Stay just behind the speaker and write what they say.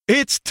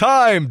It's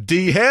time,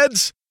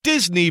 D-heads!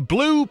 Disney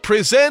Blue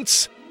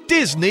presents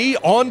Disney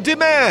On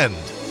Demand.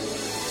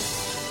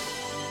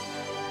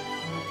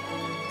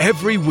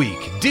 Every week,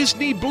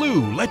 Disney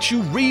Blue lets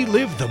you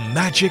relive the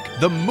magic,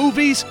 the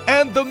movies,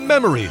 and the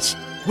memories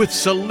with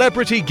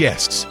celebrity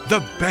guests,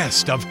 the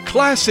best of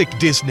classic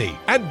Disney,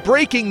 and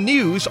breaking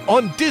news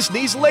on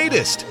Disney's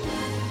latest.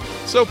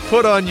 So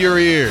put on your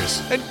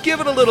ears and give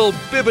it a little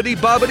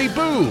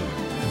bibbidi-bobbidi-boo.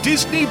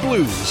 Disney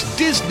Blue's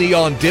Disney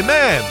On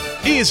Demand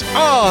is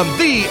on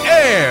the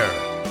air.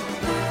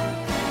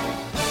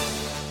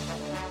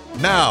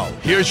 Now,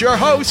 here's your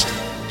host,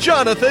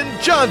 Jonathan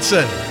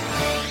Johnson.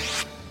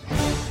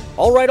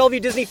 All right, all of you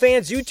Disney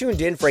fans, you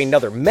tuned in for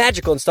another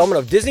magical installment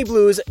of Disney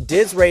Blues,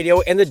 Diz Radio,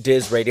 and the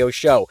Diz Radio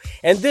Show.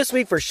 And this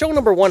week, for show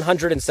number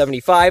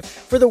 175,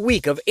 for the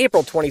week of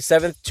April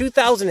 27th,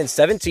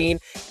 2017,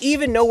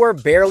 even though we're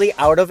barely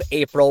out of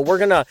April, we're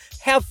going to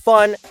have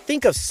fun,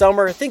 think of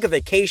summer, think of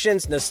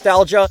vacations,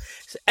 nostalgia,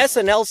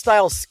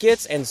 SNL-style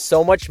skits, and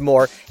so much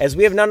more, as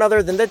we have none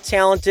other than the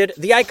talented,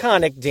 the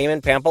iconic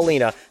Damon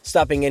Pampolina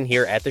stopping in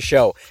here at the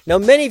show. Now,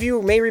 many of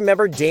you may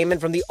remember Damon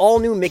from the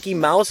all-new Mickey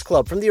Mouse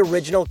Club, from the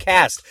original cast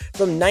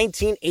from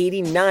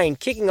 1989,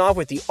 kicking off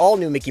with the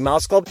all-new Mickey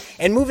Mouse Club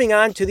and moving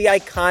on to the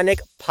iconic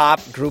pop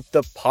group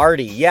The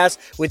Party. Yes,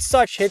 with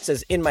such hits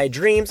as In My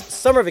Dreams,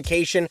 Summer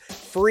Vacation,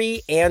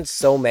 Free, and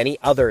so many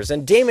others.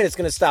 And Damon is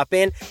going to stop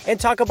in and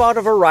talk about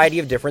a variety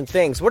of different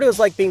things. What it was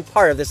like being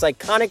part of this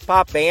iconic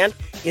pop band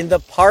in The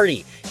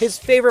Party, his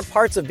favorite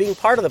parts of being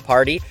part of The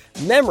Party,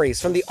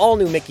 memories from the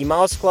all-new Mickey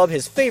Mouse Club,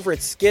 his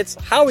favorite skits,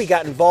 how he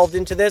got involved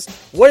into this,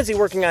 what is he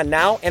working on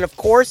now, and of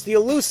course, the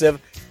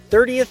elusive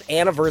 30th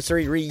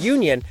anniversary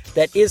reunion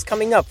that is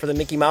coming up for the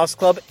Mickey Mouse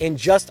Club in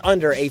just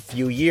under a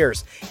few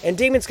years. And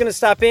Damon's going to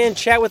stop in,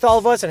 chat with all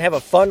of us, and have a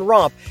fun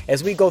romp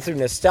as we go through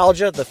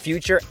nostalgia, the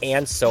future,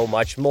 and so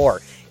much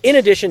more. In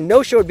addition,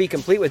 no show would be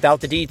complete without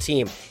the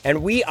D-Team,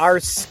 and we are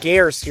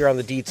scarce here on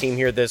the D-Team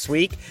here this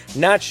week.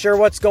 Not sure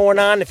what's going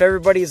on, if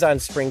everybody's on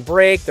spring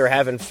break, they're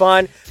having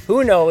fun,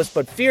 who knows,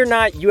 but fear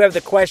not, you have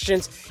the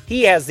questions,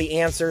 he has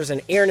the answers,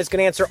 and Aaron is going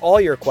to answer all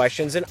your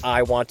questions, and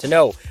I want to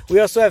know. We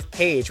also have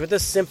Paige with a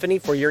symphony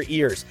for your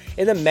ears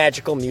in the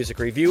Magical Music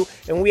Review,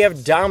 and we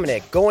have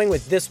Dominic going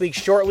with this week's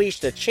Short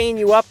Leash to chain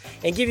you up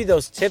and give you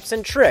those tips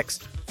and tricks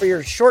for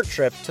your short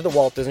trip to the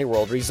Walt Disney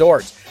World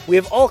Resort. We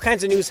have all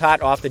kinds of news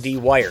hot off the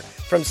D-Wire,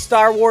 from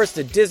Star Wars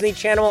to Disney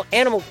Channel,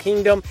 Animal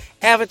Kingdom,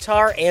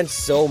 Avatar, and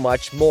so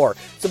much more.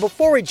 So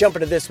before we jump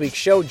into this week's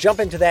show, jump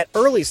into that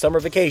early summer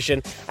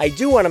vacation, I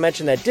do want to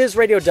mention that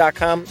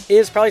DizRadio.com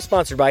is probably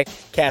sponsored by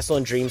Castle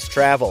and Dreams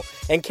Travel.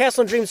 And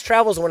Castle and Dreams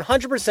Travel is a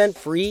 100%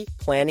 free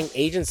planning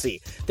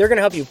agency. They're going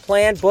to help you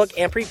plan, book,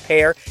 and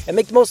prepare and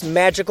make the most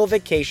magical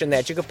vacation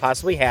that you could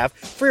possibly have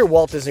for your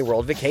Walt Disney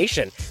World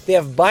vacation. They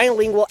have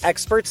bilingual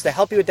experts to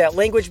help you with that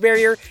language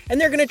barrier,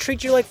 and they're going to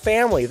treat you like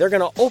family. They're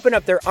going to open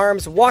up their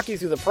arms, walk you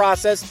through the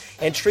process,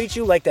 and treat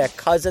you like that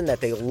cousin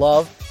that they love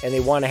and they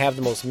want to have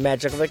the most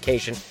magical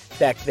vacation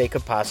that they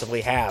could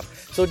possibly have.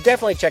 So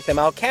definitely check them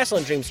out. Castle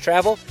and Dreams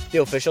Travel, the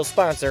official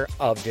sponsor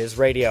of Diz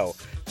Radio.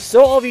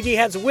 So all of you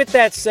D-heads, with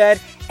that said,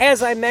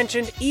 as I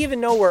mentioned, even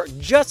though we're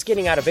just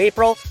getting out of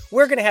April,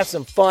 we're going to have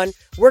some fun.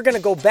 We're going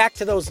to go back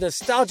to those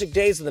nostalgic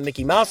days of the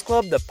Mickey Mouse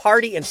Club, the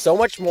party, and so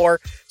much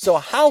more. So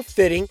how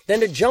fitting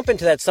then to jump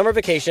into that summer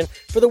vacation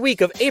for the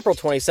week of April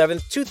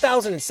 27th,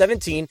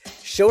 2017,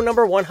 show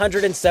number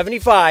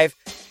 175.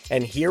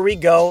 And here we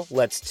go.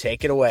 Let's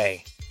take it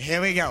away. Here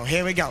we go.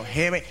 Here we go.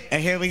 Here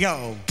we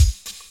go.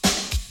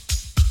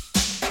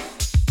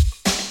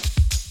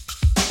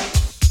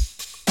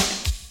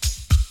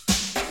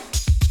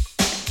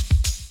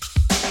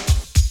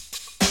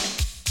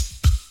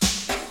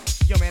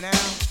 Yo, man, Al.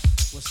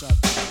 What's up?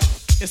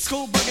 Is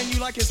school bugging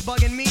you like it's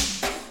bugging me?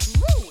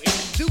 Woo,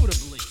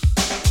 indubitably.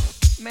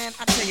 Man,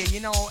 I tell you,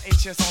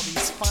 it's just all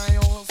these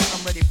finals.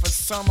 I'm ready for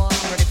summer.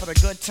 I'm ready for the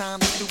good time,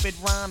 the stupid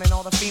rhyme, and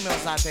all the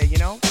females out there,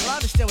 Well, I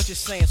understand what you're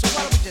saying, so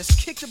why don't we just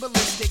kick the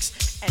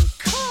ballistics and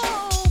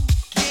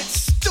get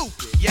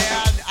stupid?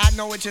 Yeah, I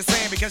know what you're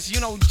saying, because,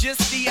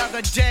 just the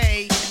other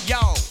day,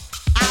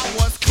 I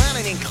was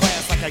clowning in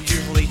class like I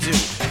usually do.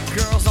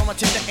 Girls on my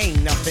tip, there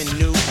ain't nothing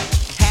new.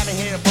 Haven't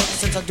hit a book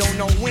since I don't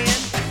know when.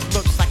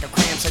 Looks like a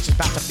cram session's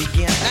about to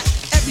begin.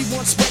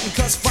 Everyone's sweating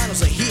cause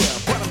finals are here,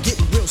 but I'm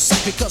getting real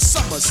psyched because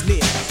summer's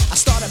near. I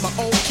started my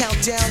own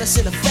countdown that's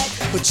in effect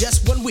for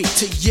just 1 week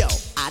to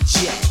I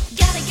jet.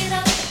 Gotta get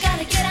up,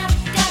 gotta get out,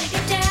 gotta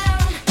get down.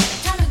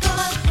 Time to go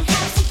out and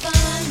have some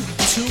fun.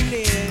 Tune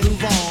in,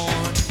 move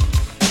on,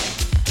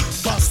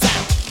 bust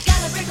out.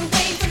 Gotta break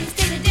away from the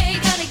day to day,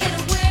 gotta get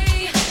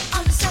away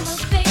on the summer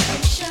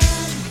vacation.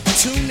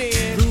 Tune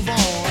in, move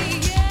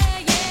on,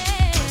 Yeah,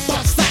 yeah.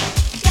 bust out.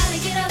 Gotta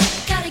get up,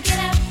 gotta get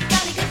out,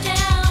 gotta get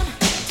down.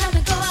 Time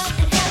to go out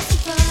and have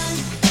some fun.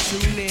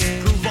 Tune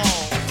in, move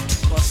on,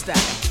 bust out.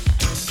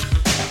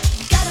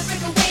 Gotta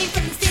break away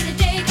from the day to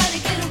day, gotta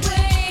get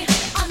away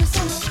on the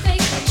summer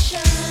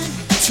vacation.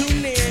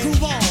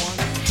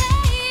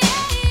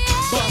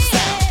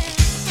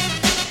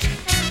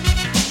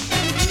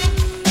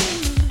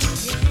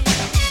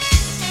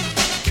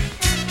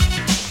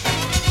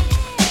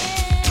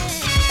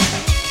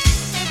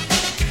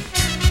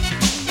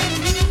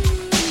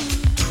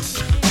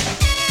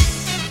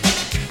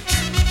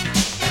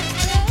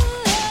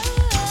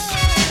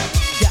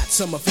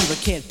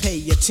 can't pay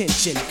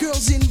attention.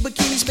 Girls in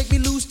bikinis make me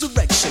lose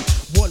direction.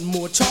 One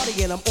more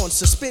tardy and I'm on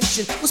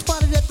suspension. Was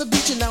spotted at the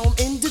beach and now I'm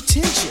in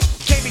detention.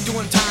 Can't be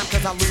doing time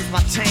cause I lose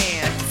my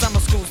tan. Summer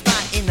school's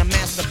not in the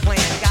master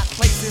plan. Got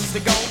places to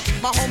go,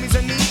 my homies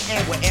are neat,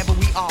 and wherever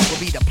we are will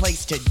be the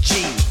place to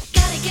G.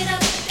 Gotta get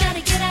up,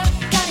 gotta get out,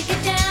 gotta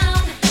get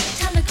down.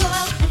 Time to go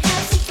out and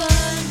have some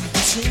fun.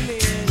 Tune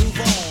in, move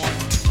on,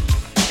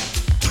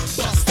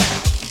 bust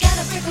out.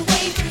 Gotta break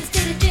away from this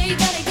day to day.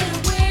 Gotta get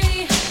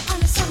away on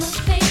a summer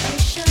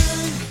vacation.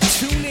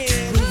 Tune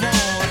in, move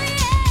on,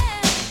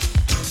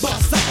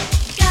 bust out.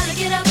 Gotta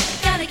get up,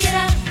 gotta get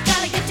out,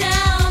 gotta get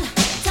down.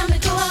 Time to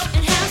go out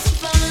and have some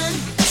fun.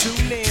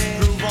 Tune in,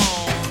 move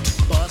on,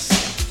 bust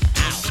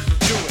out.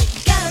 Do it.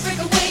 Gotta break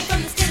away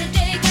from this day to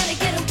day. Gotta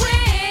get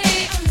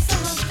away on a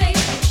summer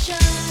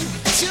vacation.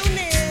 Tune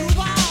in, move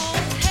on,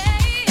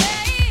 Hey,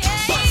 hey,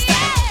 hey, bust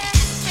out.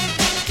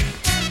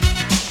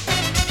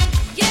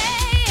 yeah.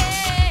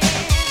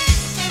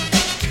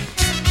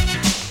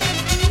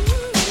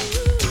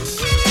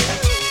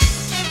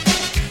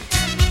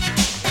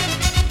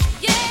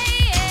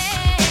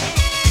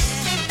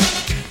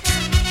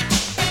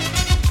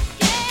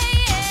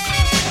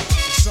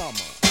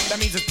 Summer, That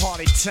means it's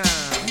party time.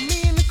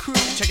 me and the crew,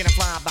 Checking the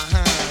fly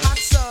behind. hot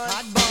sun,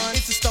 Hot bun.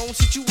 it's a stone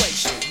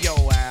situation. Yo,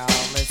 Al,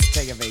 let's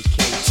take a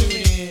vacation. Tune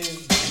in,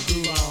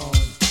 groove on,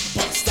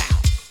 bust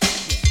out.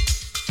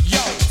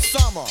 Yo,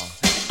 summer,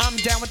 I'm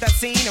down with that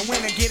scene, and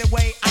when I get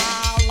away,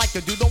 I like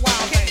to do the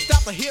wild thing. Can't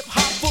stop the hip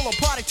hop full of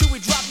party till we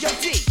drop your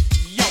D.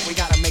 Yo, we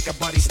gotta make a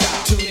buddy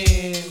style. Tune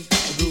in,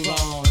 groove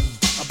on,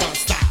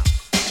 bust out.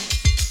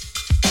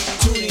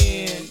 Tune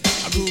in,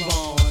 groove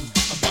on,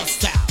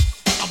 bust out,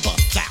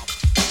 bust out.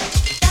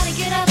 Gotta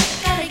get up,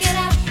 gotta get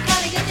out,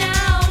 gotta get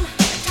down.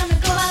 Time to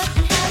go out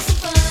and have some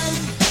fun.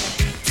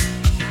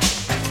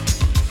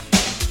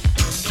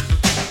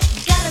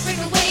 Gotta break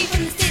away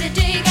from this day to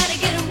day. Gotta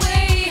get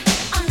away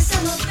on a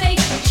summer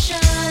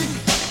vacation.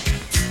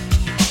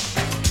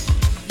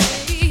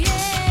 Yeah,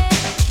 yeah.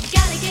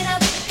 Gotta get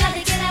up,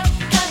 gotta get out,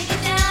 gotta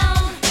get down.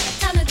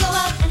 Time to go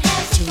out and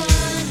have some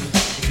fun.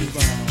 Groove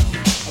on,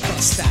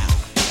 bust out.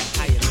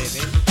 How you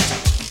living?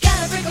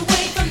 Gotta break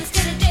away from this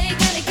day to day.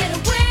 Gotta get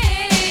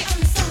away on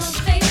a summer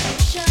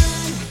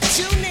vacation.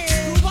 Tune in,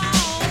 groove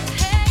on,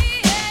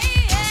 Hey, hey,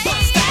 hey,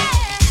 bust out.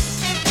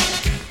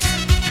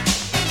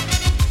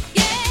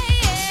 yeah.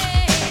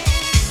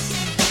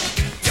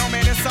 Yo,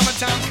 man, it's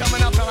summertime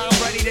coming up, and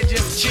I'm ready to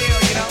just chill,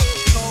 you know?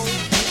 Cold,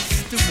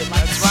 stupid,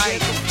 like That's I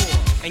right. said before.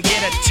 And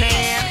get a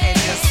tan and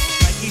just,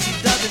 Like Easy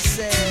Douglas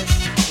says,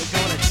 we're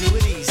gonna do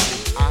it easy.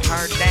 I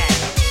heard that.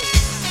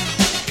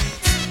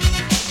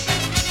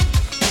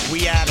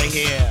 We out of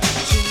here.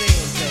 Tune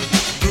in, baby.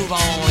 Groove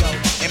on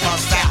and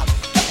bust out.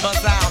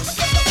 Bust out.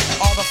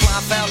 All the fly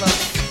fellas.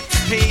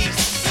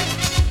 Peace.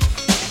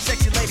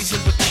 Sexy ladies in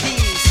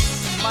bikinis.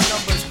 My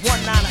number is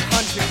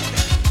 1-900.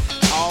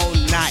 All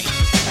night.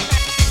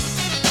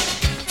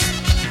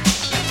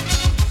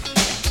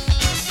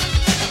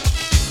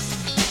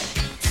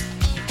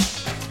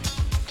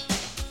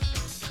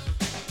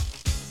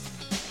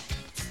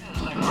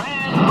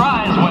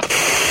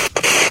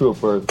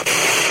 Trooper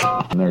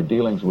and their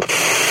dealings with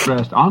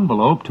addressed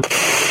envelope to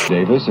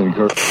Davis and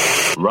Kirk.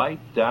 Write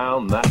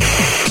down that.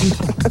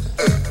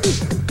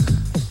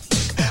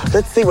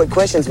 Let's see what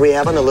questions we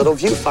have on the little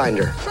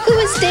viewfinder. Who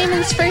was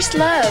Damon's first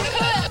love?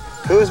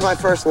 Who is my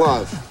first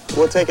love?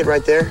 We'll take it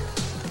right there.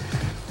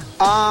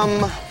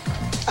 I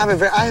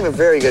have a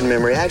very good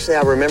memory. Actually,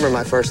 I remember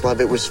my first love.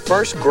 It was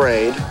first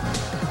grade,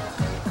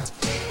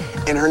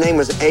 and her name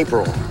was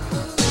April.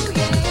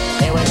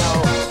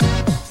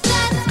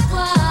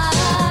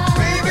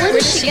 Where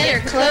did she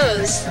get her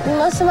clothes?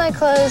 Most of my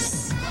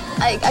clothes,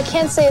 I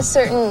can't say a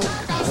certain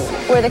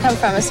where they come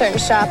from, a certain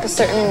shop,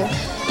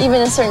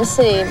 even a certain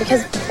city,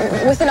 because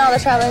within all the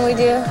traveling we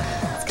do,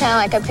 it's kind of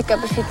like I pick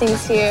up a few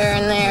things here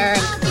and there.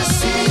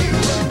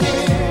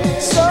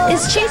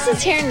 Is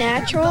Chase's hair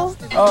natural?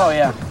 Oh,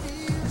 yeah.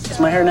 Is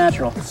my hair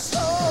natural?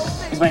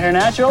 Is my hair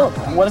natural?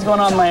 What is going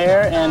on in my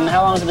hair, and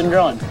how long has it been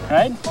growing,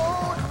 right?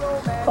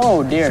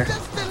 Oh, dear.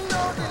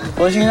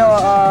 Well, as you know,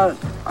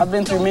 I've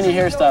been through many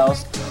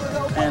hairstyles,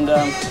 and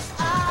I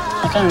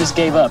kind of just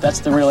gave up. That's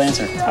the real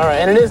answer. All right,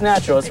 and it is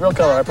natural. It's real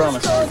color, I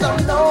promise.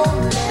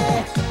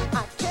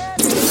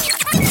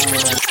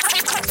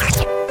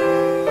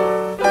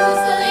 Who's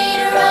the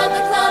leader of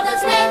the club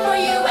that's made for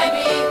you and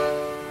me?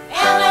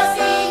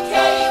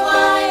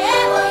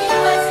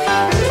 L-S-E-K-Y-M-O-U-S-E.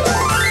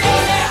 Hey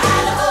there,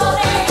 Idaho,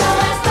 there you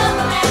let's come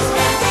and let's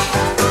dance.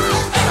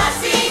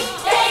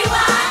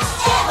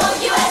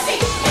 M-I-C-K-Y-M-O-U-S-E.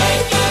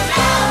 Make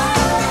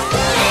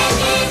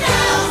me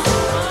now,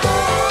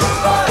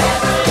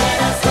 forever in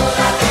a soul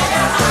up in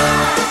their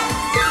heart.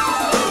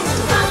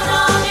 Come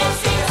along and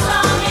sing a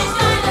song and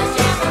join us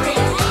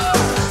jamboree.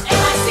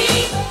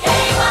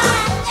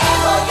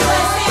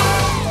 M-I-C-K-Y-M-O-U-S-E.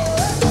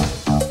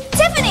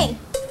 Tiffany!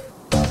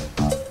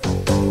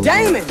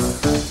 Damon!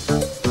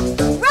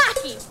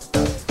 Rocky!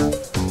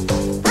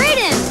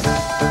 Braden!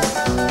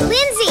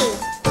 Lindsay!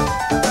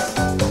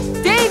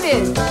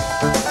 David!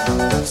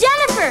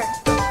 Jennifer!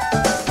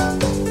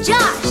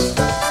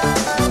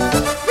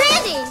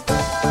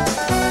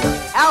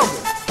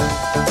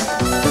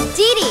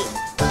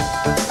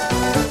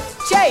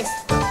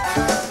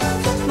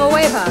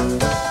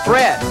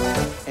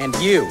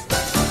 you.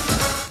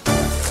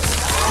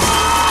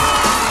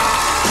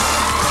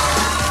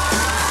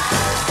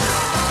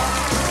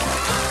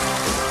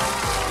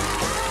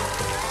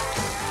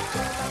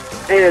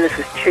 Hey there, this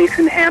is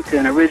Chasen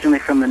Hampton, originally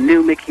from the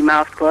new Mickey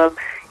Mouse Club.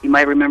 You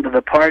might remember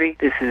the party.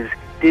 This is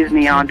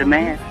Disney On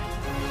Demand.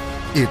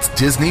 It's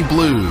Disney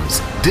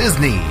Blues,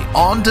 Disney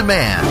On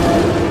Demand.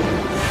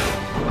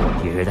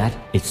 You hear that?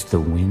 It's the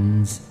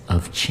winds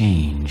of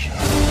change.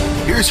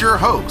 Here's your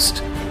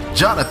host,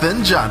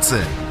 Jonathan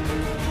Johnson.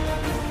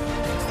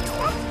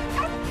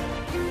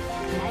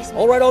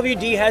 All right, all of you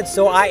D-heads,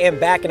 so I am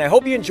back, and I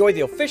hope you enjoyed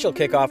the official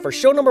kickoff for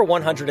show number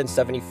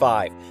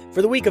 175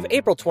 for the week of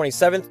April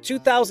 27th,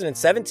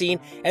 2017,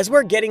 as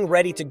we're getting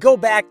ready to go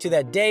back to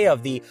that day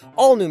of the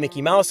all-new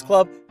Mickey Mouse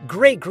Club,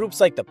 great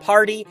groups like The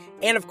Party,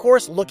 and of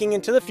course, looking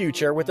into the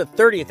future with the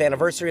 30th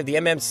anniversary of the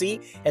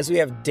MMC, as we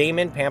have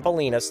Damon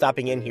Pampolina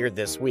stopping in here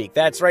this week.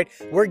 That's right,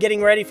 we're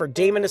getting ready for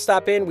Damon to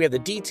stop in. We have the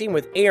D-Team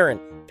with Aaron,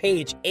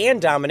 Paige,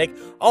 and Dominic,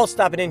 all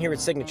stopping in here with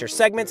signature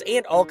segments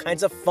and all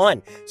kinds of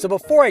fun. So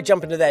before I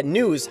jump into that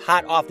news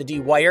hot off the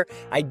D-Wire,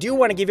 I do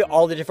want to give you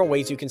all the different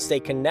ways you can stay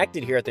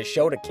connected here at the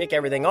show to kick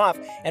everything off.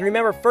 And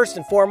remember, first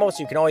and foremost,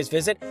 you can always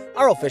visit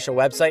our official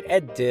website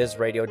at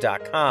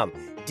DizRadio.com,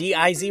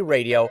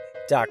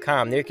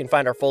 DIZRadio.com. There you can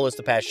find our full list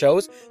of past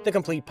shows, the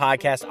complete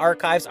podcast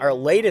archives, our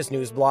latest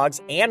news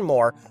blogs, and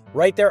more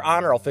right there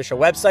on our official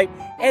website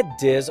at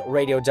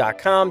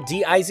DizRadio.com,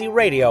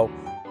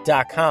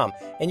 DIZRadio.com.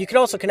 And you can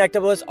also connect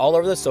up with us all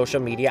over the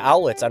social media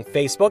outlets on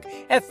Facebook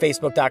at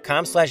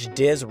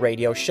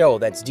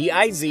Facebook.com/DizRadioShow. That's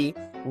DIZ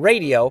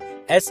Radio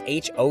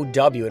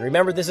SHOW. And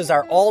remember, this is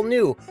our all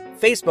new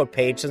Facebook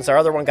page since our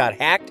other one got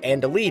hacked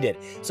and deleted.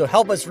 So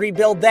help us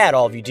rebuild that,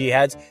 all of you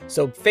D-heads.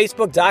 So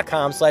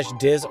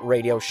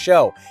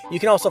Facebook.com/DizRadioShow. You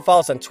can also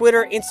follow us on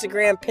Twitter,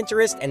 Instagram,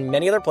 Pinterest, and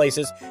many other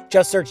places.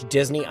 Just search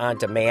Disney On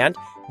Demand,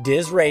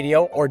 Diz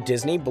Radio, or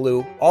Disney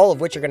Blue, all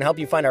of which are going to help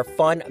you find our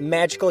fun,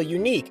 magical,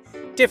 unique,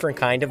 different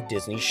kind of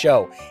Disney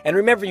show. And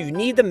remember, you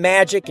need the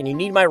magic and you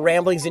need my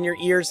ramblings in your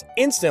ears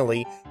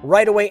instantly,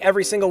 right away,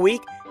 every single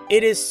week.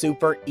 It is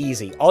super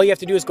easy. All you have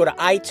to do is go to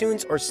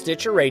iTunes or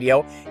Stitcher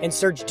Radio and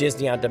search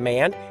Disney On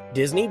Demand,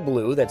 Disney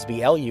Blue, that's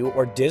BLU,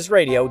 or Diz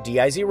Radio,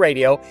 DIZ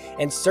Radio,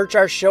 and search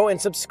our show and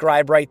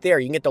subscribe right there.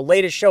 You can get the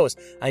latest shows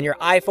on your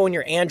iPhone,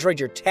 your Android,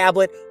 your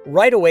tablet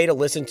right away to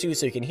listen to,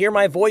 so you can hear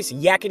my voice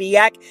yakety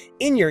yak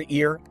in your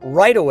ear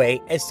right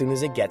away as soon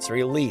as it gets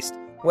released.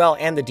 Well,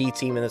 and the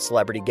D-Team and the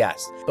celebrity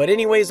guests. But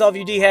anyways, all of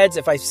you D-heads,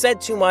 if I said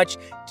too much,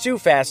 too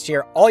fast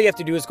here, all you have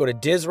to do is go to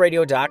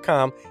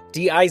DizRadio.com,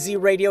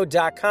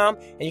 DIZRadio.com,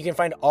 and you can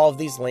find all of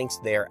these links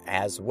there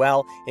as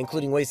well,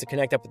 including ways to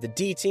connect up with the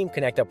D-Team,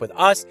 connect up with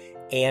us,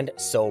 and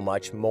so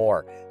much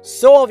more.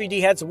 So all of you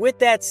D-heads, with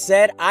that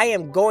said, I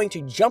am going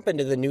to jump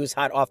into the news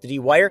hot off the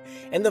D-Wire,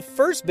 and the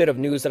first bit of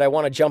news that I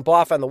want to jump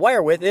off on the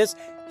wire with is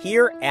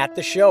here at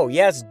the show.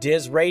 Yes,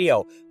 Diz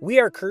Radio. We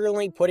are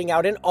currently putting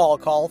out an all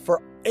call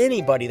for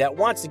anybody that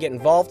wants to get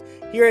involved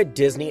here at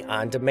Disney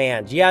On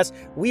Demand. Yes,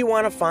 we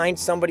want to find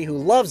somebody who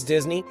loves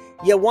Disney,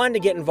 yet wanted to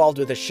get involved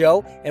with the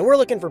show, and we're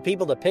looking for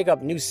people to pick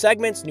up new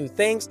segments, new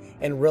things,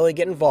 and really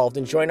get involved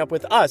and join up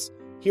with us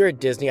here at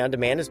Disney On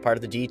Demand as part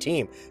of the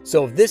D-Team.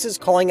 So if this is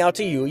calling out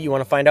to you, you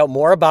want to find out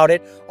more about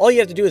it, all you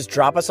have to do is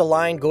drop us a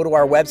line, go to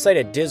our website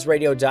at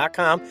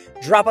DizRadio.com,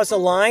 drop us a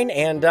line,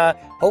 and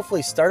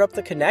hopefully start up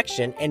the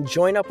connection and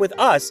join up with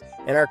us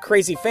and our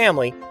crazy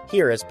family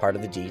here as part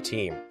of the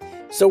D-Team.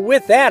 So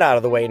with that out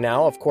of the way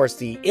now, of course,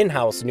 the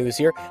in-house news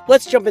here,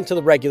 let's jump into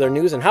the regular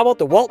news. And how about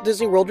the Walt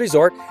Disney World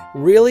Resort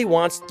really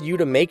wants you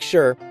to make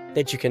sure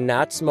that you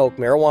cannot smoke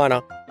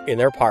marijuana in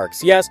their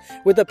parks. Yes,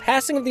 with the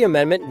passing of the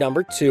amendment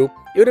number 2,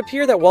 it would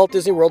appear that Walt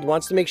Disney World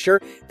wants to make sure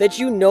that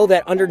you know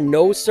that under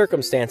no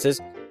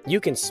circumstances you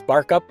can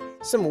spark up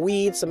some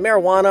weed, some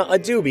marijuana, a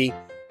doobie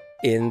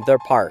in their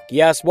park.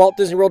 Yes, Walt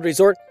Disney World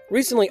Resort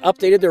recently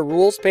updated their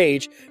rules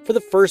page for the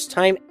first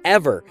time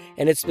ever,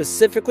 and it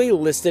specifically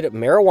listed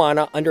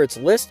marijuana under its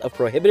list of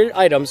prohibited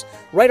items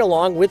right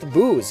along with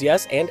booze,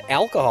 yes, and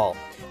alcohol.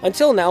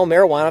 Until now,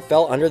 marijuana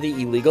fell under the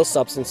illegal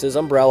substances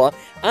umbrella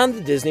on the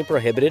Disney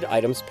prohibited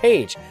items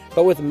page,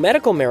 but with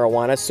medical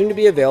marijuana soon to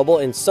be available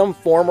in some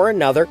form or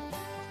another,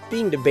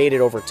 being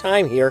debated over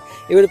time here,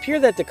 it would appear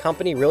that the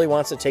company really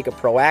wants to take a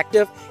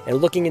proactive and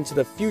looking into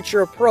the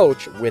future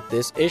approach with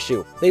this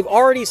issue. They've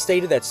already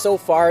stated that so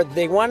far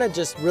they want to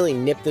just really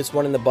nip this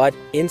one in the bud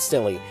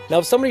instantly. Now,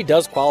 if somebody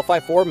does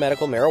qualify for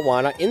medical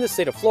marijuana in the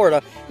state of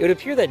Florida, it would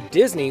appear that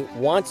Disney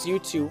wants you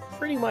to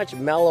pretty much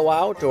mellow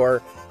out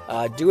or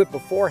do it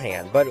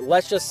beforehand. But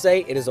let's just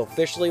say it is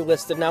officially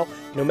listed now,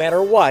 no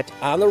matter what,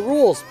 on the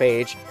rules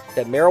page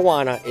that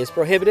marijuana is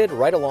prohibited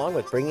right along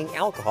with bringing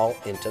alcohol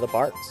into the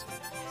parks.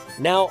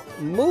 Now,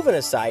 moving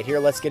aside here,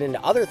 let's get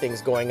into other things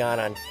going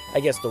on I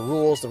guess, the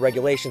rules, the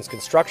regulations,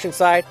 construction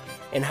side.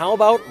 And how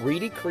about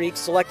Reedy Creek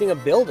selecting a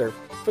builder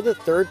for the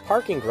third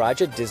parking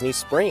garage at Disney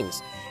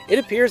Springs? It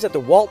appears that the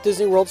Walt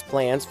Disney World's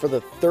plans for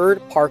the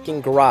third parking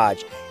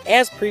garage,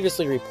 as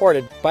previously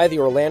reported by the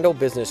Orlando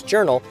Business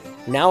Journal,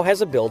 now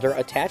has a builder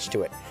attached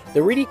to it.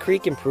 the Reedy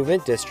Creek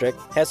Improvement District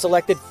has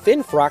selected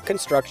Finfrock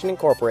Construction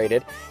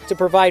Incorporated to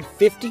provide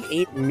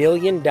 $58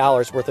 million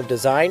worth of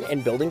design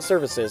and building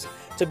services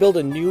to build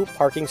a new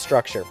parking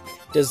structure,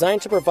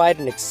 designed to provide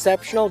an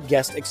exceptional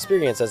guest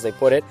experience, as they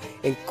put it,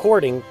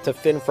 according to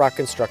Finfrock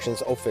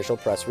Construction's official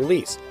press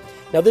release.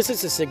 Now, this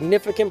is a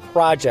significant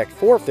project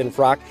for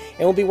Finfrock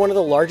and will be one of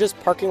the largest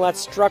parking lot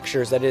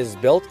structures that is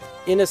built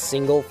in a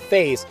single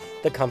phase,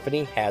 the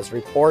company has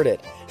reported.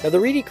 Now, the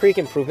Reedy Creek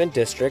Improvement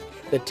District,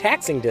 the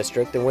taxing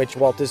district in which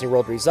Walt Disney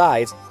World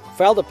resides,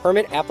 filed a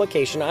permit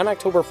application on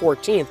October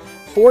 14th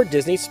for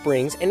Disney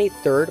Springs and a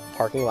third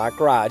parking lot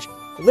garage,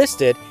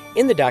 listed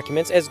in the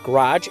documents as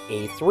Garage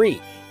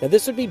A3. Now,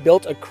 this would be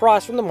built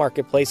across from the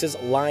Marketplace's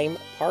Lime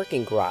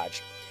Parking Garage.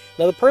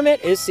 Now, the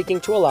permit is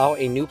seeking to allow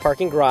a new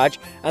parking garage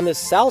on the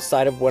south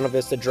side of Buena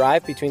Vista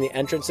Drive between the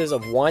entrances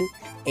of 1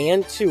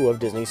 and 2 of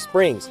Disney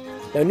Springs.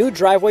 Now, new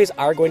driveways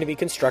are going to be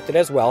constructed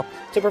as well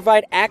to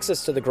provide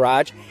access to the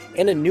garage,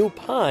 and a new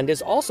pond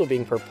is also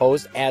being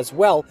proposed as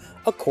well,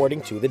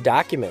 according to the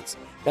documents.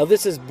 Now,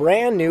 this is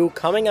brand new,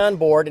 coming on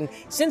board, and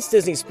since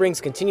Disney Springs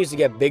continues to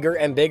get bigger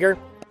and bigger,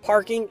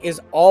 parking is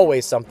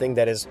always something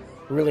that is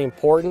really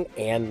important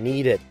and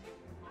needed.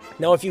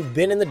 Now, if you've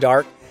been in the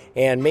dark,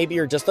 and maybe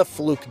you're just a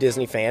fluke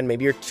Disney fan,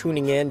 maybe you're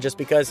tuning in just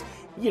because,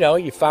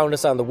 you found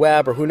us on the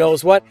web or who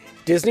knows what,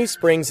 Disney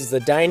Springs is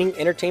the dining,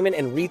 entertainment,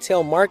 and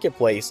retail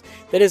marketplace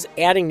that is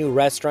adding new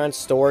restaurants,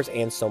 stores,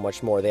 and so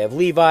much more. They have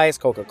Levi's,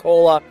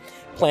 Coca-Cola,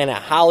 Planet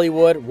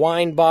Hollywood,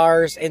 wine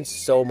bars, and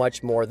so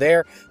much more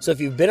there. So if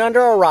you've been under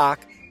a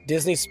rock,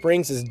 Disney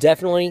Springs is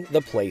definitely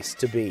the place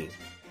to be.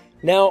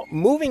 Now,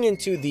 moving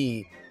into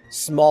the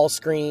small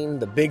screen,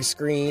 the big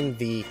screen,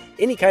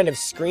 any kind of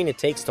screen it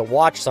takes to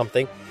watch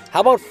something, how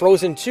about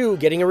Frozen 2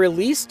 getting a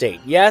release date?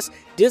 Yes,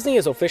 Disney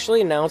has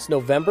officially announced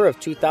November of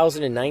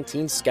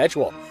 2019's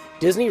schedule.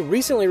 Disney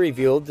recently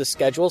revealed the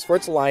schedules for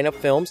its lineup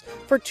films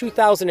for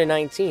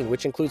 2019,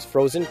 which includes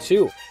Frozen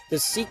 2. The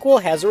sequel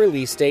has a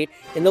release date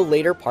in the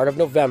later part of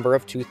November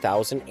of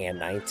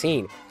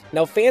 2019.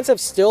 Now, fans have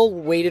still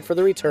waited for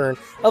the return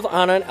of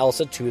Anna and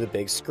Elsa to the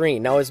big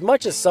screen. Now, as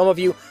much as some of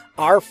you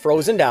are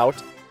Frozened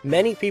out,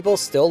 many people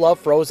still love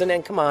Frozen,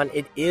 and come on,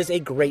 it is a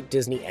great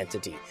Disney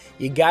entity.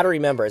 You gotta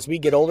remember, as we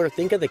get older,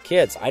 think of the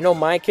kids. I know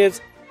my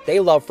kids,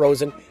 they love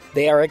Frozen.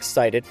 They are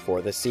excited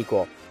for the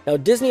sequel. Now,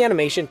 Disney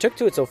Animation took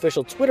to its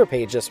official Twitter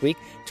page this week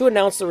to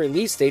announce the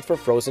release date for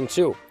Frozen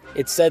 2.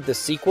 It said the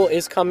sequel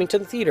is coming to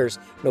the theaters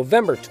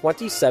November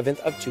 27th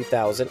of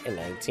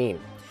 2019.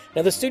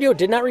 Now, the studio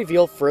did not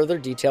reveal further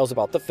details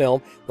about the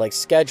film, like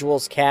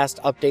schedules, cast,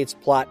 updates,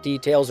 plot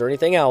details, or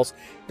anything else.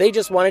 They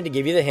just wanted to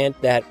give you the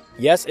hint that,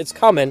 yes, it's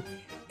coming,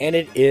 and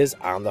it is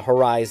on the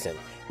horizon.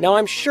 Now,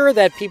 I'm sure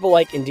that people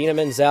like Idina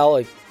Menzel,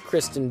 like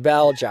Kristen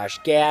Bell, Josh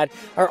Gad,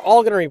 are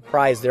all going to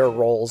reprise their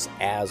roles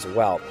as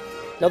well.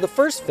 Now, the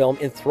first film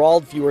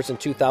enthralled viewers in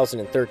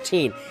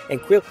 2013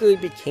 and quickly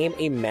became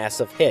a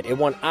massive hit. It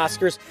won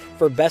Oscars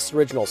for Best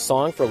Original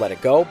Song for Let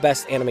It Go,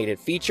 Best Animated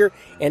Feature,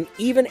 and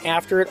even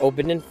after it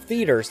opened in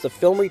theaters, the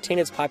film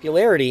retained its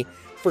popularity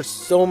for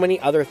so many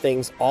other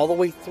things all the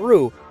way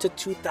through to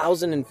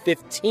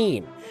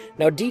 2015.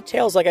 Now,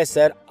 details, like I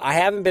said, I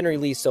haven't been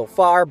released so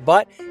far,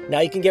 but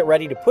now you can get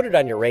ready to put it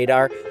on your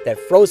radar that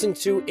Frozen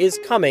 2 is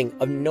coming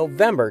of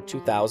November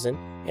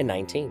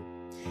 2019.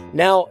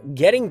 Now,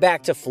 getting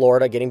back to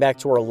Florida, getting back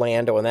to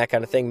Orlando and that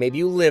kind of thing, maybe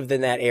you lived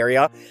in that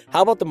area.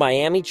 How about the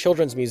Miami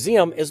Children's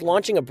Museum is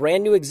launching a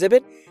brand new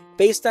exhibit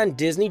based on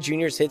Disney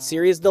Junior's hit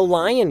series The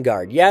Lion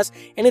Guard. Yes,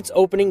 and it's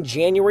opening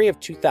January of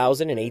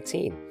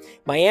 2018.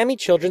 Miami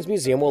Children's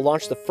Museum will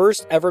launch the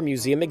first ever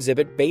museum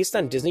exhibit based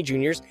on Disney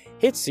Junior's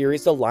hit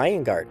series The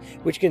Lion Guard,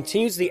 which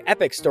continues the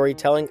epic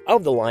storytelling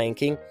of The Lion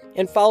King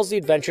and follows the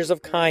adventures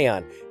of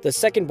Kion, the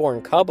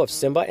second-born cub of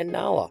Simba and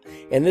Nala.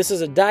 And this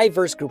is a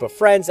diverse group of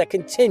friends that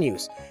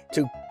continues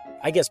to,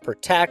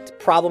 protect,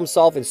 problem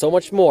solve, and so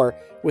much more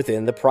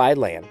within the Pride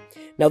Land.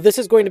 Now, this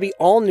is going to be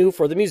all new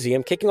for the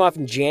museum, kicking off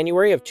in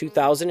January of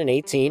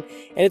 2018,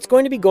 and it's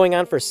going to be going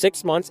on for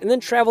 6 months and then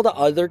travel to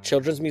other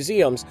children's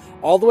museums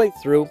all the way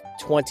through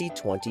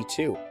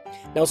 2022.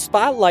 Now,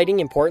 spotlighting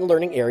important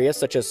learning areas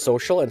such as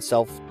social and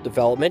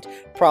self-development,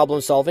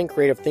 problem-solving,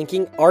 creative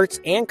thinking, arts,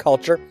 and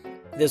culture,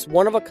 this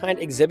one-of-a-kind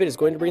exhibit is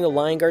going to bring the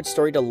Lion Guard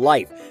story to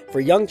life for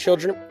young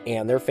children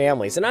and their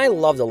families. And I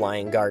love the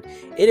Lion Guard.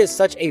 It is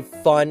such a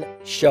fun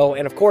show.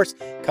 And of course,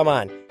 come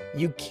on,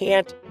 you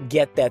can't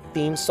get that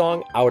theme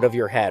song out of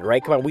your head,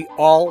 right? Come on, we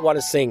all want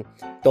to sing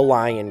the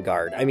Lion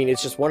Guard. I mean,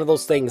 it's just one of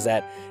those things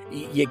that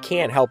you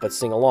can't help but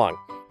sing along.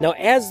 Now,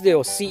 as the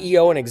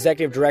CEO and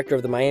executive director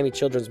of the Miami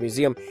Children's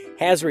Museum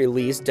has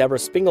released, Deborah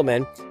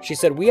Spiegelman, she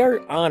said, "We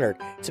are honored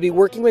to be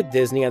working with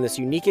Disney on this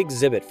unique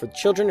exhibit for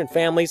children and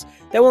families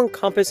that will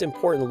encompass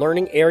important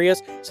learning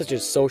areas such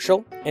as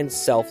social and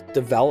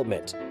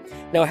self-development."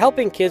 Now,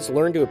 helping kids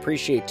learn to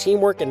appreciate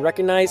teamwork and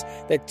recognize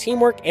that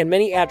teamwork and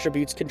many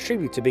attributes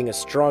contribute to being a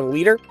strong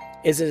leader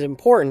is as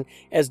important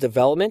as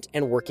development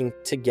and working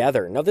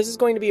together. Now, this is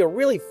going to be a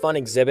really fun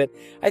exhibit.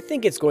 I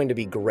think it's going to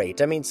be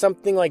great. I mean,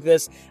 something like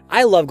this,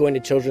 I love going to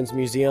children's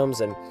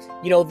museums, and,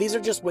 these are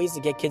just ways to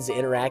get kids to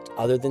interact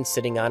other than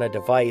sitting on a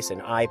device,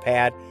 an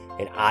iPad,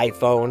 an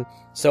iPhone.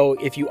 So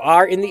if you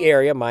are in the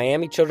area,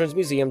 Miami Children's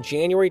Museum,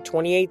 January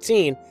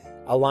 2018,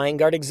 a Lion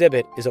Guard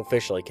exhibit is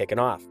officially kicking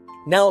off.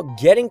 Now,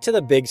 getting to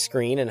the big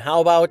screen, and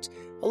how about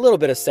a little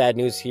bit of sad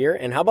news here,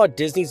 and how about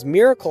Disney's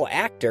Miracle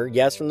actor,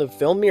 yes, from the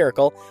film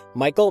Miracle,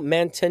 Michael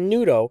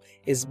Mantenuto,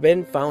 has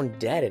been found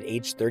dead at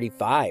age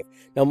 35.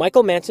 Now,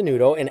 Michael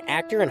Mantenuto, an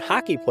actor and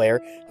hockey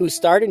player who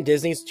starred in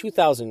Disney's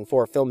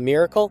 2004 film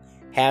Miracle,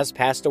 has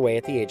passed away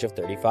at the age of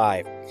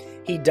 35.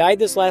 He died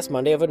this last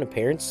Monday of an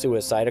apparent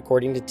suicide,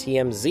 according to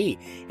TMZ,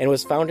 and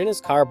was found in his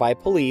car by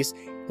police.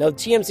 Now,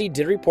 TMZ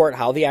did report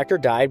how the actor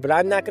died, but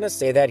I'm not going to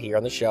say that here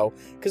on the show,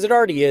 because it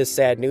already is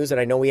sad news, and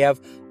I know we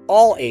have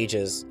all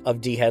ages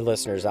of D-Head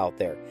listeners out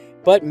there.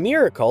 But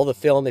Miracle, the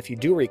film, if you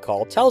do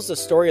recall, tells the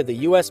story of the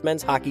U.S.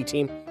 men's hockey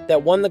team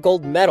that won the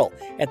gold medal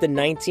at the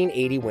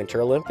 1980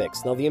 Winter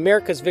Olympics. Now, the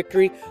America's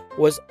victory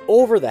was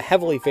over the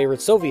heavily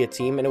favored Soviet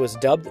team, and it was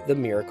dubbed the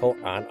Miracle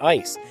on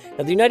Ice.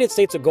 Now, the United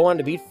States would go on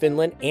to beat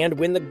Finland and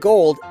win the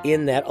gold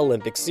in that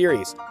Olympic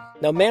series.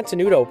 Now,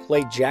 Mantenuto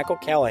played Jack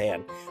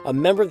O'Callahan, a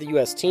member of the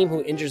U.S. team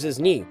who injures his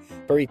knee,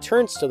 but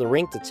returns to the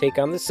rink to take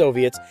on the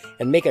Soviets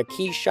and make a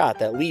key shot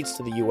that leads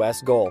to the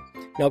U.S. goal.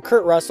 Now,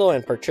 Kurt Russell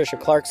and Patricia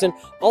Clarkson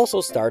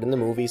also starred in the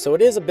movie, so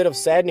it is a bit of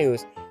sad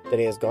news that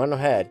he has gone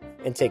ahead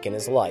and taken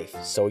his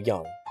life so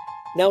young.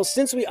 Now,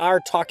 since we are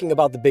talking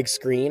about the big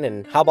screen,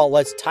 and how about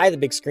let's tie the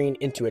big screen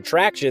into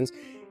attractions,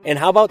 and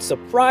how about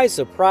surprise,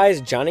 surprise,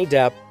 Johnny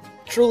Depp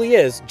truly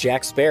is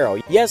Jack Sparrow.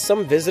 Yes,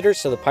 some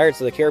visitors to the Pirates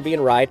of the Caribbean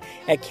ride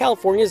at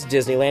California's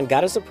Disneyland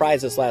got a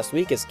surprise this last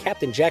week as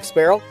Captain Jack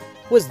Sparrow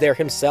was there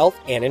himself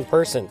and in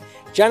person.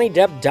 Johnny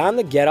Depp donned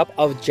the getup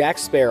of Jack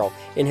Sparrow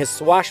in his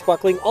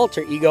swashbuckling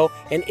alter ego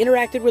and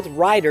interacted with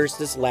riders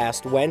this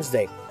last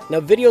Wednesday. Now,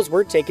 videos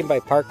were taken by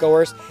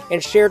parkgoers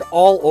and shared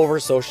all over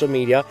social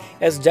media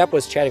as Depp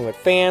was chatting with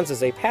fans as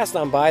they passed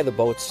on by the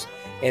boats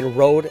and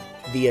rode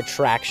the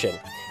attraction.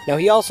 Now,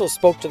 he also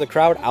spoke to the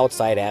crowd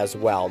outside as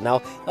well.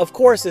 Now, of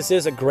course, this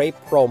is a great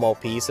promo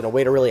piece and a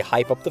way to really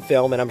hype up the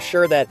film, and I'm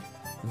sure that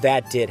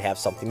did have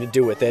something to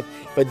do with it.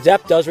 But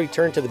Depp does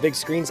return to the big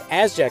screens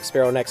as Jack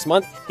Sparrow next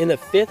month in the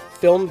 5th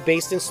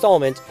film-based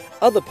installment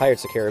of the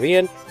Pirates of the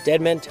Caribbean, Dead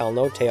Men Tell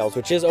No Tales,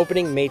 which is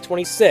opening May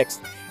 26th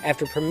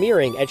after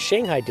premiering at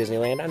Shanghai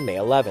Disneyland on May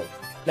 11th.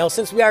 Now,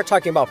 since we are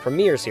talking about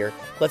premieres here,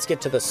 let's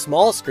get to the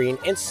small screen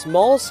and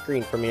small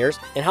screen premieres,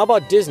 and how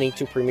about Disney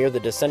to premiere the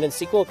Descendants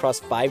sequel across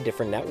 5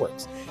 different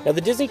networks. Now,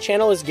 the Disney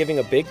Channel is giving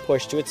a big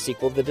push to its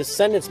sequel, The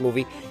Descendants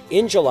movie,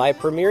 in July,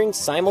 premiering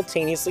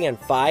simultaneously on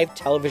 5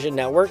 television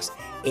networks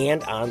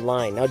and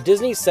online. Now,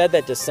 Disney said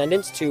that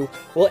Descendants 2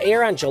 will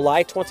air on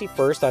July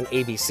 21st on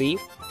ABC,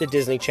 the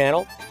Disney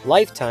Channel,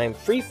 Lifetime,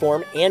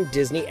 Freeform, and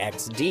Disney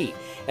XD,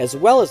 as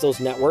well as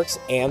those networks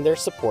and their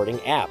supporting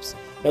apps.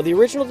 Now, the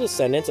original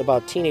Descendants,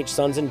 about teenage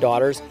sons and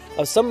daughters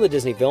of some of the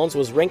Disney villains,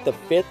 was ranked the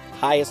 5th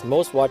highest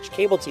most watched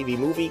cable TV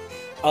movie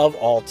of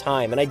all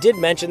time. And I did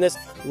mention this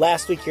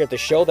last week here at the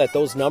show that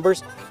those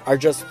numbers are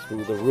just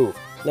through the roof.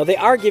 Now, they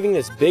are giving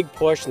this big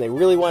push, and they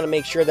really want to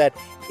make sure that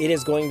it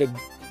is going to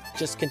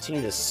just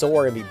continue to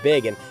soar and be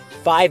big. And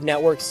 5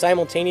 networks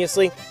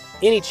simultaneously,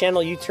 any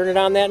channel you turn it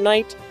on that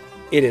night,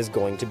 it is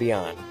going to be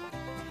on.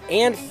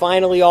 And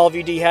finally, all of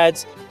you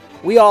D-heads,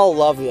 we all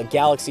love a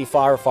galaxy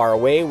far, far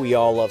away. We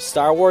all love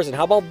Star Wars. And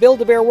how about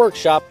Build-A-Bear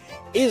Workshop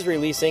is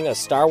releasing a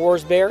Star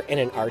Wars bear and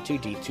an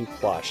R2-D2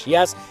 plush.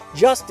 Yes,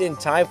 just in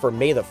time for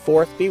May the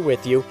 4th be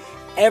with you.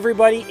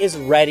 Everybody is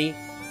ready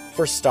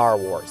for Star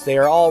Wars. They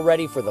are all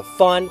ready for the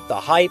fun, the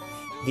hype,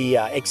 the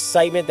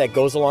excitement that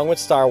goes along with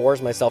Star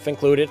Wars, myself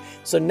included.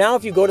 So now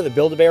if you go to the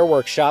Build-A-Bear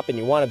Workshop and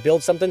you want to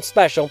build something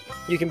special,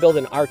 you can build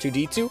an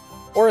R2-D2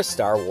 or a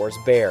Star Wars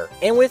bear.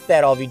 And with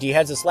that, all of you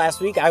D-heads, this last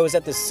week I was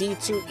at the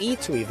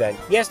C2E2 event.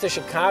 Yes, the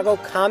Chicago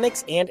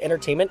Comics and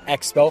Entertainment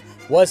Expo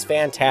was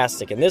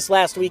fantastic. And this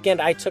last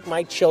weekend, I took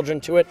my children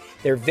to it,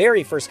 their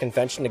very first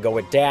convention, to go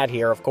with Dad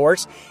here, of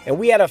course. And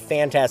we had a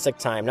fantastic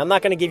time. Now, I'm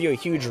not going to give you a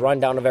huge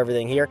rundown of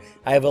everything here.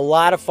 I have a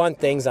lot of fun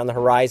things on the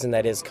horizon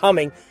that is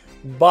coming.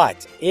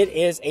 But it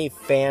is a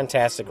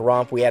fantastic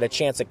romp. We had a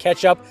chance to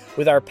catch up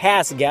with our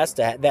past guest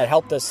that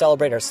helped us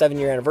celebrate our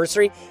 7-year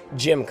anniversary,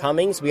 Jim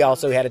Cummings. We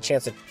also had a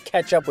chance to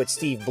catch up with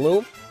Steve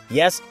Bloom.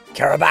 Yes,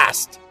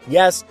 Karabast.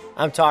 Yes,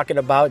 I'm talking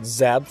about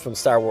Zeb from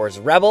Star Wars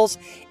Rebels,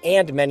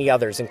 and many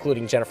others,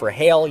 including Jennifer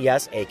Hale,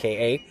 yes,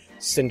 a.k.a.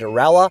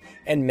 Cinderella,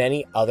 and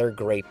many other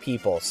great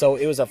people. So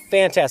it was a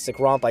fantastic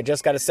romp. I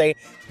just got to say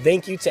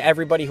thank you to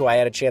everybody who I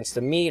had a chance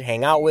to meet,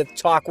 hang out with,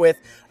 talk with,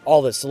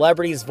 all the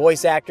celebrities,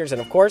 voice actors, and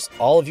of course,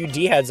 all of you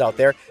D-heads out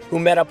there who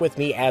met up with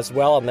me as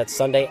well on that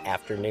Sunday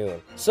afternoon.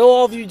 So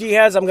all of you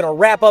D-heads, I'm going to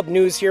wrap up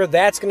news here.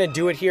 That's going to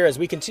do it here as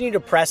we continue to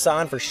press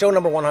on for show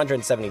number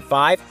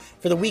 175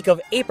 for the week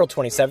of April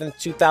 27th,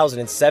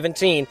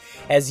 2017.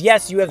 As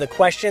yes, you have the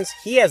questions,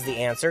 he has the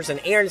answers, and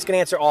Aaron is going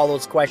to answer all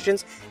those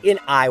questions in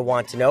I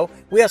Want to Know.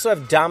 We also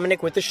have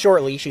Dominic with the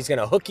short leash. He's going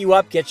to hook you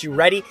up, get you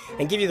ready,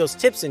 and give you those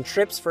tips and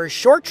trips for a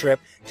short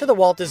trip to the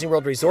Walt Disney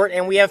World Resort.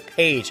 And we have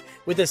Paige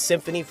with a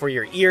symphony for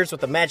your ears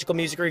with a magical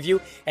music review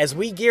as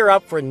we gear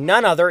up for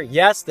none other,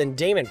 yes, than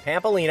Damon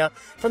Pampolina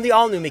from the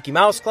all-new Mickey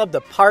Mouse Club,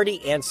 the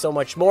party, and so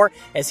much more,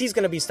 as he's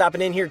going to be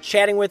stopping in here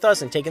chatting with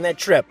us and taking that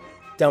trip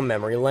down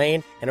memory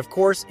lane, and of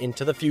course,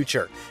 into the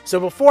future. So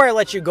before I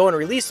let you go and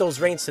release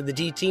those reins to the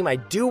D team, I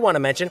do want to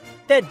mention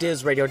that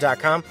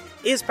DizRadio.com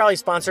is probably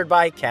sponsored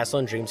by Castle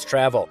and Dreams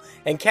Travel.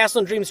 And Castle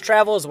and Dreams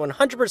Travel is a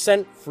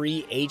 100%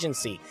 free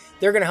agency.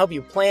 They're going to help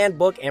you plan,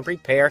 book, and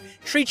prepare,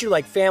 treat you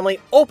like family,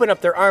 open up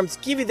their arms,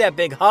 give you that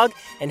big hug,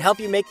 and help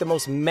you make the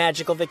most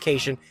magical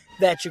vacation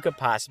that you could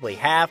possibly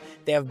have.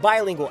 They have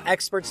bilingual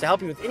experts to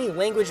help you with any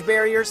language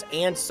barriers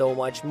and so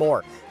much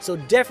more. So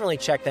definitely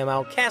check them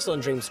out, Castle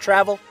and Dreams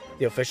Travel,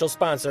 the official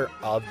sponsor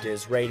of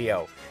Diz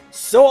Radio.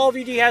 So all of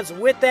you D-heads,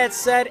 with that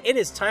said, it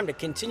is time to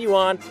continue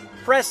on,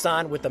 press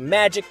on with the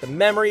magic, the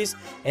memories,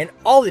 and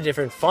all the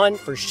different fun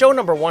for show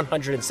number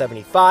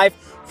 175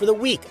 for the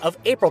week of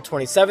April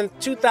 27th,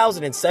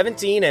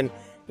 2017. And,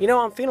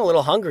 I'm feeling a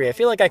little hungry. I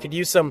feel like I could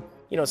use some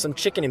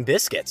chicken and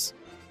biscuits.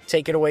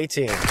 Take it away,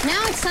 team.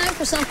 Now it's time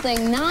for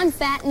something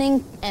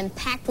non-fattening and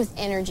packed with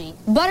energy.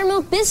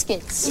 Buttermilk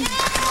biscuits. Yeah!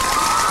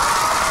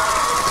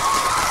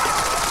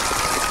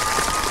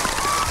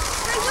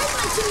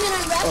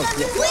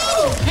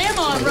 Come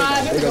on,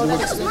 Rod.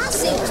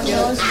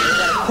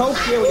 Coke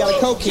here, we got a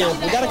Coke here.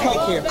 We got a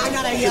Coke here. I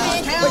got a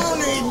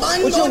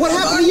pound. What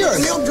happened to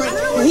yours? Milk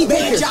drink.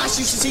 Man, Josh,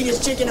 you should see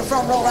this chick in the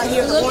front row right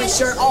here with the orange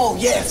shirt. Oh,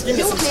 yes. Give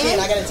me some skin.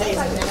 I gotta tell you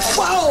something.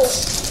 Whoa!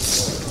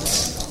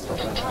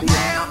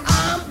 Now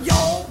I'm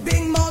your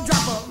big mall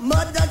dropper,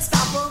 mud duck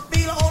stopper,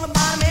 feeler on the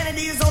bottom and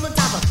it is on the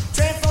topper.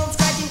 Transform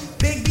scratching,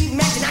 big beat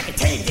matching. I can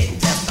tell you getting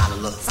just by the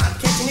looks. I'm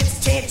catching it's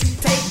a chance you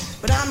take,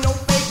 but I'm no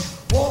fake.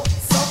 Whoa,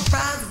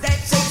 surprise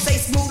that shape, say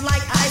smooth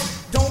like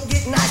ice. Don't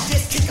get nice,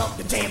 just kick up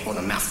the jam for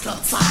the Mouse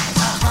Club side.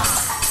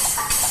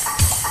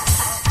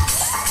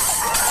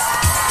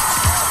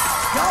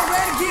 Y'all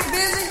ready to get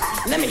busy?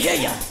 Let me hear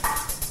ya.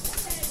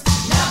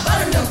 Now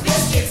buttermilk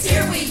biscuits,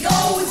 here we go.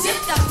 Zip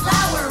the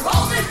flour,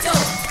 roll the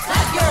dough.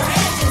 Clap your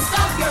hands and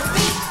stomp your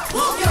feet.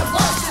 Move your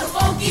bumps to the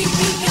funky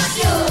beat.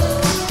 You.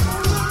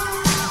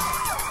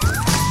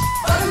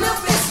 Buttermilk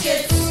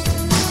biscuits.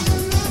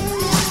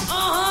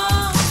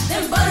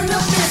 Them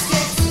buttermilk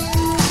biscuits.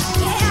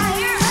 Yeah,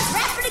 here, let's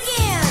rap it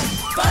again.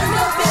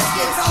 Buttermilk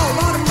biscuits. Oh,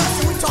 Lord of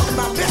mercy, we talking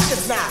about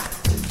biscuits now.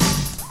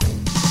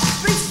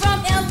 Reach from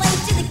LA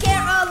to the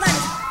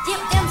Carolinas.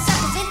 Dip them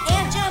suckers in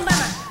Aunt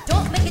Jemima.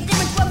 Don't make a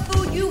difference what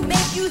food you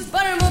make. Use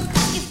buttermilk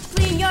biscuits to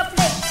clean your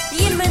plate.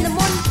 You eat them in the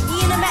morning,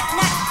 you eat them at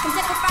night.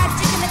 Kentucky Fried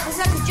Chicken make the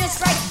suckers just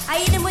right.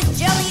 I eat them with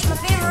jelly, my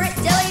favorite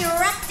deli.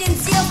 Wrapped and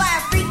sealed by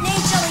a freak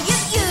named Shelly.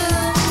 You.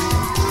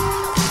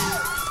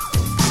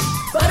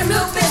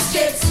 Buttermilk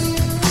biscuits.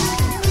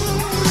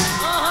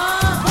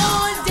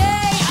 One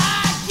day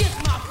I kiss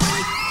my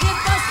freak, hit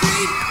the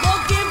street,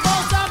 looking for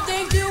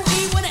something to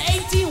eat with an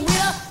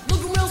 18-wheeler,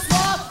 looking real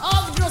suave.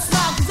 All the girls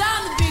smile, 'cause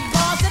I'm the big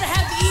boss, and I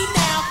have to eat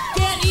now,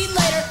 can't eat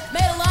later.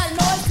 Made a lot of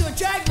noise to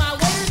attract my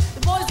waiters.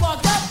 The boys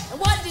walked up, and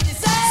what did they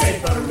say? Say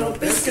buttermilk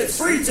biscuits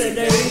free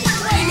today.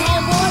 Hey,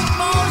 homeboy,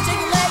 come on, shake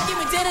a leg, give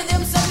me 10 of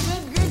them suckers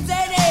with grits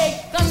and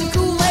egg. Got some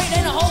Kool-Aid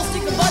and a whole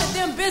stick of butter.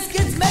 Them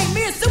biscuits make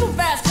me a super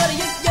fast cutter.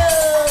 Yeah.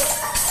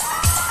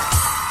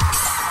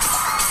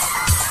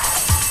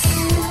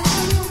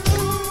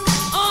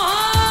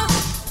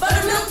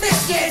 Buttermilk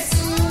biscuits.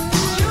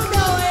 You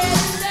know it,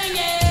 sing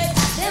it.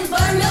 Them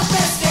buttermilk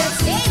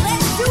biscuits. Hey,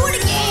 let's do it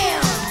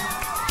again.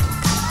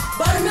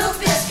 Buttermilk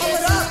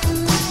biscuits.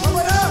 Pull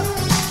it up.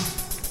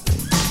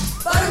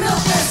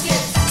 Buttermilk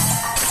biscuits.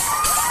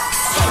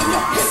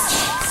 Buttermilk biscuits.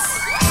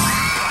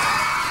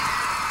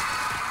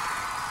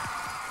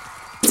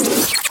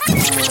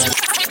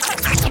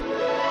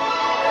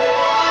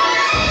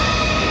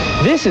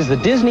 This is the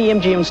Disney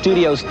MGM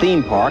Studios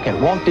theme park at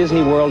Walt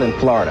Disney World in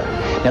Florida.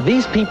 Now,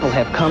 these people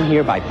have come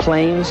here by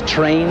planes,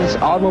 trains,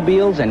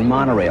 automobiles, and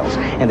monorails,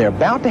 and they're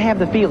about to have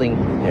the feeling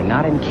they're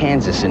not in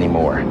Kansas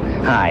anymore.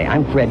 Hi,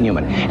 I'm Fred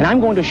Newman, and I'm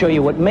going to show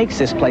you what makes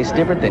this place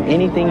different than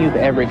anything you've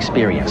ever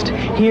experienced.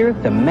 Here,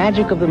 the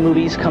magic of the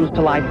movies comes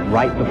to life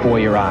right before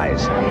your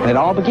eyes, and it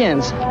all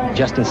begins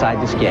just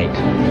inside this gate.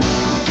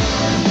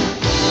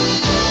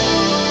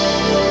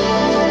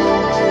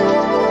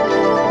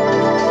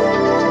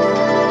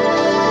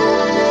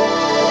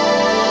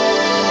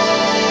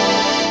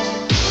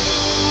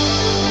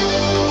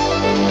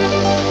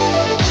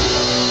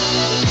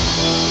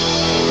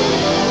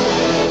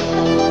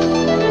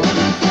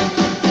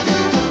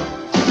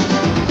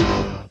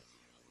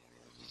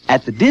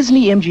 At the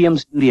Disney MGM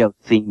Studios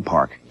theme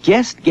park,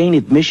 guests gain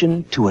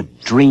admission to a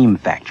dream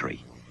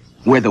factory,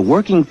 where the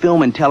working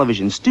film and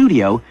television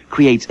studio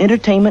creates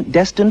entertainment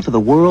destined for the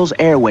world's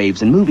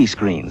airwaves and movie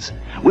screens,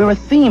 where a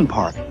theme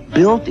park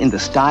built in the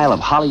style of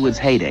Hollywood's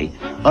heyday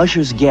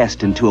ushers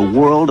guests into a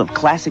world of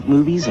classic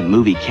movies and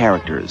movie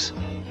characters.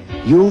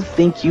 You'll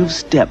think you've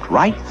stepped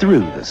right through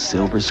the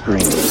silver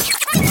screen.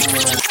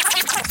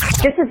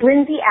 This is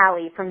Lindsay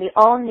Alley from the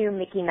all-new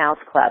Mickey Mouse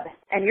Club,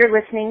 and you're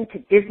listening to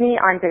Disney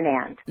On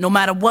Demand. No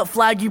matter what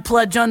flag you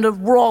pledge under,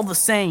 we're all the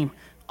same.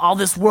 All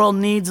this world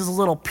needs is a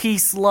little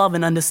peace, love,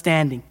 and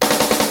understanding.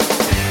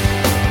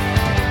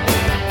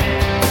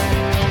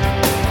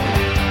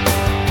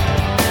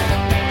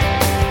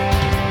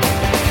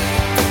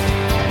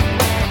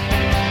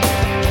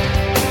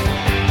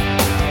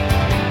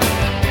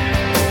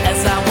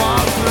 As I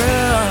walk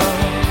through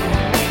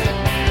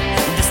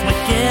this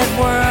wicked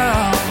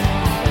world,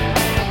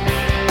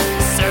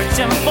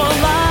 searching for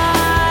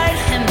light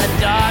in the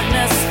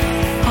darkness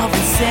of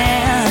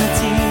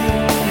insanity,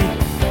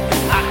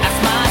 I ask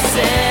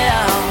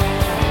myself,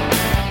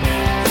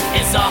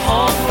 is our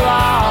hope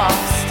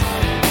lost?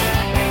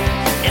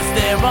 Is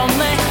there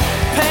only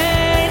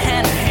pain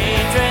and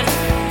hatred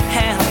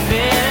and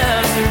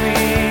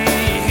misery?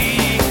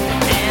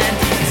 And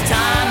each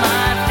time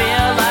I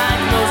feel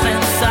like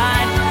losing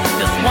sight,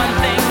 there's one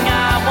thing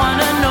I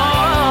wanna know.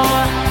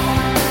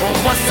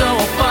 What's so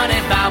funny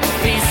about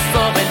peace,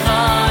 love, and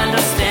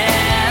understanding?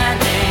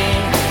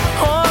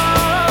 Oh,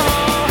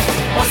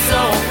 what's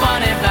so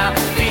funny about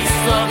peace,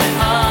 love, and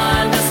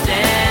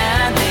understanding?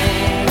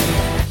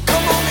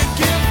 Come on and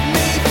give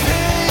me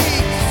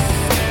peace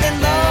and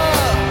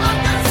love.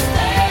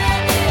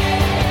 Understanding.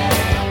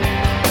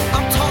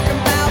 I'm talking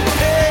about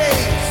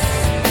peace.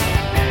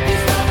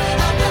 Peace, love, and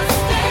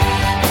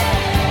understanding.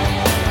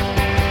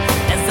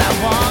 As I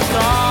walk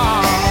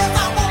on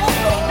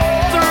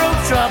through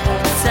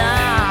troubled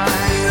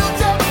times,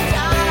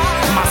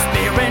 my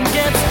spirit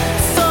gets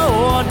so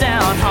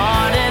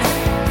downhearted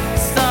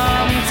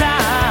sometimes.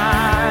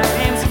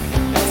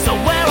 So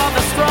where are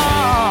the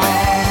strong?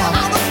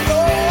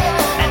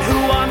 And who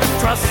are the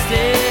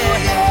trusted?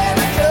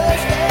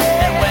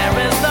 And where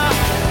is the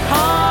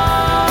harmony,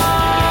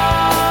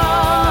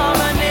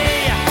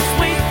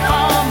 sweet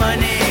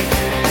harmony?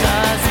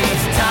 'Cause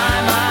each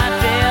time I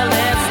feel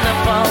it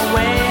slip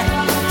away,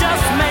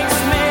 just makes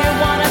me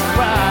wanna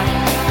cry.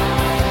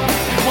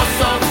 What's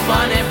so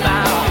funny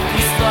about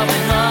peace, love,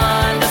 and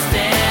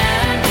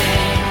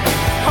understanding?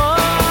 Oh,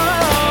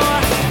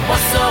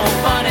 what's so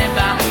funny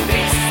about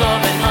peace,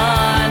 love, and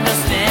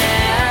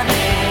understanding?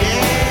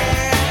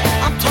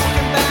 I'm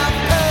talking about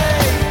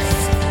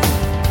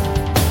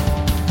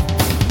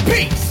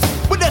peace.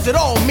 What does it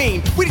all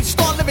mean? We need to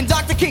start living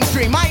Dr. King's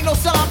dream. I ain't no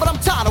sellout, but I'm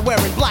tired of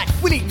wearing black.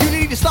 We need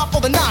unity to stop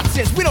all the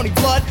nonsense. We don't need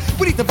blood.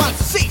 We need the violence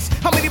to cease.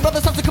 How many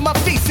brothers have to come up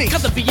DC?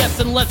 Cut the BS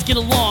and let's get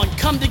along.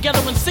 Come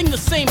together and sing the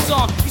same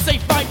song. You say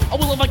fight, I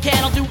will if I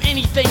can. I'll do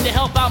anything to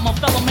help out my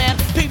fellow man.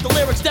 Peep the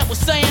lyrics that we're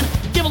saying.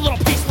 Give a little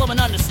peace, love, and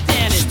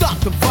understanding. Stop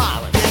the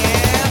violence.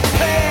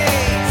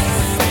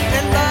 Peace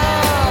and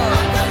love.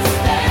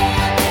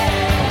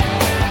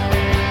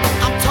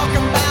 I'm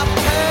talking about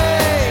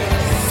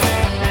peace.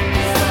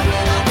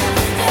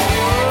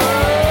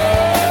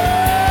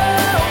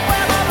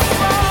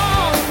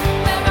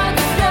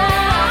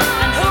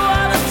 And who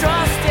are the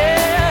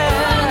trusted?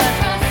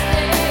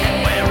 And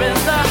where is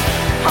the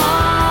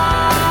harmony,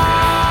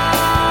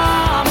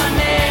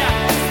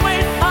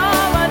 sweet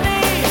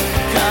harmony?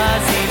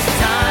 'Cause each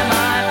time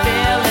I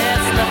feel it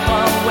slip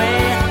away,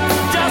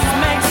 just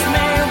makes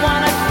me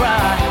wanna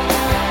cry.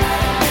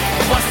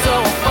 What's so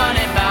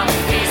funny about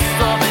peace,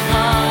 love, and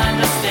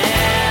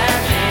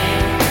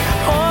understanding?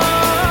 Oh,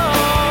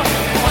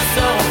 what's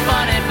so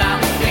funny about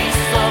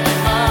peace, love,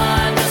 and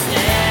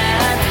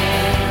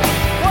understanding?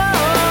 Whoa,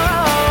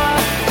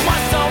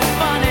 what's so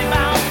funny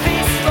about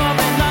peace, love,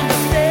 and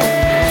understanding?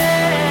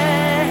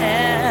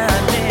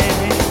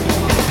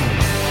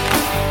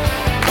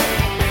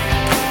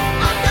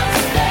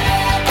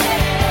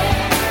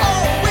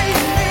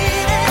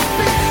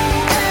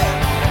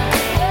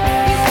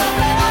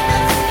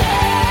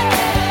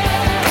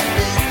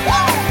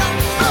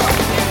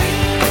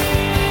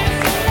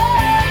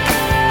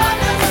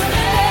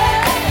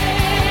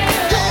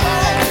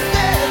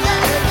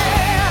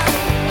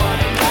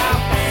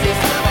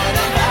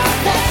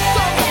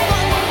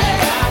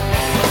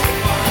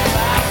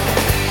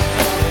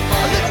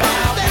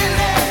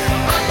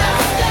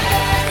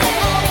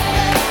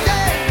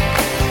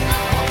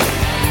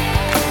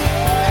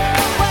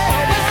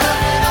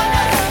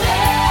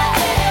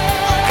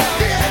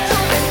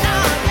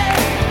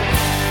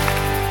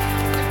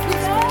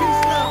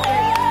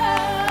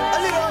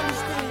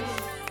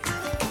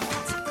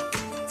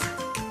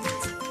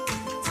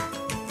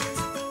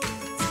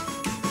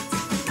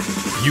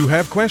 You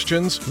have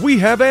questions, we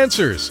have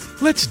answers.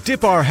 Let's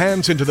dip our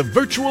hands into the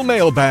virtual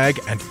mailbag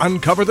and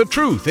uncover the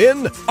truth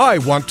in I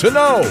Want to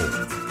Know.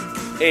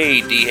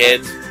 Hey,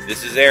 D-heads,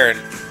 this is Aaron,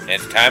 and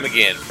it's time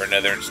again for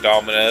another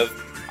installment of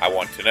I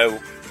Want to Know.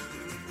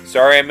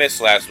 Sorry I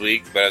missed last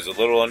week, but I was a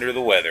little under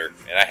the weather,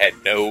 and I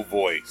had no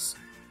voice.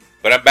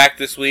 But I'm back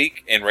this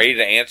week, and ready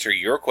to answer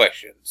your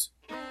questions.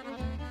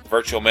 The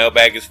virtual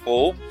mailbag is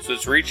full, so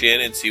let's reach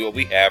in and see what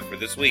we have for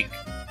this week.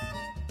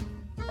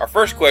 Our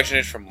first question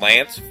is from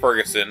Lance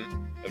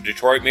Ferguson of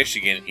Detroit,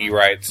 Michigan. He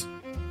writes,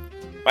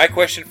 my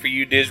question for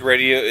you, Diz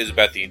Radio, is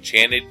about the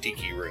Enchanted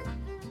Tiki Room.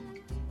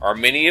 Are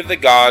many of the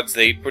gods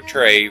they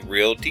portray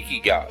real tiki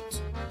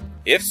gods?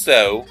 If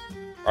so,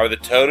 are the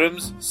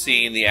totems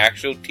seen the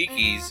actual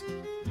tikis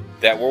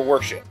that were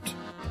worshipped?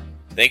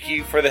 Thank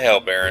you for the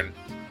help, Aaron.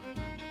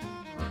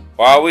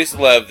 Well, I always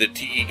loved the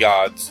tiki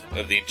gods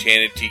of the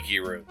Enchanted Tiki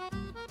Room.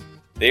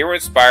 They were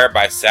inspired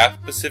by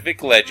South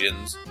Pacific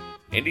legends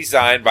and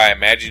designed by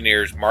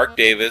Imagineers Mark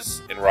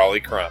Davis and Raleigh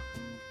Crump.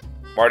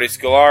 Marty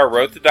Sklar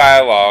wrote the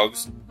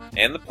dialogues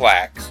and the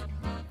plaques,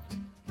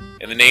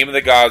 and the name of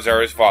the gods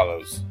are as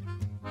follows.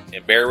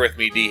 And bear with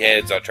me,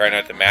 D-heads, I'll try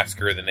not to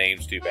massacre the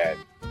names too bad.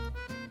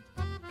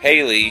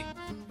 Pele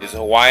is a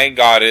Hawaiian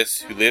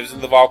goddess who lives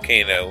in the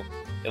volcano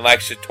and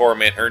likes to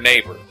torment her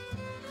neighbor.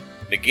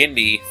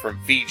 Nagindi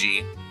from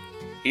Fiji,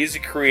 he's the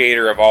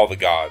creator of all the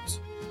gods.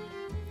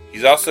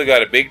 He's also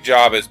got a big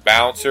job as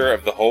balancer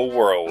of the whole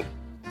world.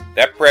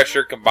 That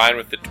pressure combined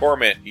with the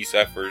torment he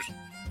suffers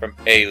from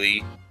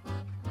Pele,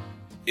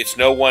 it's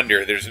no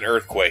wonder there's an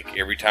earthquake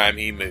every time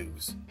he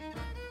moves.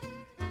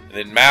 And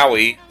then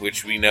Maui,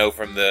 which we know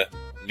from the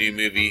new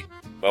movie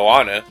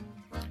Moana,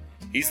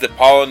 he's the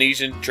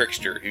Polynesian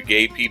trickster who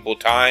gave people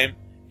time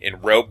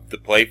and roped the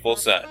playful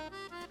sun.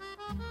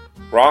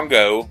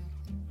 Rongo,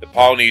 the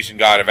Polynesian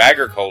god of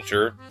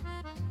agriculture,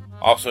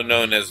 also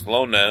known as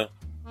Lona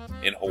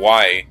in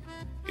Hawaii,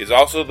 is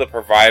also the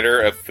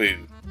provider of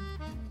food.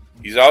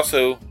 He's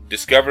also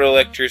discovered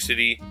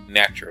electricity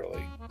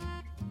naturally.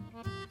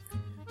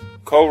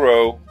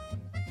 Koro,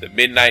 the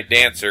midnight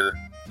dancer,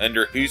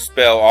 under whose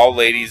spell all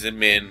ladies and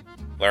men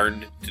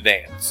learned to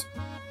dance.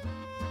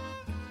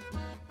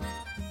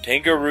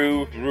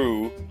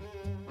 Tangarooroo,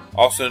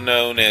 also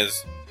known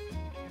as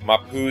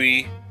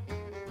Mapui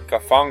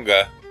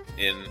Kafanga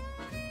in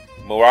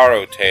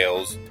Moaro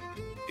tales,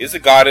 is a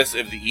goddess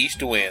of the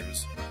east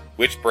winds,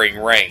 which bring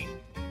rain.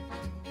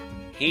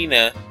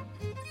 Hina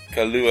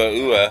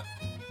Kaluaua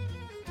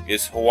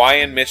is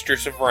Hawaiian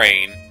mistress of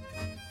rain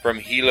from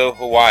Hilo,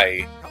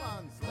 Hawaii,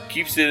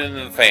 keeps it in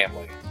the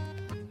family.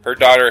 Her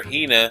daughter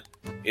Hina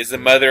is the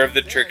mother of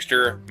the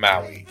trickster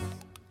Maui.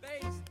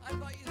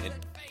 And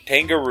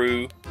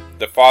Tangaroo,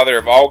 the father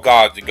of all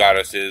gods and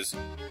goddesses,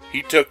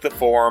 he took the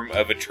form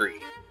of a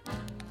tree.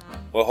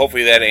 Well,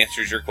 hopefully that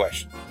answers your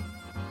question.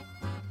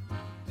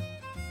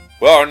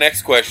 Well, our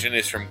next question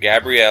is from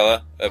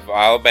Gabriella of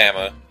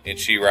Alabama, and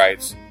she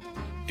writes,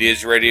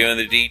 Diz Radio and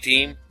the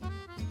D-Team,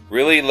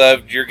 really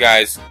loved your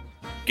guys'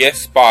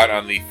 guest spot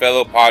on the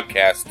fellow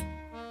podcast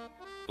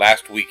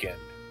last weekend.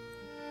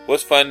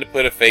 Was fun to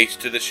put a face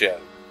to the show.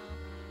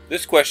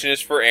 This question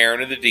is for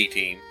Aaron of the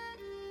D-Team.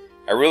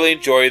 I really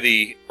enjoy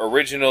the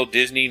original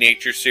Disney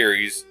Nature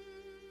series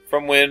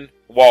from when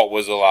Walt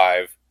was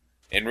alive,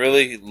 and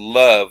really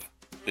love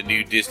the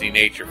new Disney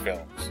Nature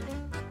films.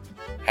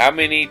 How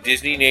many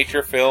Disney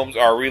Nature films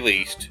are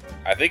released?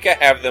 I think I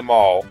have them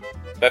all,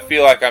 but I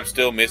feel like I'm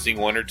still missing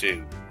one or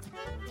two.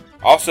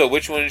 Also,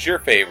 which one is your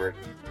favorite?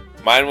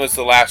 Mine was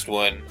the last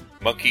one,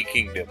 Monkey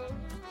Kingdom.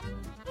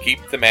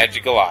 Keep the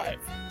magic alive.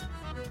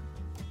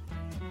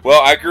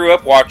 Well, I grew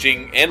up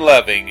watching and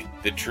loving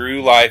the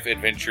True Life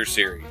Adventure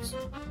series.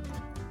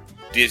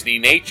 Disney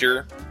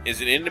Nature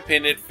is an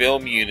independent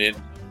film unit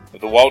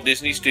of the Walt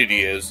Disney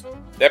Studios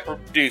that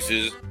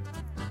produces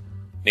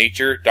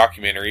nature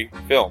documentary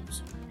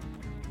films.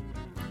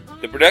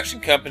 The production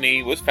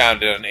company was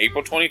founded on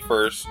April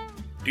 21st,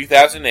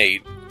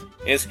 2008,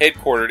 and is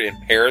headquartered in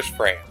Paris,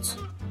 France.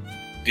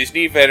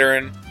 Disney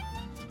veteran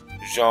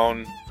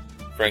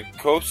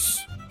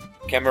Jean-Francois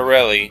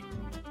Camarelli,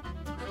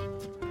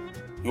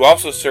 who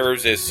also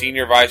serves as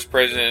Senior Vice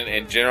President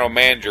and General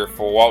Manager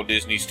for Walt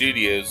Disney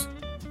Studios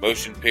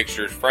Motion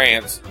Pictures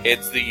France,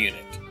 heads the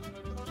unit.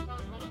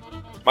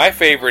 My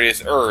favorite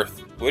is Earth,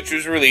 which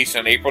was released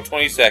on April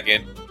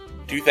 22nd,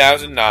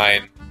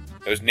 2009.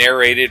 It was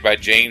narrated by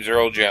James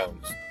Earl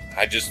Jones.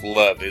 I just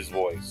love his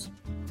voice.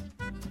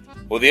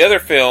 Well, the other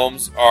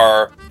films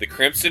are The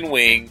Crimson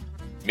Wing,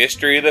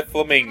 Mystery of the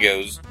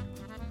Flamingos,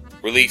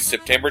 released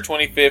September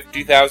 25th,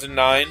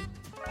 2009,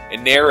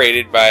 and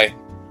narrated by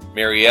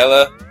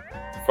Mariella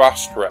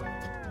Frostrup.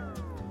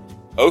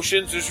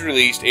 Oceans was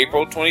released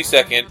April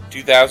 22nd,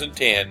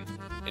 2010,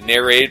 and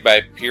narrated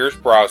by Pierce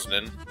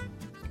Brosnan.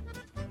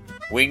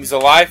 Wings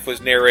of Life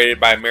was narrated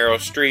by Meryl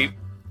Streep,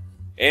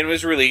 and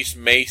was released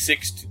March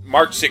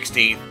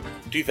 16th,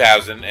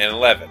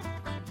 2011.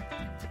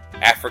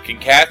 African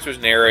Cats was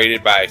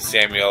narrated by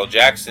Samuel L.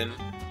 Jackson,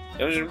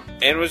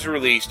 and was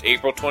released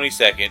April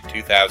 22nd,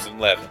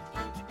 2011.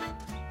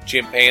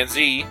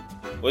 Chimpanzee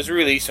was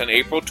released on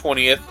April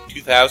 20th,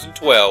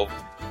 2012,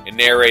 and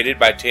narrated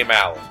by Tim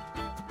Allen.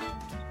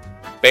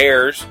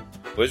 Bears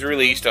was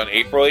released on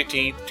April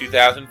 18th,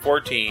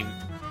 2014,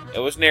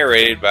 and was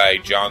narrated by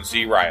John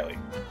C. Reilly.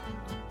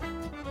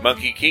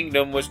 Monkey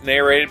Kingdom was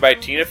narrated by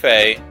Tina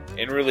Fey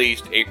and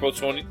released April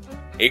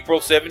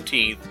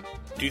 17th,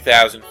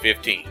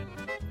 2015.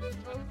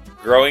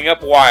 Growing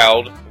Up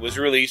Wild was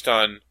released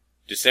on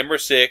December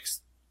 6th,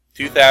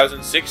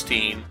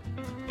 2016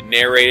 and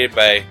narrated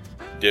by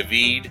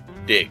Daveed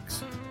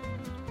Diggs.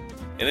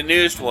 And the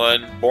newest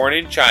one, Born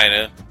in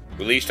China,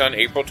 released on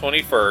April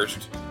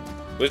 21st,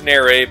 was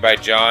narrated by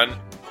John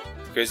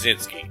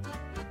Krasinski.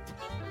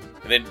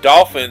 And then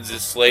Dolphins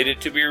is slated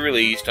to be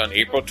released on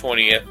April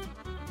 20th,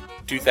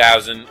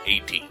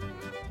 2018.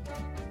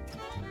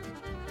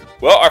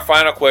 Well, our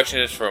final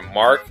question is from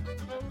Mark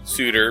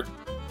Suter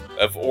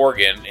of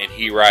Oregon, and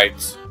he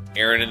writes,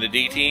 Aaron and the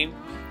D-Team,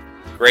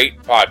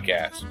 great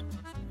podcast.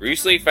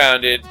 Recently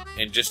found it,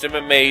 and just am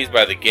amazed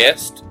by the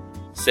guests,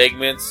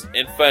 segments,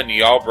 and fun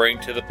y'all bring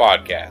to the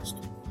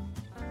podcast.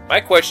 My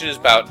question is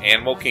about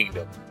Animal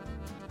Kingdom.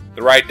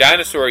 The ride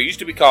Dinosaur used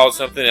to be called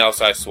something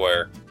else, I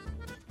swear.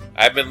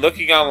 I've been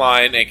looking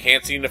online and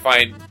can't seem to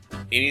find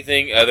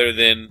anything other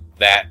than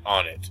that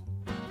on it.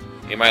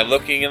 Am I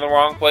looking in the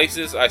wrong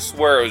places? I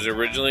swear it was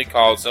originally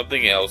called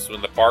something else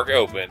when the park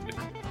opened.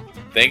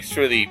 Thanks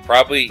for the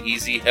probably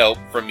easy help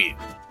from you.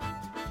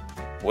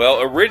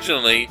 Well,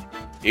 originally,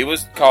 it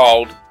was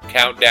called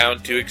Countdown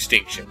to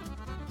Extinction.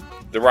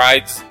 The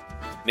ride's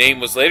name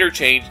was later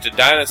changed to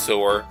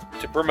Dinosaur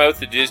to promote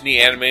the Disney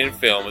animated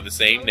film of the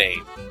same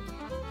name,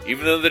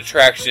 even though the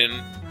attraction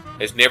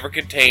has never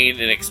contained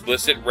an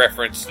explicit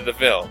reference to the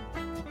film.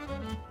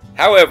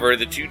 However,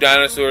 the two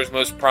dinosaurs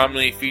most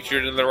prominently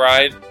featured in the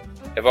ride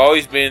have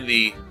always been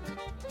the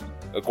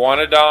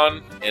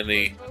Iguanodon and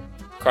the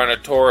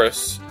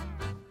Carnotaurus,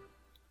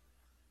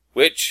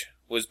 which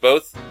was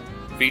both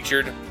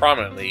featured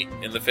prominently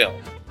in the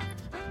film.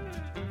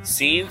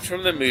 Scenes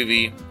from the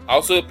movie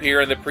also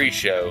appear in the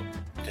pre-show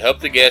to help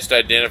the guest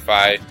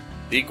identify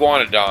the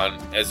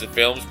Iguanodon as the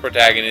film's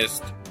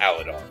protagonist,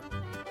 Aladar.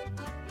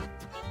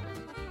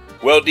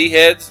 Well,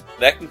 D-Heads,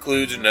 that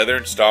concludes another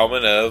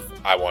installment of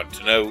I Want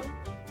to Know.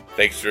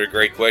 Thanks for the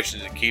great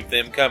questions and keep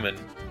them coming.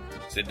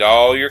 Send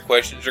all your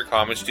questions or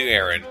comments to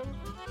Aaron,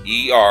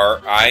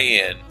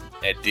 ERIN,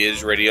 at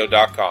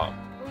DizRadio.com.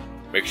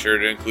 Make sure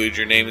to include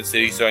your name and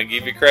city so I can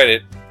give you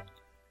credit.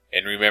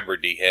 And remember,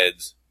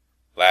 D-Heads,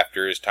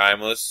 laughter is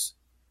timeless,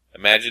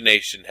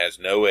 imagination has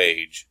no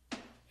age,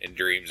 and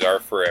dreams are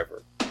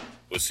forever.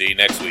 We'll see you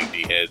next week,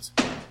 D-Heads.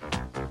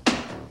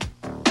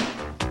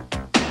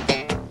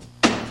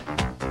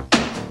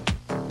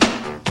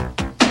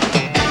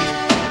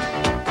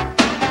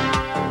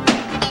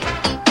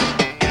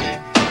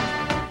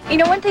 You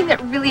know, one thing that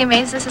really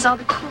amazes us is all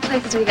the cool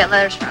places we get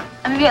letters from.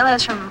 I mean, we get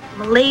letters from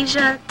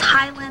Malaysia,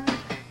 Thailand,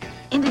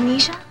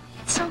 Indonesia.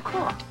 It's so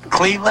cool.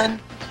 Cleveland.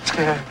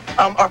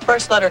 Our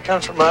first letter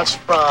comes from us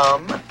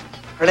from,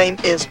 her name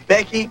is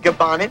Becky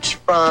Gabanich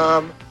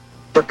from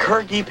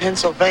Burkirky,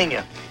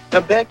 Pennsylvania.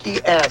 Now,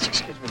 Becky asks,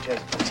 excuse me,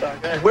 Jason, I'm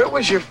sorry, where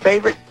was your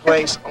favorite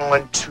place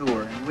on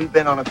tour? And we've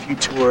been on a few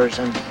tours,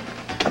 and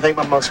I think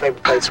my most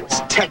favorite place was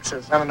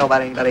Texas. I don't know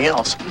about anybody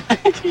else,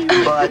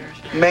 but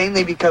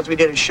mainly because we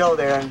did a show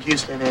there in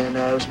Houston, and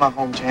it was my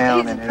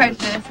hometown, and it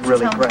was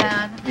really great.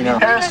 You know,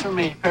 Paris for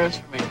me.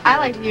 I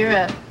liked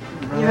Europe.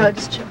 You know,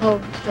 just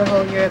the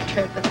whole Europe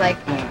trip with, like,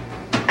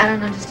 I don't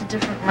know, just a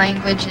different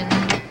language and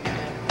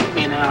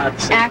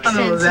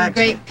accents and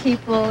great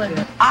people.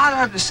 And I'd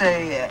have to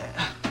say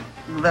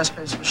the best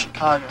place was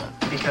Chicago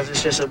because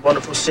it's just a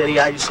wonderful city.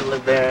 I used to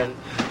live there, and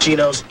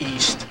Geno's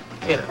East.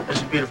 You know,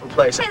 it's a beautiful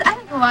place. I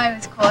think Hawaii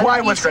was cool.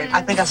 Hawaii was great.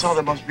 I think I saw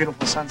the most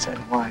beautiful sunset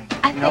in Hawaii.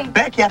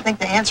 Becky, I think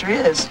the answer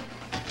is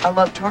I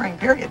love touring,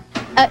 period.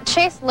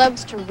 Chase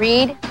loves to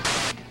read,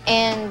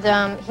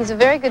 and he's a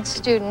very good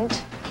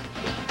student,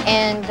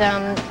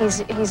 and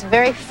he's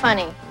very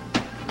funny.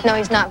 No,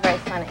 he's not very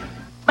funny.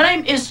 My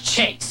name is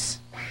Chase.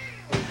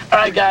 All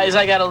right, guys,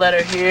 I got a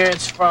letter here.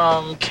 It's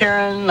from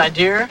Karen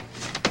Nadir,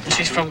 and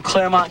she's from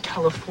Claremont,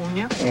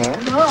 California.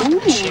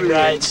 She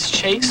writes,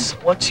 Chase,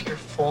 what's your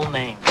full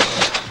name?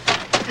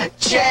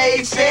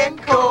 Jason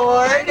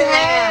Cord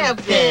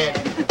Hampton.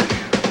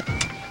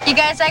 You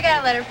guys, I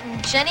got a letter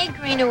from Jenny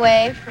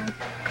Greenaway from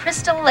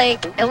Crystal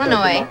Lake,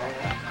 Illinois,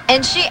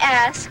 and she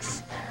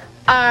asks,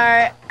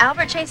 are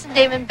Albert, Chase, and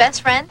Damon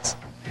best friends?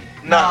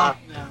 No.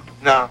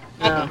 Yeah,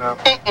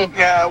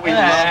 we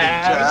love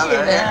each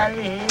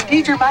other.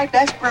 These are my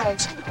best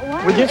friends.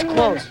 We're this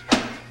close.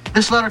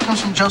 This letter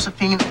comes from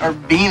Josephine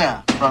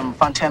Urbina from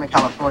Fontana,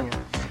 California.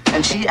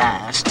 And she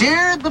asks,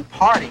 Dear the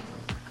Party,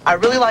 I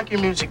really like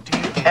your music. Do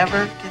you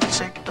ever get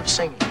sick of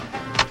singing?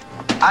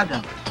 I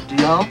don't. Do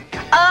y'all?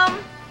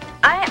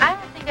 I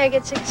don't think I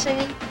get sick of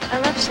singing. I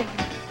love singing.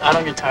 I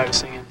don't get tired of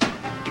singing.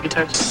 You get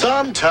tired of singing?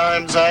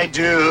 Sometimes I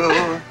do.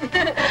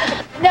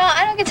 No,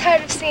 I don't get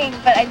tired of singing,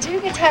 but I do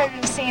get tired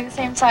of singing the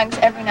same songs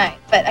every night.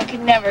 But I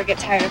could never get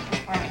tired of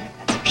performing it,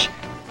 that's for sure.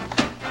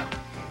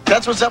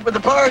 That's what's up with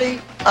the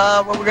party.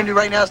 What we're going to do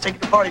right now is take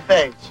it to party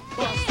faves.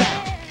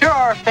 Here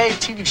are our fave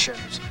TV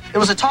shows. There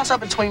was a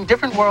toss-up between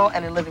Different World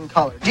and In Living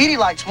Color. Dee Dee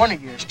likes Wonder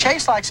Years,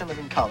 Chase likes In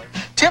Living Color,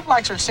 Tip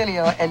likes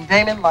Arsenio, and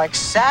Damon likes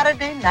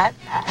Saturday Night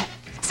Live.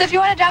 So if you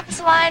want to drop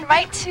us a line,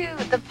 write to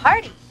The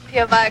Party,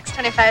 P.O. Box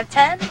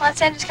 2510, Los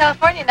Angeles,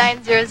 California,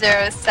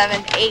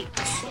 90078.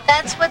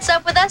 That's what's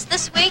up with us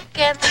this week,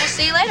 and we'll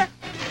see you later.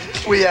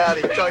 We out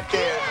here. Take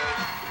care.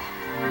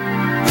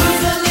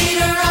 Who's the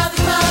leader of the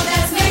club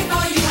that's made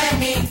for you and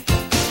me?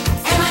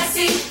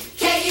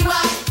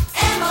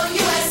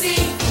 M-I-C-K-E-Y-M-O-U-S-E.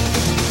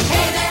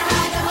 Hey there,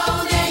 hide the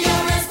hole there,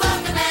 you're as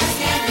buff the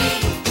mask can be.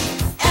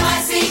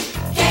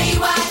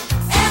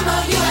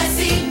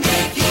 M-I-C-K-E-Y-M-O-U-S-E.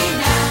 Mickey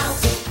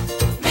Mouse,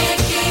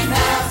 Mickey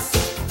Mouse.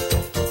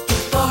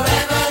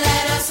 Forever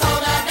let us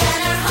hold our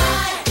banner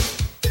high.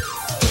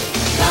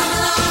 Come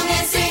along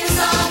and sing a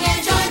song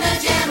and join the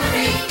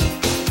jamboree.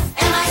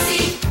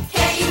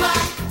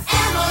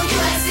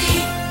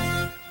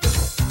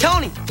 M-I-C-K-E-Y-M-O-U-S-E.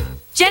 Tony,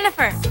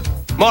 Jennifer,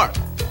 Mark,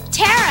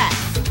 Tara,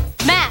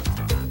 Matt,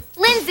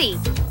 Lindsay,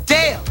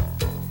 Dale,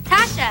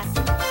 Tasha,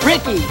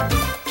 Ricky,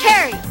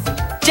 Carrie,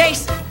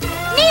 Jason,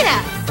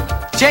 Nina,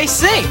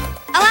 JC,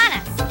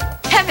 Alana,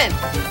 Kevin,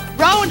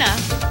 Rona,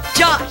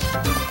 Josh,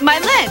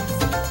 Mylin,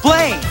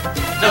 Blaine,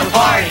 The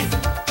Party,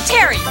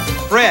 Terry.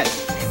 Fred,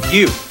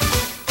 you.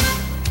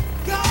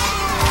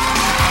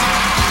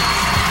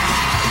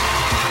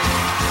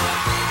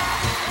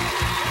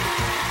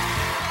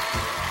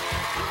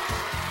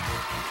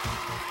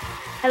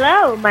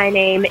 Hello, my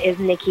name is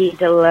Nikki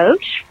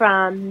Deloach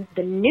from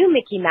the new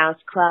Mickey Mouse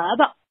Club,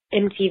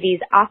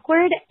 MTV's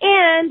Awkward,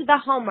 and the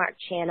Hallmark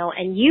Channel,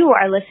 and you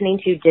are listening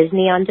to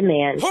Disney On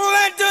Demand. Who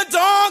let the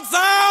dogs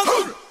out?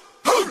 Who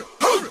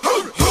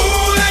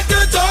let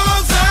the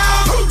dogs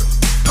out? Who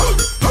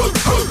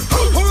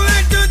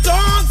let the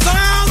dogs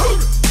out?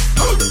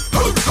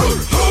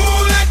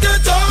 Who let the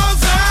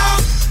dogs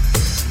out?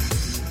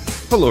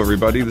 Hello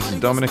everybody, this is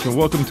Dominic and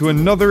welcome to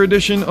another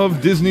edition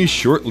of Disney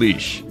Short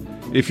Leash.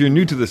 If you're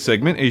new to this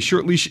segment, a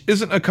short leash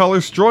isn't a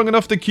collar strong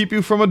enough to keep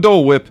you from a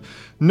Dole Whip.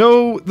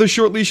 No, the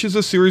short leash is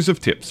a series of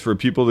tips for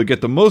people to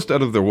get the most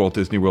out of their Walt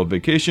Disney World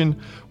vacation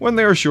when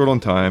they are short on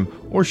time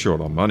or short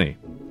on money.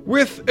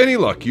 With any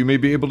luck, you may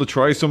be able to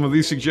try some of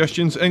these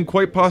suggestions and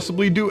quite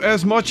possibly do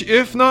as much,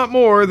 if not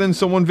more, than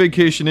someone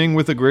vacationing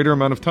with a greater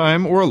amount of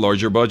time or a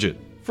larger budget.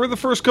 For the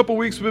first couple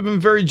weeks, we've been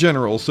very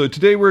general, so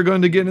today we're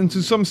going to get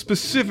into some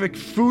specific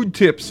food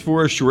tips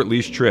for a short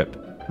leash trip.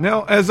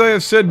 Now, as I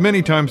have said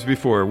many times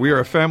before, we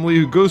are a family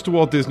who goes to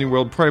Walt Disney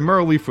World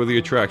primarily for the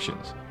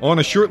attractions. On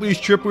a short leash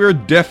trip, we are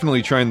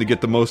definitely trying to get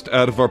the most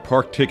out of our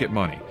park ticket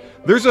money.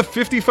 There's a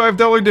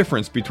 $55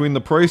 difference between the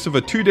price of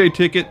a 2-day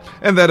ticket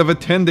and that of a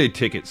 10-day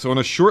ticket, so on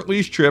a short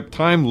leash trip,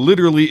 time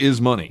literally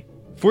is money.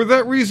 For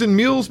that reason,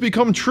 meals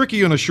become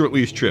tricky on a short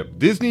leash trip.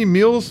 Disney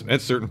meals,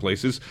 at certain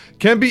places,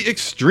 can be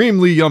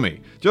extremely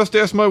yummy. Just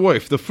ask my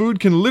wife, the food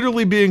can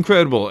literally be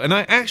incredible, and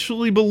I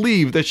actually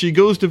believe that she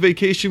goes to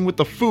vacation with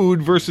the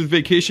food versus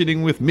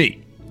vacationing with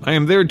me. I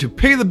am there to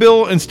pay the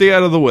bill and stay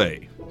out of the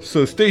way.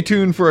 So stay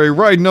tuned for a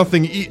Ride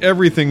Nothing, Eat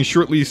Everything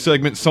short leash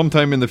segment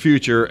sometime in the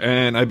future,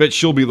 and I bet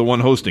she'll be the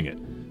one hosting it.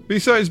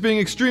 Besides being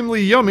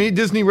extremely yummy,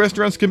 Disney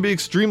restaurants can be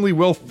extremely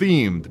well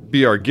themed.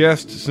 Be Our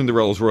Guest,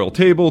 Cinderella's Royal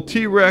Table,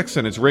 T-Rex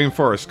and its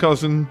Rainforest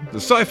cousin, the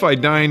Sci-Fi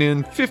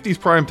Dine-In, 50s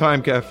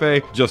Primetime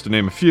Cafe, just to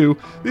name a few.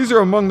 These are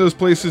among those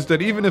places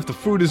that even if the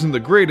food isn't the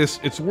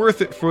greatest, it's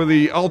worth it for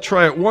the I'll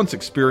try it once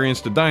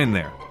experience to dine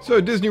there. So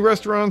Disney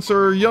restaurants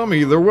are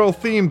yummy, they're well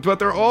themed, but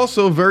they're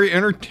also very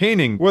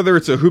entertaining. Whether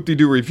it's a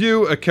Hoop-Dee-Doo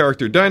review, a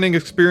character dining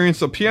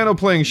experience, a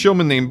piano-playing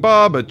showman named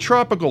Bob, a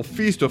tropical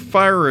feast of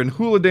fire and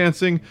hula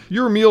dancing,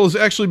 your meal has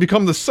actually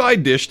become the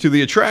side dish to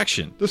the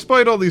attraction.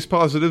 Despite all these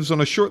positives, on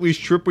a short leash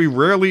trip we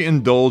rarely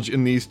indulge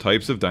in these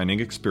types of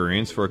dining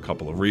experience for a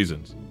couple of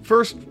reasons.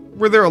 First,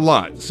 we're there a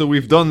lot, so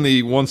we've done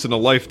the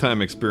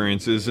once-in-a-lifetime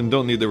experiences and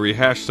don't need to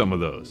rehash some of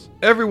those.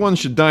 Everyone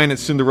should dine at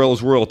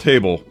Cinderella's Royal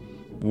Table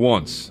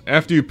once.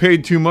 After you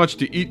paid too much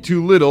to eat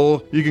too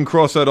little, you can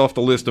cross that off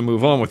the list and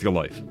move on with your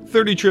life.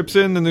 30 trips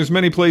in, and there's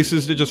many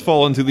places that just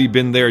fall into the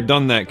been there,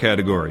 done that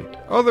category.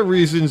 Other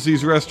reasons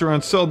these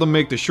restaurants seldom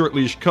make the short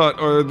leash cut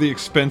are the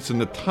expense and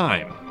the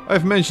time.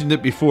 I've mentioned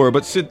it before,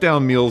 but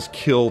sit-down meals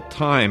kill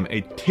time. A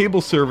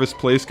table service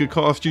place could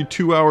cost you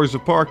 2 hours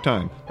of park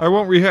time. I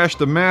won't rehash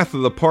the math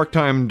of the park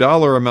time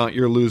dollar amount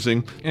you're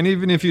losing, and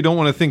even if you don't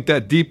want to think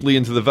that deeply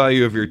into the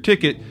value of your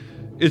ticket,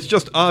 it's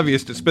just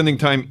obvious that spending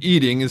time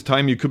eating is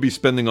time you could be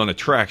spending on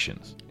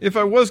attractions. If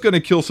I was going to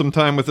kill some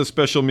time with a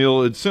special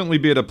meal, it'd certainly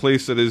be at a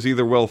place that is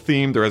either well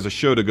themed or has a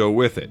show to go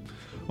with it.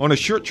 On a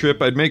short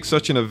trip, I'd make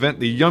such an event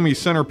the yummy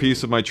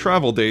centerpiece of my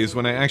travel days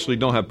when I actually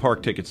don't have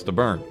park tickets to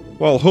burn.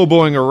 While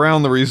hoboing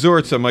around the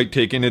resorts, I might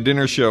take in a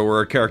dinner show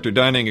or a character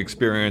dining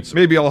experience.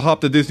 Maybe I'll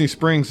hop to Disney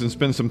Springs and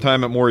spend some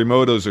time at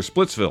Morimoto's or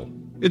Splitsville.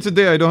 It's a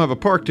day I don't have a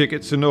park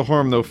ticket, so no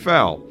harm, no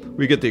foul.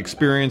 We get to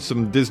experience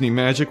some Disney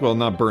magic while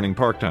not burning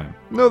park time.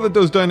 Know that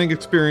those dining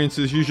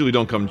experiences usually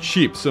don't come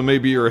cheap, so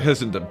maybe you're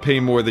hesitant to pay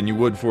more than you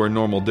would for a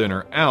normal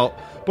dinner out,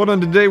 but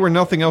on a day where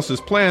nothing else is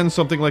planned,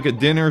 something like a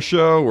dinner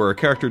show or a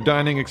character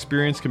dining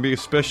experience can be a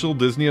special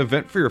Disney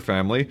event for your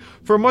family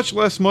for much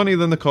less money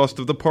than the cost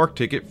of the park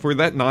ticket for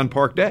that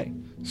non-park day.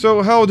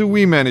 So how do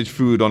we manage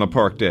food on a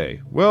park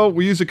day? Well,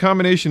 we use a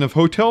combination of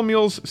hotel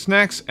meals,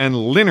 snacks, and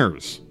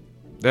linners.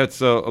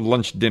 That's a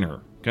lunch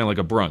dinner, kind of like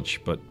a brunch,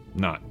 but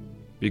not,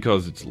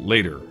 because it's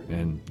later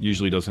and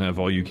usually doesn't have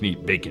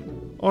all-you-can-eat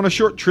bacon. On a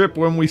short trip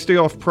when we stay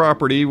off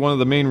property, one of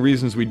the main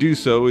reasons we do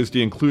so is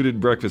the included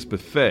breakfast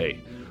buffet.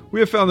 We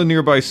have found the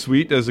nearby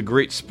suite as a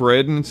great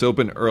spread and it's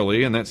open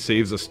early, and that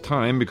saves us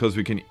time because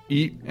we can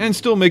eat and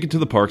still make it to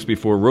the parks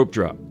before rope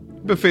drop.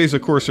 Buffets,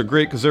 of course, are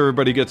great because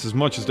everybody gets as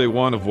much as they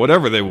want of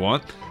whatever they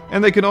want,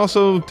 and they can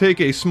also take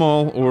a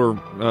small or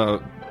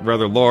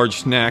rather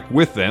large snack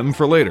with them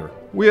for later.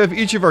 We have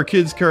each of our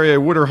kids carry a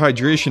water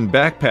hydration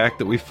backpack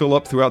that we fill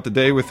up throughout the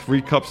day with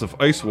 3 cups of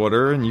ice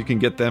water, and you can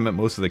get them at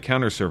most of the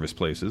counter service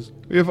places.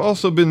 We have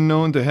also been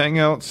known to hang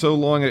out so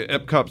long at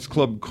Epcot's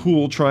Club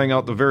Cool trying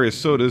out the various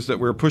sodas that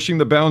we're pushing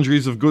the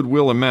boundaries of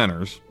goodwill and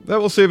manners. That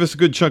will save us a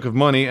good chunk of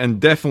money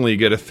and definitely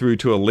get us through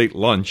to a late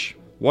lunch.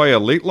 Why a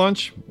late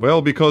lunch?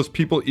 Well, because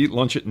people eat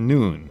lunch at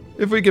noon.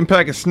 If we can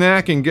pack a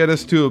snack and get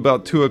us to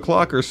about 2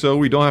 o'clock or so,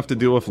 we don't have to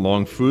deal with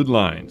long food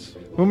lines.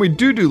 When we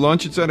do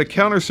lunch, it's at a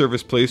counter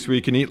service place where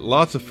you can eat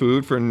lots of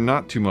food for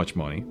not too much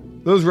money.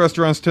 Those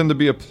restaurants tend to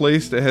be a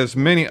place that has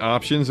many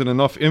options and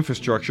enough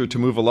infrastructure to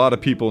move a lot of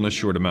people in a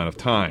short amount of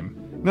time.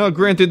 Now,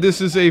 granted,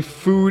 this is a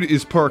food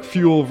is park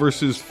fuel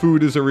versus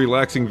food is a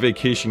relaxing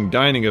vacation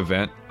dining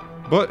event.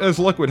 But as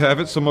luck would have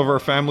it, some of our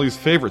family's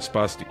favorite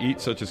spots to eat,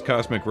 such as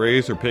Cosmic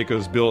Rays or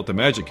Pecos Bill at the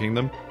Magic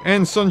Kingdom,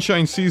 and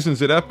Sunshine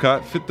Seasons at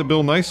Epcot fit the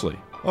bill nicely.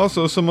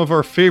 Also, some of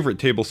our favorite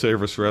table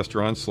service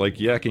restaurants like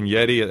Yak and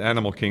Yeti at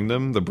Animal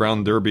Kingdom, the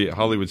Brown Derby at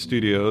Hollywood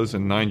Studios,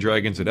 and Nine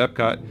Dragons at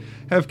Epcot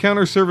have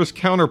counter service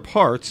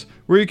counterparts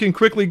where you can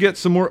quickly get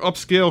some more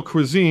upscale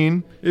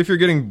cuisine if you're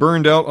getting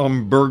burned out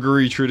on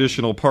burgery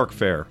traditional park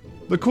fare.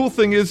 The cool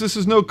thing is this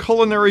is no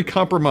culinary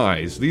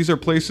compromise. These are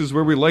places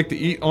where we like to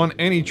eat on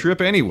any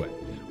trip anyway.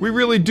 We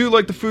really do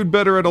like the food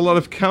better at a lot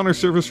of counter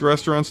service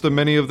restaurants than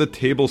many of the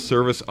table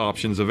service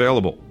options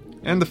available.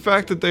 And the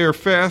fact that they are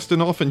fast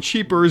and often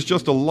cheaper is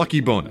just a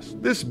lucky bonus.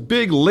 This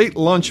big late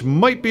lunch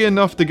might be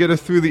enough to get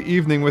us through the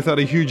evening without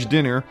a huge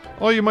dinner.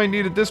 All you might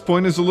need at this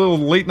point is a little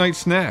late night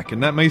snack,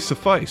 and that may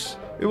suffice.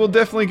 It will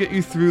definitely get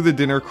you through the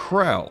dinner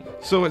crowd.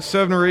 So at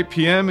 7 or 8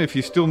 p.m., if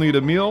you still need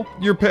a meal,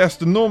 you're past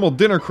the normal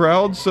dinner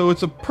crowd, so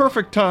it's a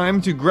perfect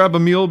time to grab a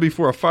meal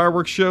before a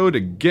fireworks show to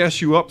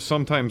gas you up,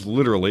 sometimes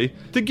literally,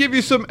 to give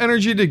you some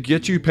energy to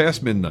get you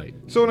past midnight.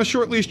 So on a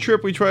short leash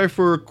trip, we try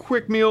for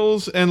quick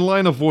meals and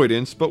line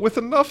avoidance, but with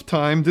enough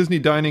time, Disney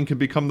dining can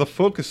become the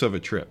focus of a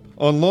trip.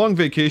 On long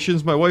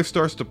vacations, my wife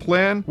starts to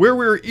plan where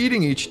we're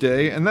eating each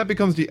day, and that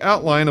becomes the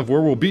outline of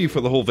where we'll be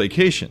for the whole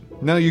vacation.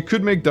 Now, you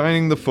could make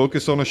dining the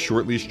focus on a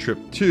short leash trip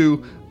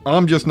too.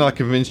 I'm just not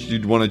convinced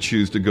you'd want to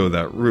choose to go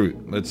that route.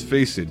 Let's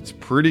face it, it's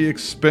pretty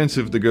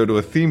expensive to go to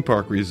a theme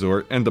park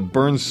resort, and to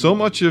burn so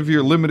much of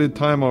your limited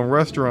time on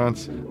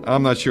restaurants,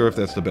 I'm not sure if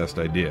that's the best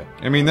idea.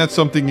 I mean, that's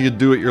something you'd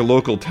do at your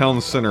local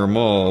town center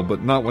mall,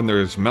 but not when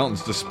there's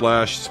mountains to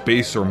splash,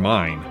 space, or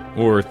mine.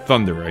 Or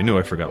thunder, I knew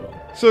I forgot one.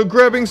 So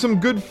grabbing some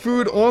good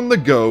food on the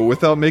go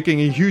without making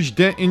a huge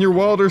dent in your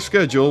wilder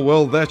schedule,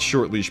 well, that's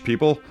short leash,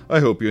 people. I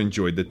hope you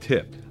enjoyed the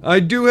tip.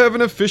 I do have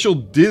an official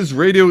Diz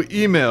Radio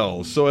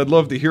email, so I'd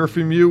love to hear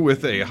from you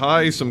with a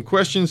hi, some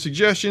questions,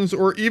 suggestions,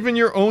 or even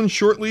your own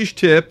short leash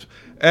tip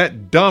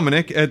at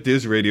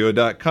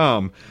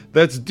Dominic@DizRadio.com.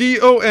 That's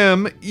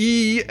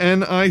DOMENIC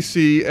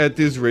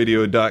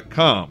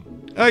 @DizRadio.com.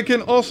 I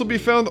can also be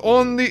found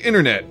on the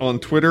internet, on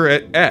Twitter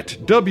at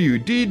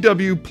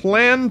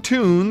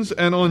WDWPlanTunes,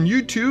 and on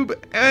YouTube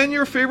and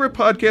your favorite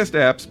podcast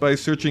apps by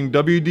searching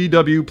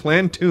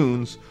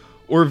WDWPlanTunes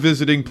or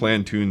visiting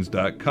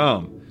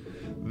plantunes.com.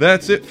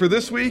 That's it for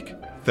this week.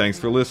 Thanks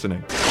for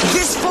listening.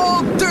 This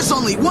fall, there's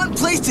only one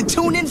place to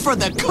tune in for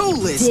the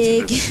coolest,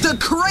 the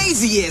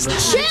craziest,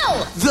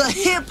 Chill! the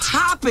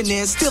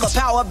hip-hoppinest, feel the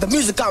power of the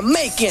music I'm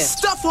making,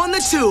 stuff on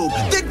the tube,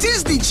 the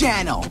Disney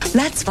Channel.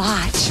 Let's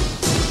watch.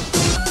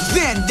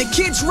 Then the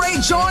kids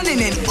rage on in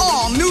an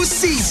all-new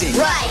season.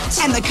 Right.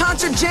 And the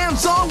concert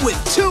jams on with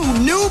 2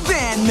 new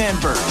band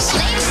members.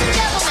 Ladies and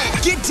gentlemen,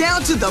 Get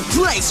down to the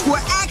place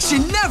where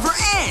action never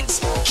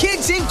ends.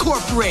 Kids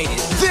Incorporated.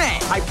 Then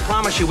I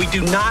promise you, we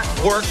do not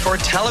work for a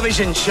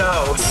television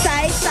show.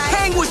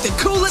 hang with the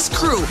coolest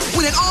crew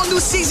when an all-new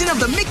season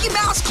of the Mickey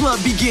Mouse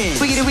Club begins.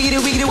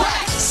 Wiggity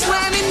what?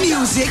 Slamming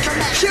music,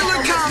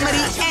 killer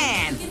comedy,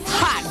 and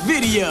hot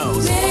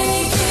videos.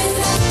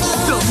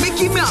 The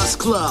Mickey Mouse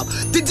Club,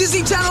 the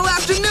Disney Channel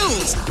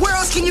afternoons. Where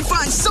else can you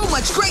find so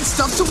much great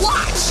stuff to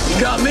watch?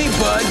 You got me,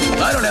 bud.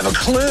 I don't have a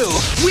clue.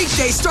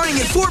 Weekdays starting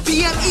at 4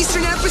 p.m.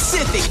 Eastern and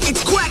Pacific.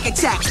 It's Quack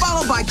Attack,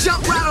 followed by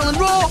Jump, Rattle, and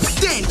Roll,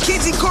 then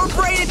Kids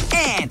Incorporated,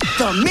 and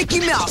the Mickey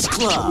Mouse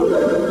Club.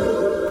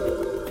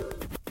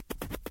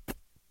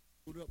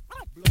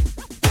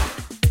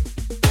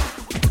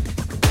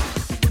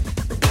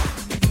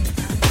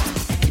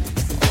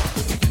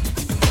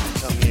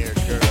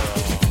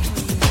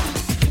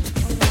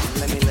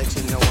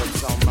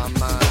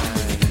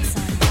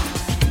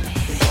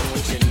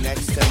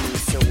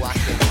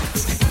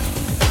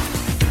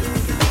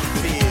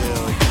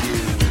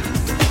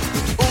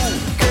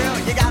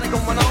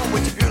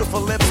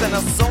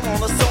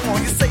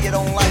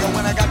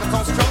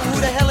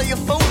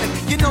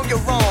 know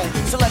you're wrong,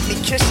 so let me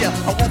kiss you.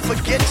 I won't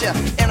forget you,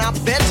 and I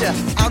bet you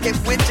I'll get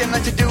with you and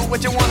let you do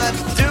what you wanna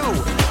do.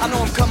 I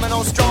know I'm coming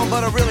on strong,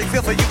 but I really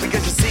feel for you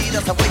because you see,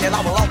 that's the way that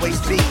I will always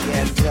be.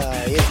 And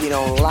if you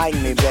don't like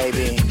me,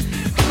 baby,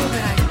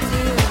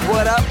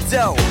 what up,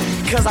 though?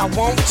 Cause I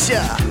want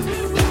ya.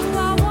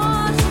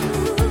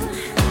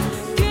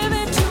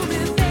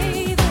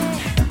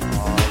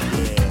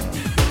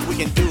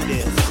 Can do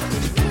this.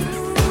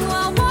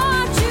 I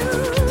want you,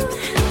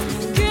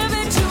 give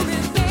it to me,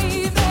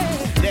 baby.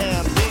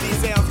 Damn, baby,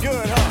 sounds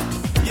good,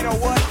 huh? You know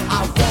what?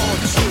 I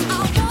want you.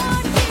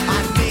 I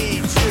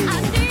need you.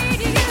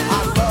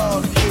 I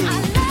love you.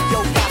 Yo,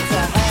 got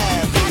to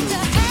have you.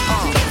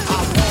 I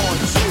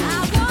want you.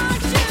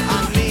 I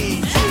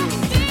need you.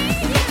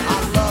 I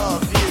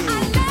love you.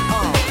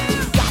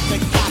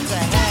 Got to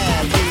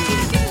have you.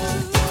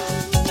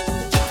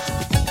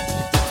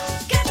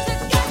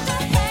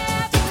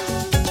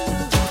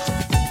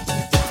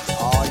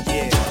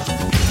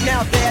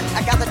 Now that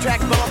I got the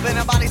track bumping,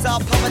 our bodies all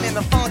pumping and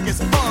the funk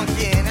is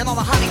funkin', and all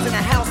the hotties in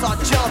the house are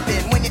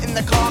jumping. When you're in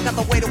the car, got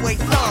the weight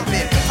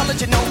thumping. I'll let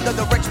you know the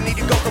direction you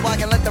need to go so I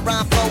can let the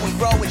rhyme flow and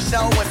grow and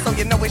show, and so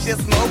you know it's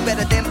just more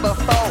better than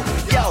before.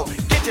 Yo,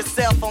 get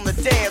yourself on the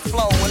dance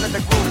floor and let the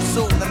groove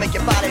soothe and make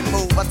your body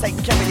move. I'll take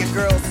care of your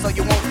girl so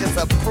you won't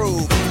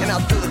disapprove, and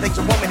I'll do the things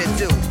you want me to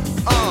do.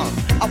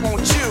 I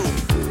want you.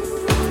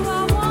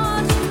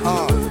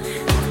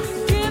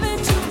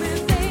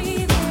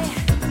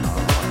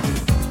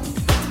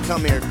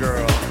 Come here,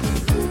 girl.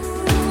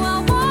 I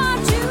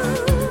want you.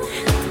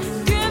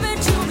 Give it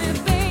to me,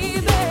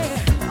 baby.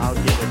 I'll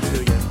give it to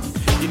you.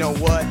 You know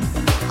what?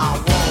 I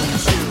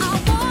want you.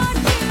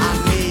 I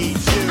need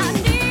you.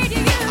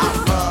 I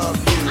love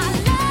you.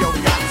 Yo,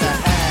 got to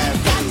have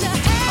you.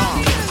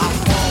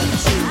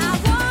 I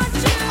want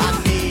you. I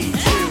need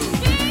you.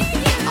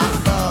 I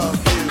love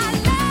you.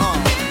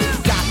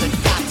 Got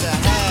to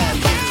have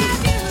you.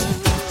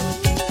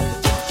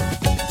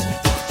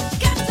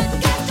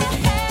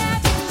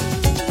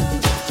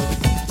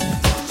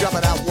 Drop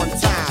it out one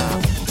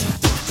time.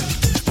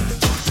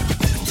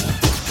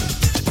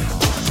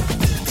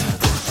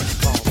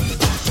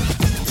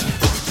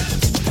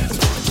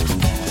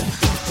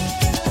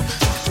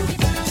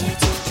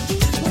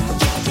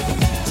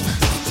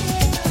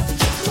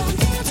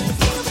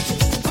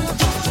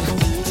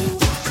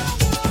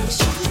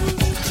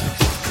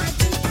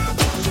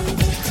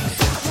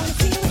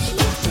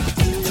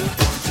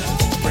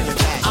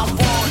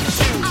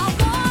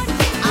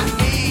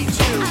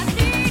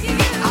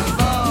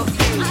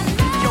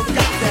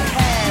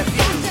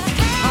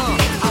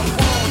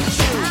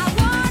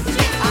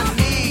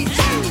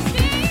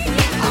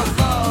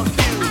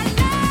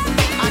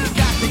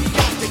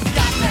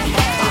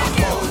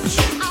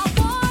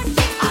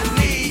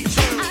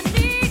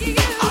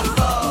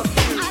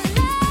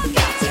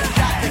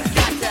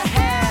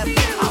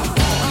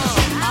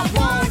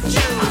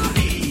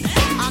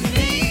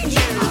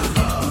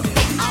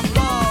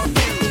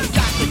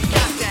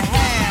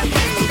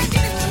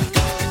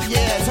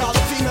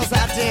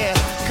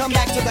 Come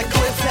back to the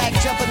crib sack,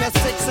 jump in the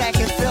six sack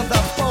and fill the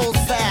full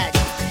sack.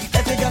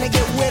 If you're gonna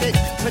get with it,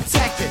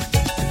 protect it.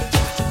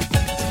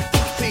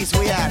 Peace,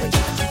 we out it.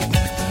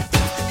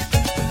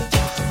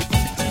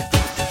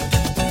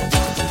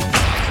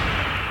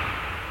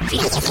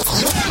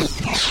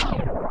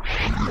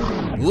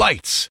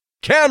 Lights,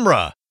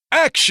 camera,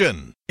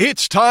 action!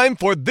 It's time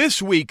for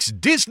this week's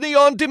Disney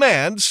On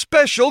Demand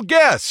special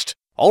guest.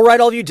 All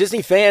right, all of you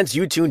Disney fans,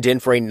 you tuned in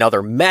for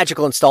another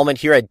magical installment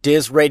here at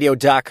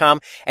DizRadio.com.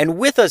 And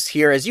with us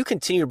here, as you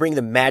continue to bring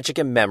the magic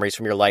and memories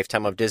from your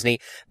lifetime of Disney,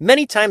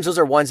 many times those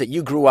are ones that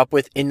you grew up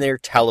with in their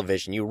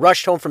television. You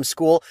rushed home from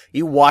school,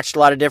 you watched a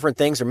lot of different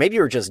things, or maybe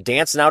you were just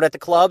dancing out at the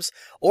clubs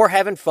or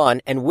having fun.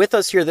 And with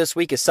us here this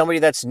week is somebody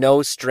that's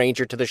no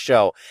stranger to the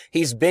show.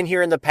 He's been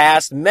here in the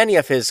past. Many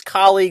of his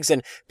colleagues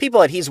and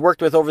people that he's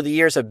worked with over the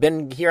years have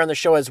been here on the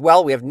show as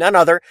well. We have none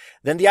other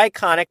than the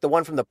iconic, the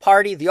one from the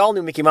party, the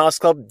all-new Mickey Mouse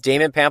Club,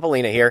 Damon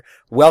Pampolina here.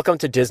 Welcome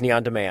to Disney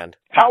On Demand.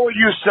 How are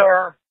you,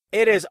 sir?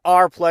 It is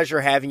our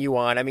pleasure having you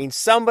on. I mean,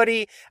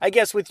 somebody, I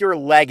guess, with your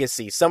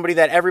legacy, somebody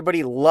that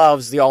everybody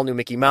loves, the all-new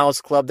Mickey Mouse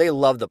Club. They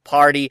love the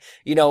party.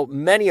 You know,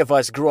 many of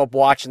us grew up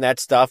watching that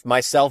stuff,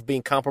 myself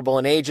being comparable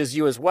in age as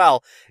you as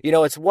well. You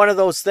know, it's one of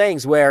those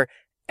things where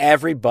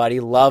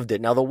everybody loved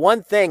it. Now, the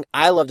one thing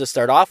I love to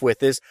start off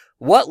with is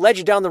what led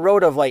you down the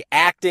road of, like,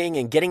 acting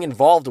and getting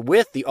involved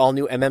with the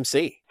all-new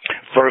MMC?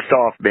 First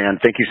off, man,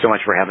 thank you so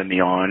much for having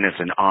me on. It's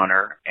an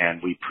honor, and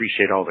we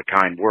appreciate all the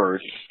kind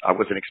words. I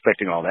wasn't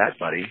expecting all that,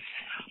 buddy.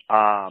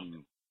 I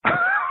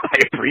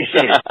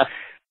appreciate it.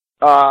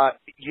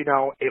 You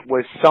know, it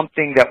was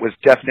something that was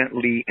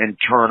definitely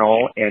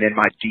internal and in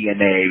my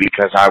DNA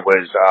because I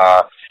was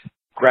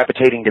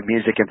gravitating to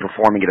music and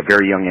performing at a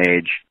very young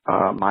age.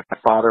 My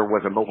father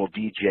was a mobile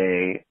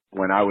DJ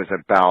when I was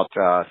about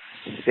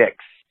 6.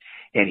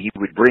 and he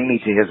would bring me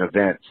to his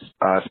events,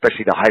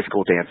 especially the high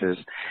school dances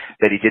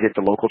that he did at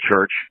the local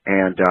church.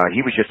 And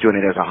he was just doing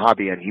it as a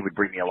hobby, and he would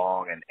bring me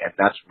along, and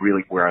that's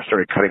really where I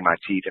started cutting my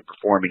teeth and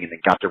performing, and then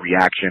got the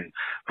reaction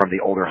from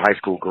the older high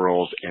school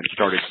girls and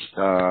started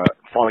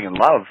falling in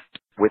love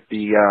with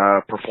the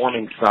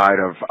performing side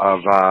of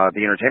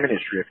the entertainment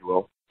industry, if you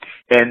will.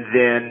 And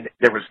then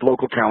there was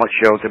local talent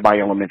shows at my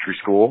elementary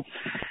school,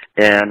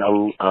 and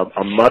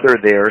a mother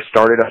there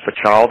started up a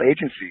child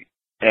agency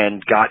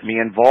and got me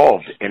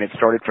involved, and it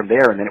started from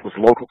there. And then it was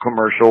local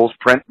commercials,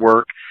 print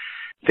work,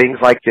 things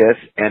like this,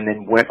 and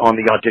then went on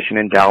the audition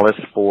in Dallas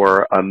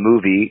for a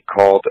movie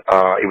called,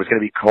 it was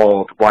going to be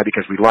called Why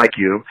Because We Like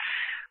You.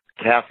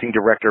 Casting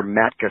director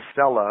Matt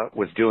Casella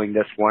was doing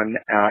this one,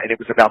 and it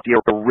was about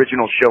the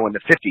original show in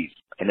the 50s,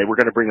 and they were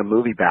going to bring a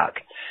movie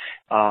back.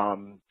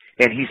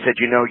 And he said,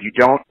 you know, you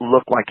don't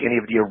look like any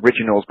of the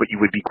originals, but you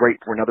would be great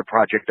for another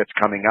project that's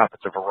coming up.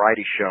 It's a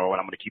variety show, and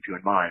I'm going to keep you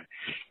in mind.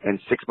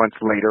 And 6 months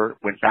later,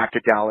 went back to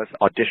Dallas,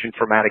 auditioned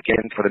for Matt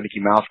again for the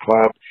Mickey Mouse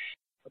Club.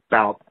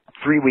 About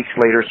 3 weeks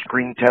later,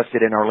 screen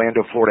tested in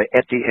Orlando, Florida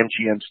at the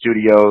MGM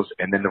Studios,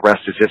 and then the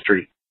rest is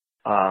history.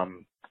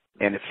 And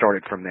it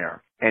started from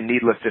there. And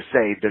needless to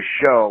say, the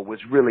show was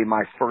really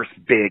my first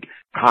big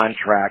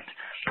contract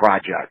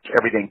project.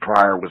 Everything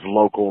prior was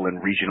local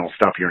and regional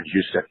stuff here in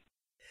Houston.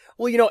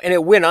 Well, you know, and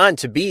it went on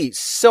to be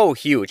so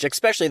huge,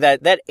 especially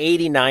that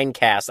 89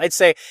 cast. I'd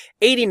say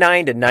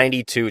 89 to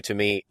 92 to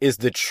me is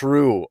the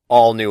true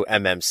all-new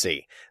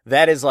MMC.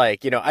 That is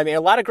like, you know, I mean,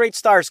 a lot of great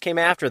stars came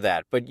after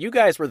that, but you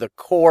guys were the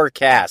core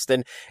cast.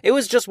 And it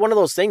was just one of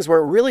those things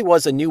where it really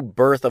was a new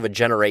birth of a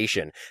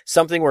generation,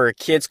 something where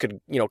kids could,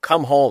 you know,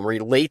 come home,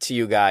 relate to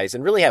you guys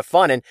and really have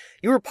fun. And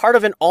you were part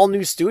of an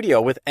all-new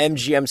studio with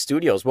MGM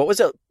Studios. What was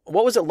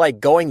it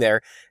like going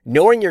there,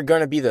 knowing you're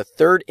going to be the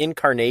third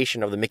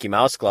incarnation of the Mickey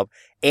Mouse Club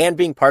and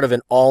being part of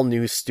an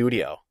all-new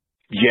studio?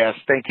 Yes,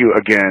 thank you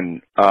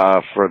again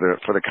for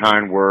the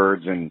kind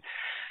words. And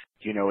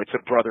you know, it's a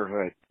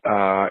brotherhood.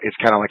 It's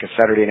kind of like a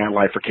Saturday Night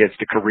Live for kids.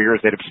 The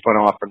careers that have spun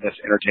off from this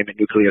entertainment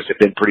nucleus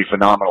have been pretty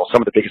phenomenal.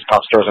 Some of the biggest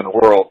pop stars in the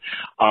world.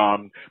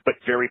 But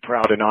very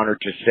proud and honored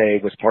to say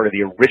was part of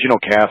the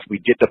original cast. We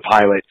did the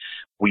pilot.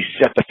 We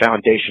set the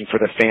foundation for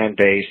the fan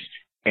base.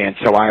 And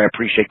so I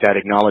appreciate that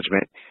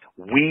acknowledgement.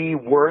 We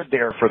were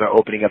there for the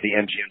opening of the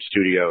MGM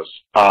Studios.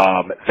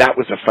 That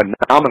was a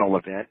phenomenal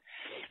event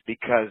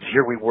because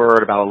here we were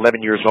at about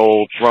 11 years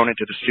old, thrown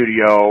into the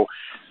studio.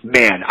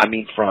 Man, I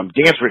mean, from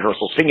dance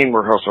rehearsal, singing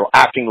rehearsal,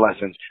 acting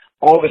lessons,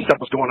 all this stuff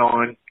was going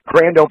on.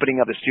 Grand opening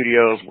of the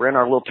studios. We're in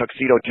our little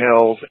tuxedo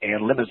tails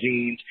and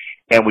limousines,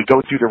 and we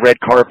go through the red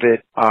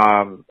carpet.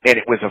 And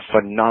it was a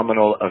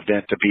phenomenal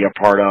event to be a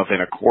part of,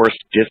 and of course,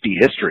 Disney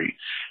history.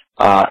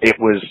 It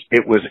was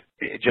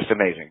just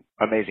amazing,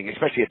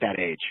 especially at that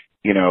age.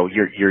 You know,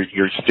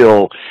 you're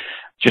still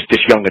just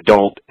this young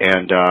adult,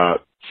 and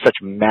such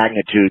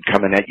magnitude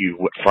coming at you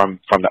from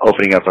the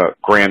opening of a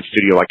grand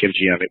studio like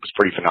MGM. It was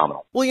pretty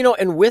phenomenal. Well, you know,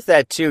 and with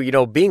that too, you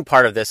know, being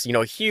part of this, you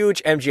know,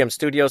 huge MGM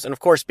Studios, and of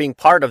course being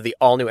part of the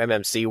all new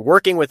MMC,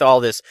 working with all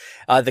this,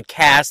 the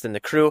cast and the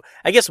crew.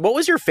 I guess, what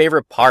was your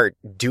favorite part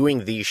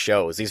doing these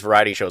shows, these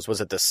variety shows?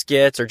 Was it the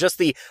skits or just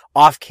the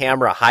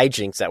off-camera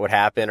hijinks that would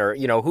happen, or,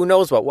 you know, who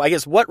knows what? I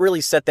guess what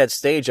really set that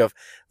stage of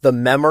the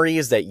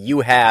memories that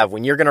you have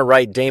when you're going to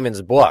write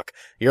Damon's book?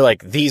 You're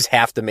like, these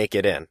have to make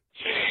it in.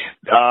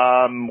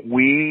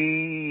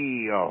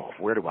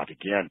 Where do I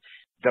begin?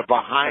 The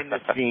behind the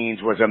scenes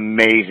was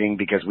amazing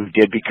because we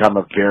did become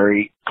a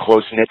very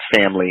close-knit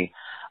family.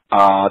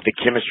 The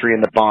chemistry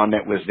and the bond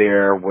that was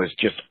there was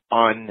just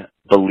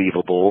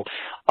unbelievable.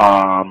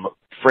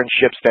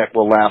 Friendships that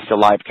will last a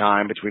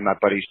lifetime between my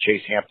buddies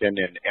Chase Hampton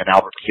and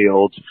Albert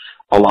Fields,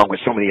 along with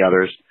so many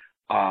others.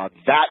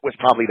 That was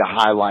probably the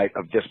highlight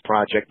of this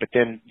project. But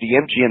then the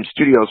MGM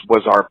Studios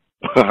was our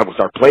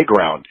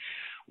playground.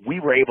 We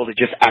were able to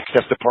just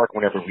access the park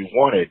whenever we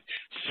wanted.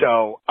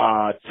 So,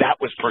 that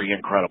was pretty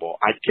incredible.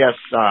 I guess,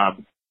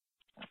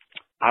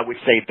 I would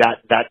say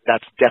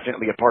that's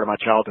definitely a part of my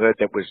childhood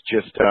that was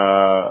just,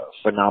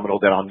 phenomenal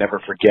that I'll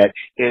never forget.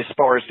 As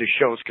far as the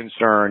show's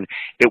concerned,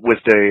 it was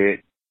the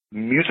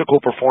musical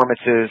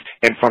performances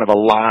in front of a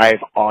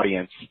live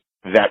audience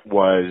that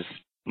was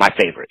my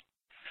favorite.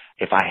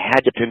 If I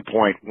had to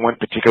pinpoint one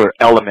particular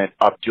element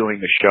of doing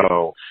the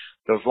show,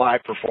 those live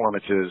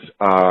performances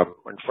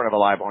in front of a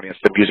live audience,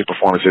 the music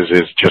performances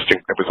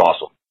it was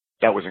awesome.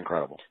 That was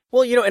incredible.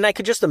 Well, you know, and I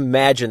could just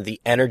imagine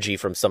the energy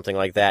from something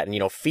like that and, you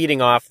know,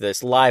 feeding off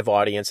this live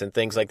audience and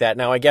things like that.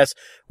 Now, I guess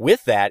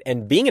with that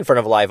and being in front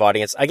of a live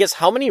audience, I guess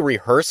how many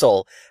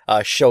rehearsal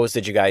shows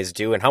did you guys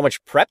do and how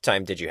much prep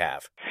time did you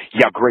have?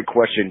 Yeah, great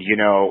question. You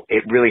know,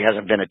 it really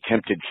hasn't been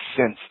attempted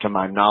since, to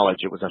my knowledge.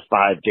 It was a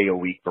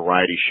 5-day-a-week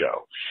variety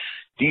show.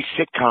 These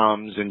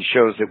sitcoms and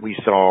shows that we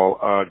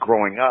saw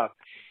growing up,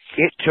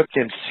 it took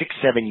them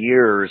 6-7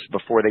 years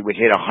before they would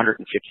hit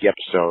 150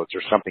 episodes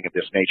or something of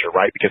this nature,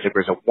 right? Because it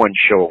was a one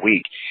show a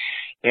week.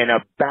 In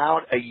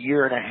about a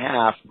year and a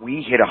half,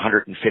 we hit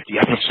 150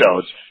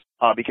 episodes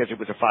because it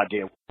was a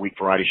 5-day-a-week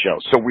variety show.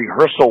 So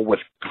rehearsal was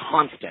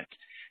constant.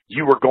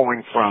 you were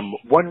going from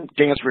one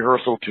dance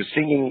rehearsal to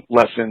singing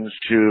lessons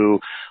to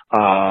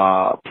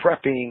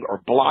prepping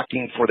or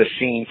blocking for the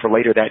scene for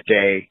later that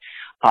day.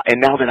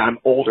 And now that I'm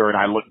older and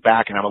I look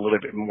back and I'm a little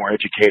bit more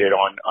educated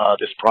on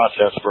this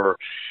process for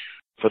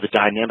the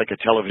dynamic of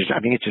television, I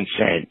mean, it's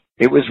insane.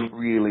 It was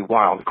really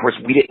wild. Of course,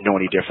 we didn't know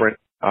any different.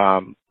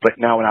 But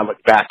now when I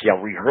look back,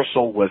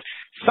 rehearsal was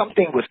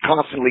something was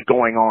constantly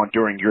going on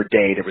during your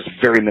day. There was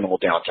very minimal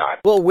downtime.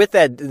 Well, with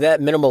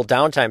that minimal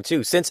downtime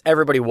too, since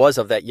everybody was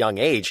of that young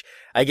age,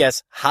 I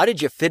guess, how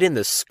did you fit in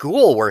the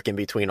schoolwork in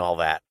between all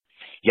that?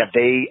 Yeah,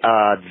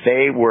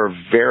 they were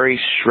very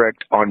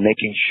strict on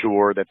making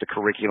sure that the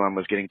curriculum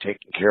was getting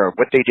taken care of.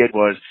 What they did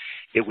was,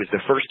 it was the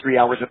first 3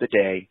 hours of the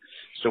day.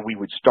 So we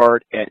would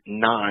start at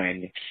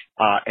 9.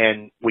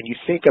 And when you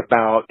think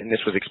about, and this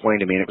was explained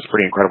to me and it was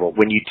pretty incredible,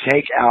 when you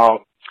take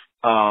out,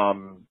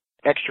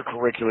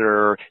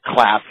 extracurricular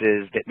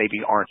classes that maybe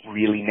aren't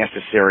really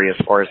necessary as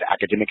far as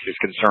academics is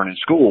concerned in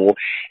school,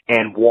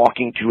 and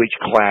walking to each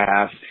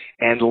class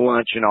and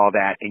lunch and all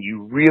that, and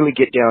you really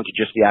get down to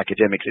just the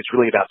academics, it's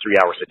really about 3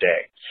 hours a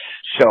day.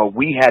 So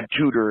we had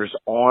tutors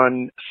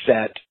on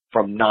set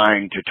from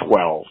 9 to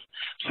 12.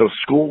 So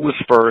school was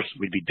first,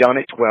 we'd be done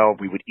at 12,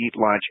 we would eat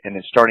lunch, and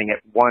then starting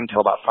at 1 till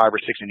about 5 or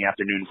 6 in the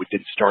afternoon, we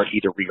did start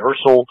either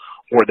rehearsal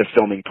or the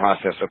filming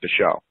process of the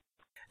show.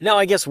 Now,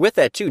 I guess with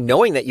that too,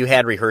 knowing that you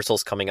had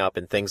rehearsals coming up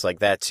and things like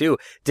that too,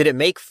 did it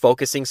make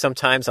focusing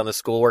sometimes on the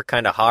schoolwork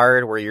kind of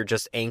hard, where you're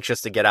just anxious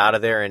to get out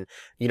of there and,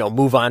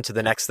 move on to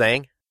the next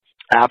thing?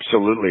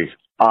 Absolutely.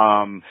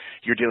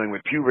 You're dealing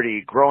with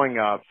puberty, growing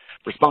up,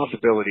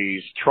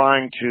 responsibilities,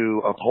 trying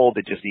to uphold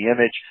the Disney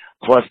image,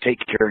 plus take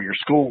care of your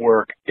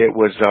schoolwork. It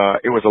was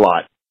a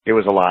lot. It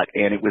was a lot.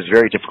 And it was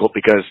very difficult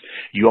because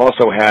you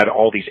also had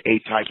all these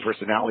A-type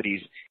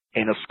personalities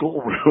in a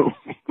schoolroom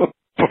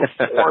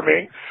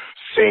performing,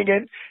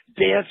 singing,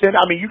 dancing.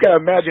 I mean, you got to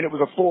imagine it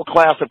was a full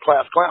class of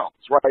class clowns,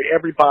 right?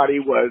 Everybody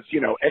was,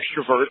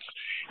 extroverts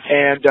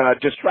and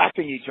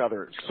distracting each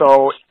other.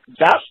 So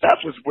that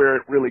was where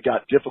it really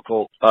got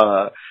difficult,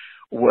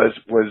 was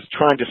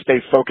trying to stay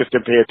focused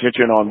and pay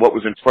attention on what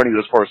was in front of you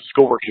as far as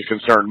schoolwork is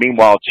concerned.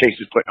 Meanwhile, Chase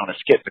is putting on a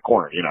skit in the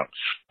corner,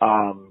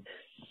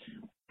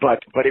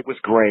 But it was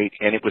great,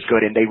 and it was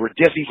good, and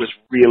Disney was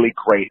really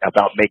great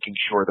about making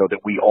sure, though,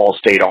 that we all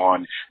stayed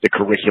on the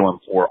curriculum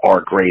for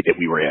our grade that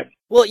we were in.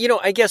 Well,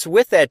 I guess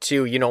with that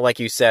too, like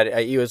you said,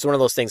 it was one of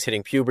those things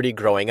hitting puberty,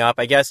 growing up.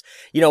 I guess,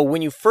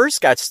 when you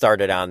first got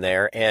started on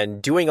there and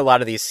doing a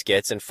lot of these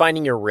skits and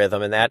finding your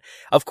rhythm and that,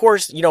 of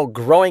course,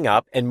 growing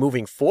up and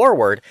moving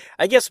forward,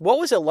 I guess, what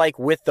was it like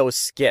with those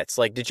skits?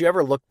 Like, did you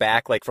ever look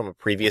back, like, from a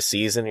previous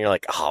season and you're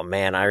like, oh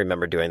man, I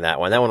remember doing that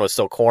one. That one was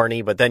so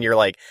corny, but then you're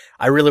like,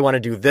 I really want to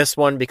do this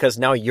one because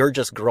now you're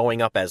just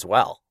growing up as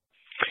well.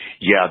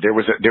 Yeah, there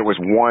was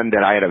one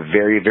that I had a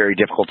very, very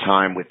difficult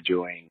time with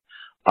doing.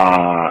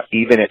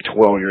 Even at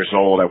 12 years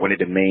old, I wanted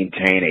to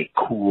maintain a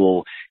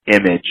cool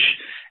image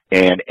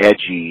and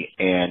edgy,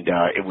 and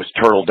it was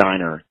Turtle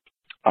Diner.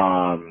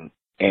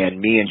 And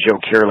me and Joe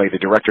Carley, the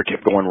director,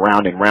 kept going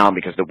round and round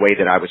because the way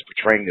that I was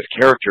portraying this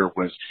character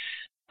was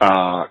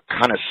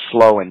kind of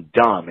slow and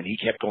dumb, and he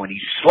kept going,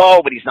 he's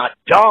slow, but he's not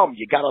dumb.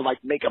 You gotta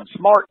make him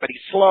smart, but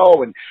he's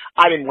slow. And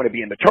I didn't want to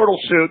be in the turtle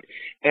suit.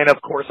 And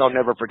of course, I'll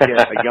never forget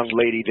a young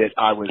lady that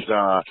I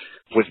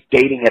was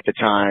dating at the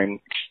time,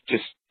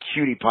 just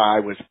cutie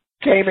pie,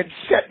 came and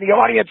sat in the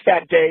audience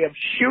that day of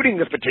shooting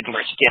this particular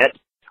skit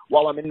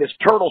while I'm in this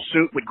turtle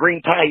suit with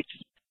green tights.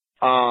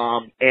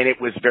 And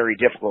it was very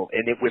difficult,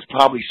 and it was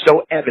probably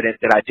so evident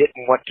that I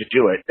didn't want to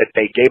do it that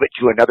they gave it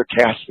to another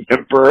cast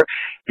member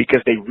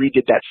because they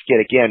redid that skit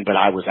again, but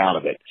I was out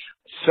of it.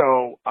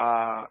 So,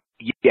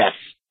 yes,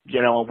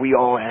 we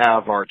all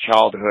have our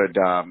childhood,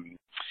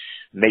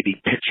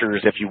 maybe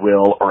pictures, if you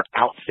will, or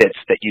outfits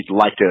that you'd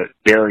like to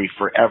bury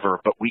forever,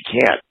 but we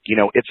can't.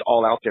 It's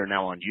all out there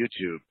now on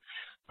YouTube.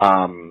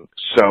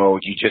 So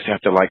you just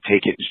have to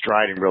take it in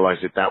stride and realize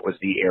that was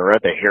the era.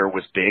 The hair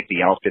was big.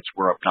 The outfits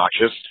were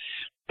obnoxious,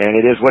 and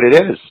it is what it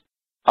is.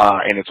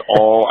 And it's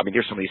all,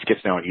 there's so many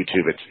skits now on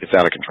YouTube. It's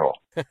out of control.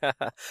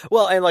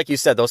 Well, and like you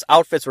said, those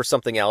outfits were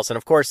something else. And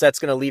of course, that's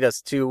going to lead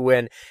us to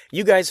when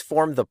you guys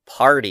formed The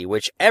Party,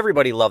 which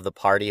everybody loved The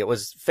Party. It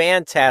was a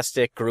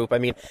fantastic group.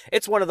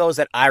 It's one of those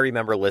that I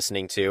remember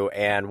listening to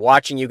and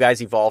watching you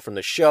guys evolve from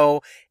the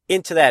show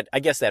into that, I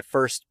guess, that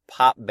first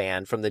pop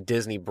band from the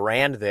Disney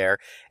brand there.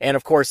 And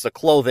of course, the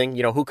clothing,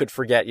 who could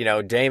forget,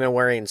 Damon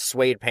wearing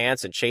suede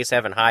pants and Chase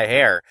having high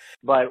hair.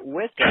 But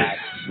with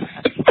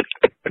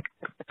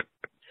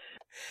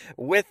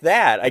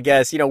that, I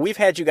guess, we've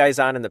had you guys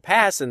on in the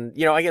past, and,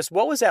 I guess,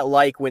 what was that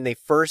like when they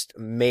first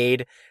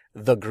made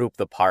the group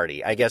The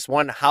Party? I guess,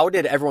 one, how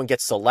did everyone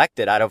get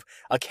selected out of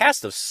a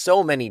cast of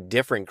so many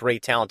different,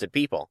 great, talented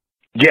people?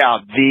 Yeah,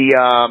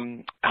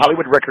 the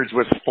Hollywood Records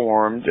was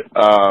formed,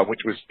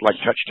 which was like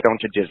Touchstone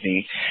to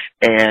Disney,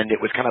 and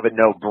it was kind of a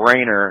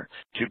no-brainer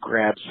to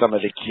grab some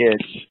of the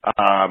kids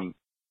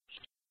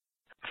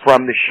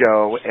from the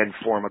show and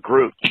form a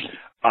group.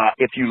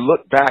 If you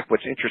look back,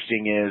 what's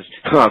interesting is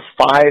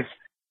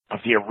of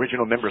the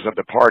original members of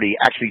the Party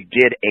actually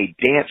did a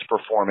dance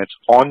performance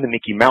on the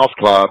Mickey Mouse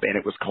Club, and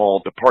it was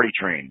called The Party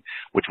Train,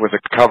 which was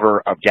a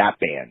cover of Gap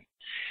Band.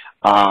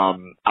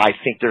 I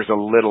think there's a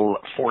little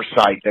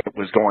foresight that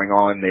was going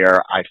on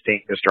there. I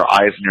think Mr.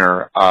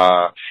 Eisner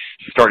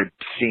started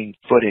seeing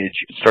footage,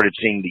 started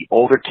seeing the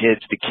older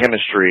kids, the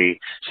chemistry,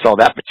 saw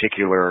that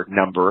particular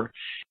number,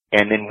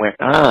 and then went,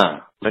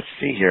 let's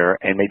see here,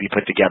 and maybe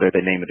put together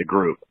the name of the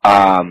group.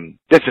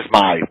 This is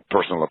my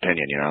personal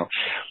opinion, you know.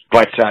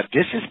 But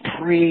this is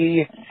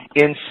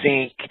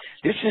pre-NSYNC.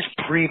 This is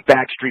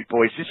pre-Backstreet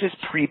Boys. This is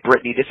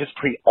pre-Britney. This is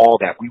pre-all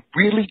that. We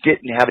really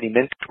didn't have any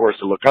mentors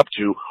to look up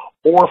to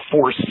or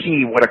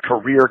foresee what a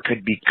career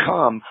could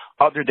become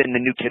other than the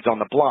New Kids on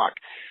the Block.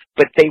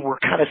 But they were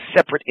kind of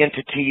separate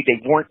entity.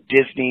 They weren't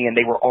Disney, and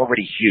they were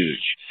already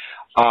huge.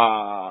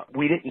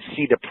 We didn't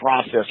see the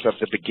process of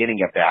the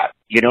beginning of that.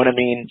 You know what I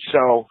mean?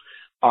 So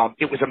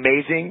it was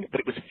amazing, but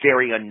it was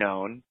very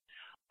unknown.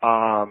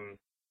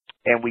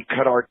 And we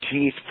cut our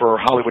teeth for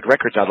Hollywood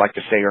Records, I'd like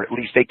to say, or at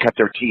least they cut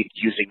their teeth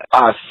using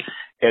us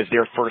as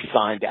their first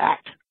signed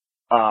act.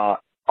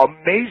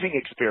 Amazing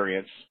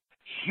experience,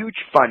 huge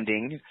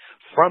funding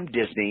from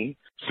Disney.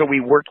 So we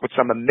worked with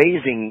some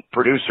amazing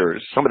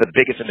producers, some of the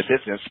biggest in the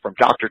business, from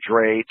Dr.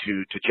 Dre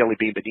to Jelly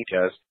Bean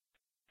Benitez.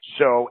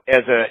 So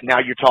now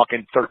you're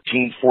talking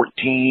 13,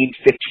 14,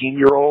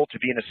 15-year-old to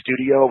be in a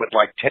studio with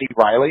like Teddy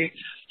Riley,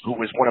 who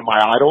was one of my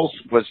idols,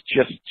 was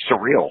just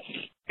surreal.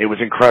 It was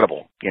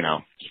incredible, you know.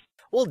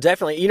 Well,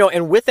 definitely. You know,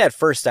 and with that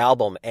first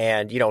album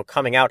and, you know,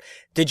 coming out,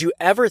 did you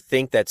ever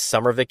think that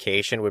Summer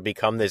Vacation would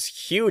become this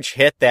huge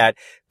hit that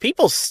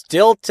people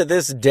still to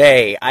this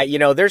day,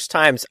 there's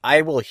times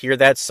I will hear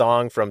that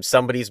song from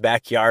somebody's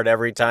backyard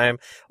every time,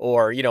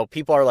 or, you know,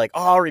 people are like,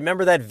 oh,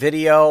 remember that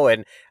video?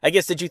 And I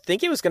guess, did you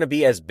think it was going to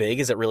be as big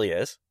as it really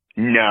is?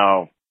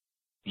 No,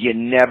 you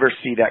never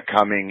see that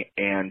coming.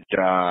 And,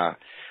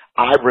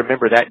 I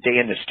remember that day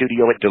in the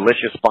studio at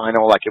Delicious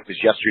Vinyl like it was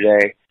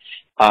yesterday.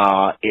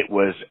 It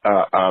was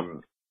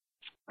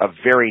a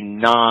very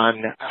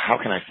how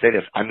can I say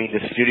this? I mean, the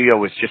studio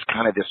was just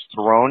kind of this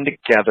thrown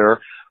together,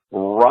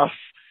 rough,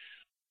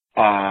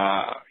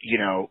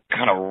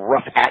 kind of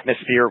rough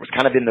atmosphere. It was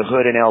kind of in the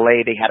hood in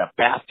LA. They had a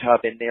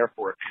bathtub in there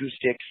for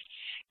acoustics,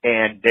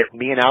 and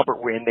me and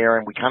Albert were in there,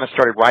 and we kind of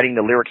started writing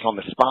the lyrics on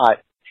the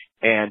spot.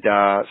 And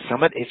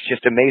it's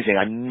just amazing.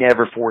 I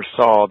never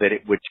foresaw that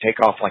it would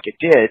take off like it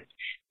did.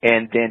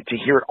 And then to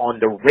hear it on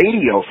the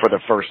radio for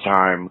the first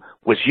time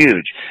was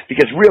huge,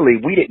 because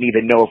really we didn't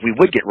even know if we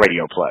would get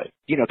radio play.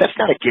 You know, that's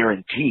not a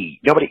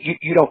guarantee.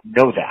 You don't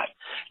know that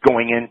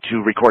going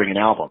into recording an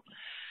album.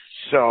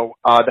 So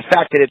the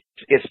fact that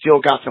it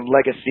still got some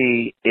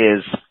legacy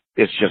is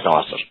just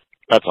awesome.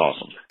 That's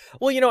awesome.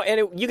 Well, you know,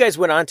 and you guys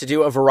went on to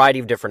do a variety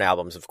of different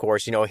albums, of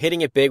course, you know,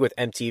 hitting it big with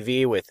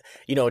MTV with,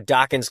 you know,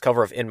 Dokken's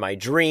cover of In My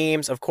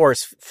Dreams, of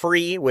course,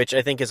 Free, which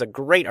I think is a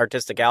great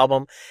artistic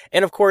album.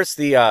 And of course,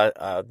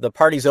 the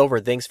Party's Over,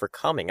 Thanks for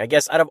Coming. I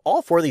guess out of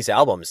all four of these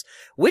albums,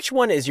 which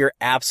one is your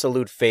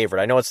absolute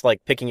favorite? I know it's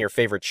like picking your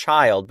favorite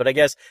child, but I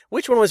guess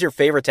which one was your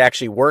favorite to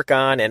actually work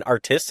on and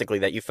artistically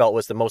that you felt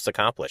was the most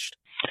accomplished?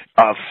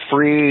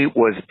 Free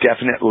was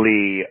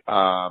definitely,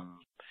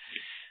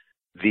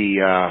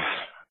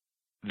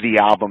 the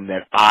album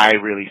that I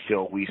really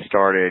feel we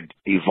started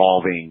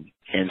evolving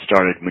and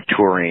started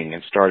maturing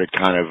and started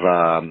kind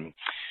of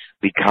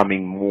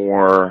becoming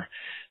more,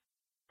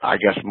 I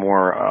guess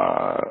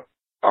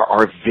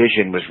our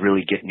vision was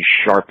really getting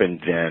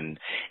sharpened then.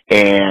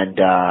 And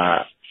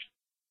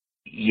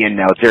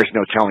there's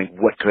no telling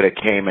what could have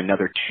came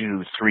another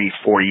 2, 3,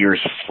 4 years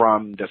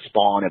from the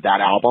spawn of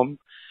that album.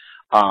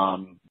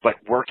 But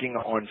working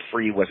on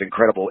Free was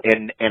incredible.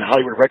 And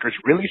Hollywood Records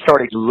really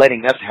started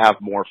letting us have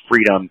more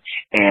freedom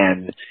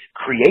and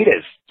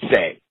creative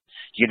say.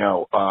 You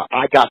know,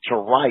 I got to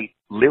write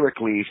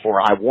lyrically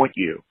for I Want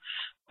You.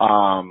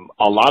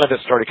 A lot of us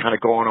started kind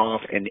of going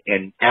off and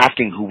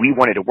asking who we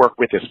wanted to work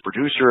with as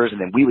producers, and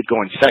then we would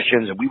go in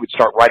sessions and we would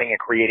start writing and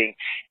creating,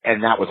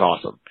 and that was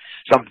awesome.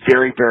 So I'm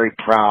very, very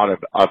proud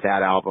of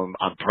that album.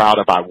 I'm proud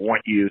of I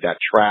Want You, that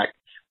track.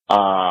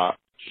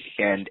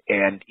 And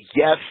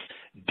yes,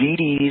 Dee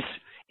Dee's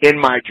In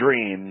My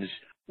Dreams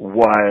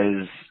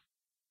was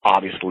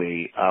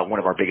obviously one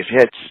of our biggest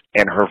hits,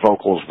 and her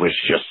vocals was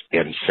just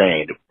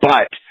insane.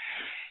 But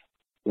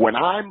when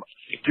I'm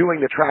doing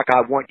the track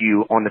I Want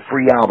You on the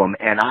Free album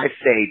and I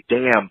say,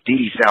 damn, Dee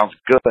Dee sounds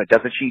good,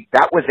 doesn't she?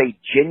 That was a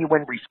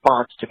genuine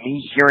response to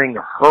me hearing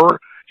her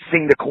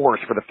sing the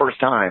chorus for the first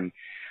time,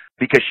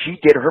 because she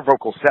did her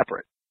vocals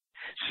separate.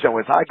 So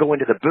as I go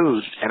into the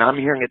booth and I'm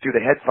hearing it through the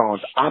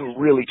headphones, I'm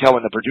really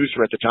telling the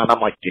producer at the time, I'm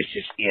like,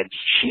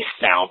 she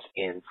sounds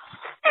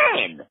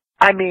insane.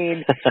 I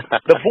mean,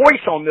 the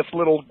voice on this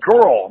little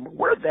girl,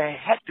 where the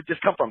heck did this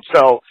come from?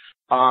 So,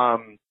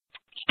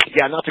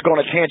 yeah, not to go on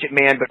a tangent,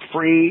 man, but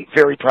Free,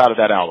 very proud of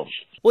that album.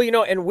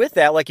 Well, and with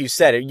that, like you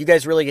said, you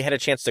guys really had a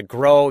chance to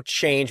grow,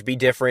 change, be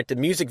different. The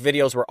music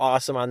videos were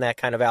awesome on that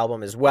kind of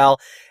album as well.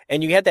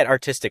 And you had that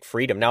artistic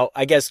freedom. Now,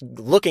 I guess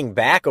looking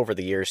back over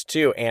the years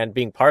too, and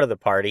being part of the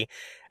party,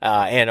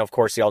 and of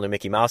course the all new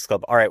Mickey Mouse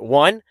Club. All right.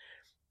 1,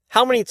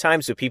 how many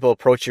times do people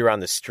approach you on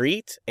the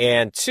street?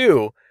 And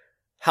 2,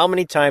 how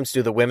many times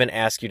do the women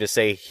ask you to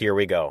say, "Here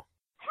we go"?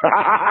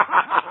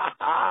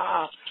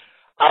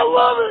 I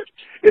love it.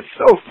 It's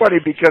so funny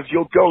because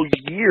you'll go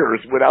years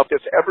without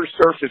this ever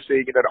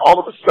surfacing, and then all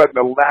of a sudden,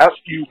 the last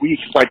few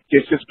weeks, like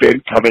this has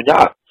been coming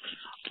up.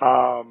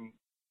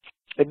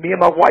 And me and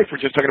my wife were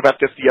just talking about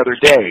this the other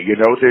day.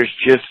 There's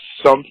just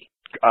some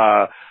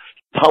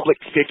public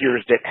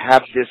figures that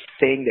have this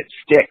thing that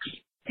sticks.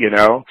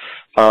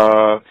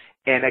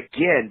 And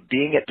again,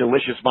 being at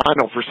Delicious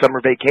Vinyl for summer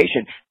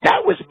vacation,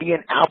 that was me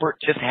and Albert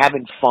just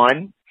having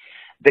fun.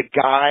 The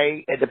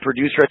guy, the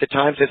producer at the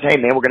time says, "Hey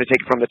man, we're going to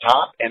take it from the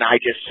top." And I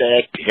just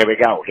said, "Here we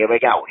go, here we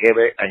go, here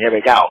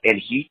we go."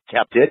 And he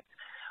kept it,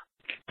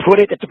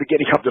 put it at the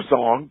beginning of the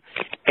song,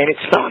 and it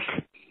stuck.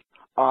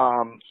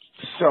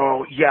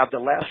 So yeah, the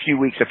last few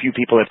weeks, a few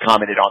people have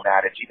commented on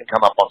that. It's even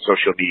come up on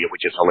social media,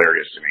 which is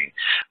hilarious to me.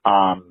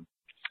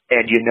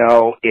 And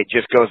it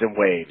just goes in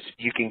waves.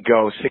 You can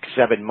go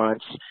 6-7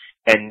 months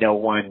and no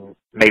one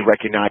may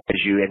recognize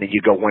you, and then you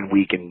go 1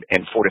 week and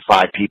 4 to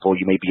 5 people,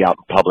 you may be out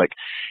in public,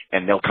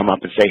 and they'll come up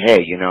and say,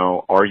 "Hey,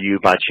 are you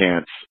by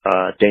chance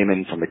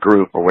Damon from the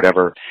group or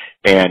whatever?"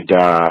 And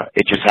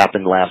it just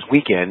happened last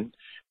weekend,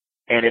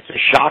 and it's a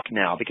shock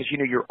now because,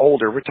 you're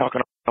older. We're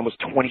talking almost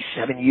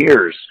 27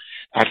 years.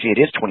 Actually,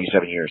 it is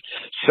 27 years.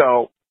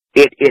 So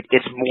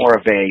it's more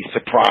of a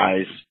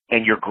surprise,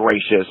 and you're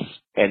gracious,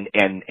 and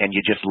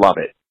you just love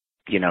it.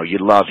 You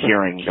love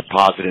hearing the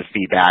positive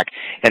feedback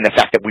and the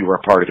fact that we were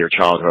a part of their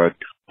childhood.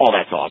 All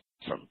that's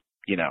awesome.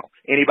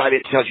 Anybody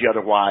that tells you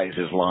otherwise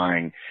is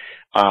lying.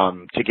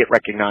 To get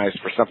recognized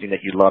for something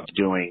that you loved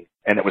doing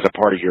and that was a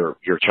part of your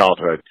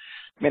childhood,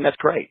 that's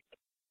great.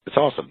 It's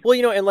awesome.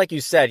 Well, and like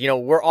you said,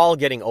 we're all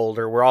getting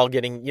older. We're all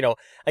getting,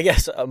 I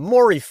guess,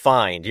 more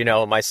refined.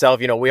 Myself,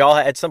 we all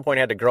at some point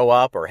had to grow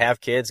up or have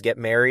kids, get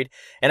married.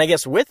 And I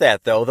guess with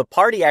that, though, the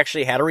party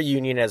actually had a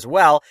reunion as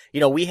well.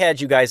 We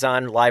had you guys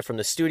on live from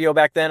the studio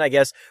back then. I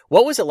guess,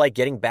 what was it like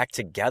getting back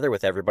together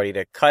with everybody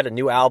to cut a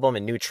new album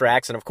and new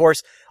tracks? And of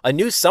course, a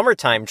new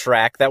summertime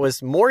track that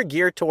was more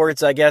geared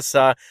towards, I guess,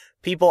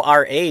 people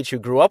our age who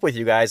grew up with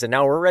you guys. And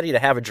now we're ready to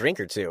have a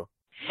drink or two.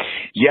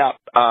 Yeah,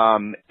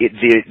 it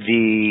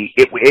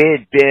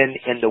had been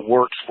in the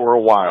works for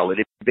a while. It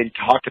had been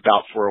talked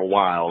about for a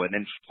while, and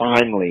then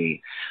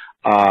finally,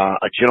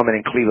 a gentleman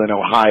in Cleveland,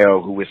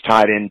 Ohio, who was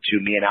tied into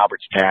me and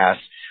Albert's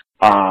past,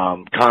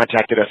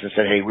 contacted us and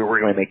said, "Hey, we were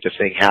going to make this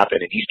thing happen,"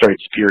 and he started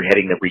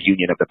spearheading the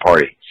reunion of the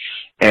party.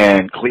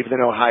 And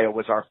Cleveland, Ohio,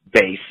 was our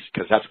base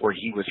because that's where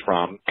he was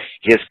from.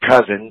 His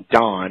cousin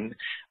Don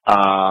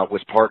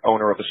was part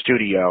owner of a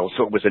studio,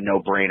 so it was a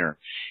no-brainer.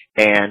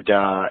 And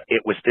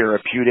it was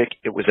therapeutic.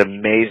 It was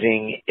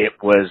amazing. It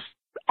was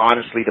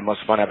honestly the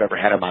most fun I've ever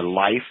had in my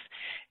life.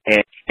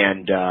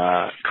 And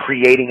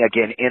creating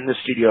again in the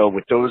studio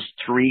with those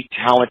 3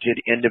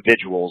 talented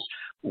individuals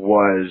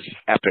was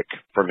epic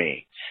for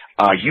me.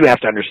 You have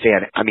to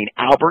understand,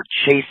 Albert,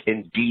 Chase,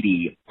 and Dee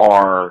Dee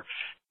are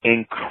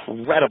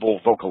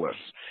incredible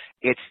vocalists.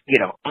 It's,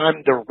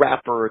 I'm the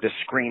rapper, the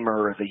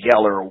screamer, the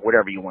yeller, or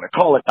whatever you want to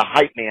call it, the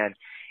hype man.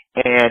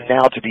 And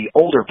now to be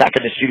older, back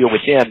in the studio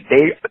with them,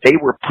 they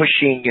were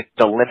pushing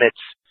the limits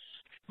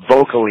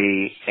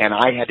vocally, and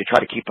I had to try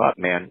to keep up,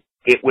 man.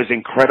 It was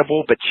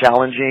incredible, but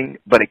challenging,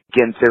 but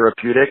again,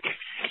 therapeutic,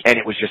 and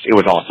it was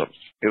awesome.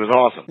 It was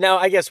awesome. Now,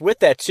 I guess with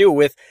that too,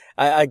 with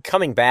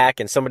coming back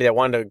and somebody that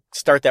wanted to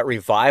start that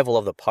revival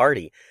of the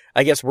party,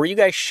 I guess, were you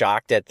guys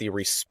shocked at the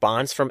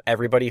response from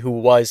everybody who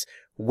was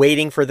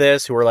waiting for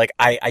this, who were like,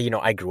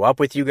 I grew up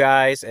with you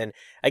guys, and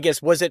I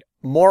guess, was it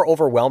more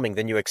overwhelming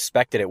than you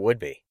expected it would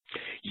be?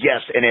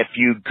 Yes, and if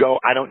you go,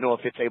 I don't know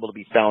if it's able to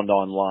be found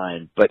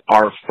online, but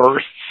our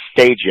first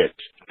Stage It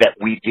that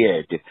we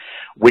did,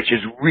 which is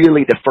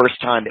really the first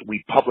time that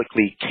we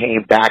publicly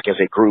came back as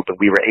a group and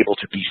we were able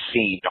to be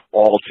seen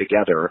all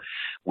together.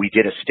 We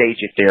did a Stage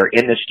It there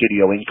in the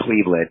studio in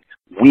Cleveland.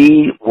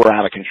 We were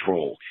out of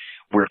control.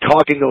 We're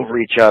talking over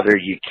each other.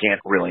 You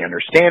can't really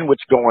understand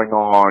what's going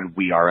on.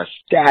 We are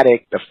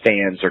ecstatic. The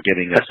fans are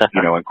giving us,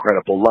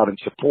 incredible love and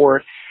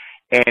support.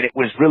 And it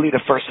was really the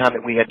first time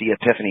that we had the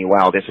epiphany,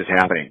 wow, this is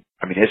happening.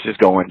 This is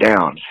going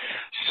down.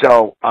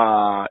 So,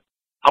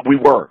 we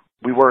were,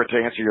 to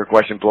answer your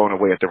question, blown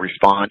away at the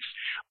response.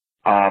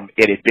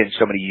 It had been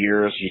so many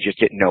years, you just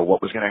didn't know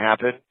what was going to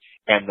happen.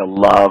 And the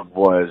love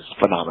was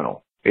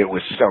phenomenal. It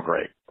was so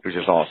great. It was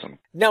just awesome.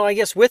 Now, I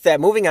guess with that,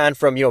 moving on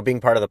from,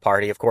 being part of the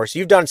party, of course,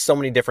 you've done so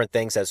many different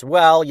things as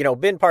well,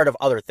 been part of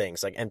other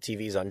things like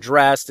MTV's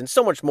Undressed and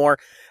so much more.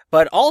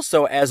 But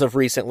also, as of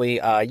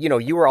recently,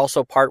 you were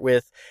also part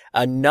with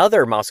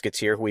another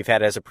Mouseketeer who we've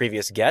had as a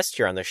previous guest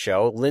here on the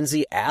show,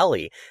 Lindsay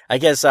Alley. I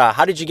guess,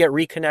 how did you get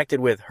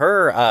reconnected with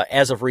her,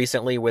 as of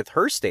recently with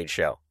her stage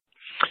show?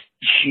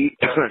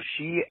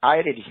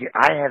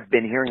 I have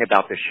been hearing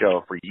about this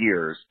show for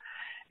years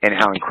and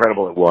how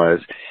incredible it was.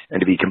 And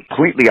to be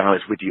completely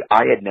honest with you,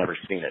 I had never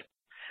seen it.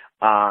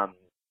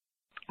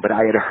 But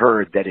I had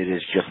heard that it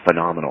is just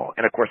phenomenal.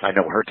 And of course I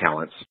know her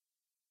talents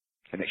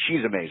and that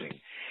she's amazing.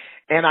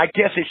 And I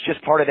guess it's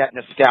just part of that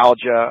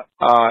nostalgia.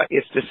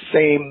 It's the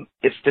same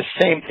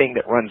thing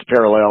that runs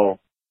parallel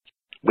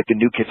with the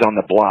New Kids on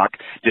the Block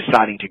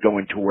deciding to go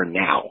and tour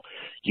now,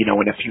 you know,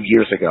 in a few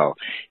years ago.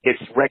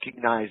 It's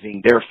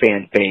recognizing their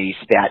fan base,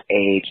 that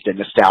age, the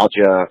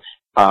nostalgia,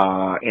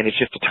 and it's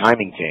just a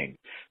timing thing.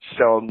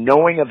 So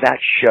knowing of that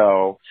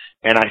show,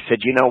 and I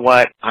said, you know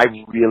what, I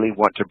really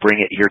want to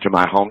bring it here to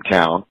my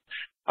hometown,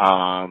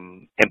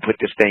 and put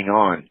this thing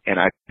on, and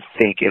I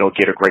think it'll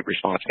get a great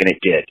response, and it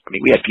did. I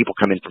mean, we had people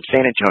come in from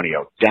San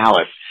Antonio,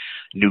 Dallas,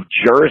 New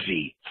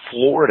Jersey,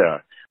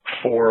 Florida,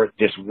 for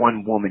this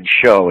one-woman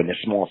show in this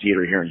small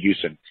theater here in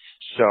Houston.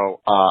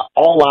 So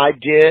all I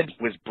did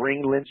was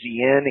bring Lindsay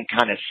in and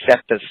kind of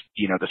set the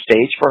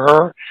stage for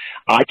her.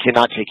 I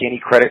cannot take any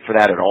credit for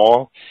that at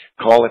all.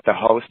 Call it the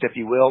host, if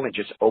you will, and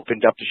just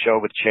opened up the show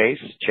with Chase.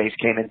 Chase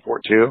came in for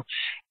it too.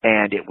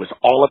 And it was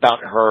all about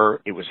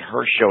her. It was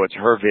her show. It's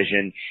her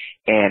vision.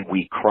 And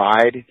we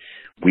cried.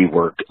 We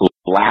were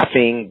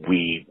laughing.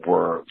 We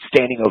were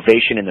standing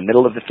ovation in the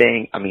middle of the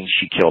thing. I mean,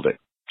 she killed it.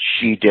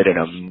 She did an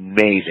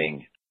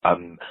amazing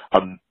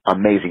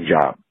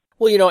job.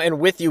 Well, you know, and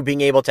with you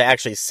being able to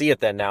actually see it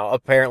then now,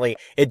 apparently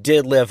it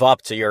did live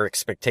up to your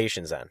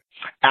expectations then.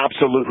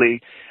 Absolutely.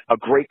 A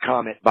great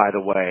comment, by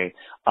the way.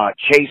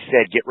 Chase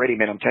said, get ready,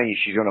 man. I'm telling you,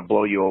 she's going to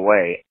blow you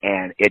away.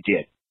 And it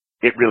did.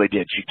 It really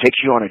did. She takes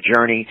you on a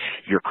journey.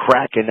 You're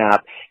cracking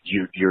up.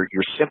 You're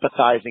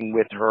sympathizing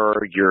with her.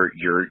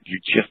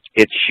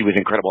 She was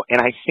incredible. And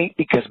I think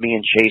because me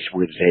and Chase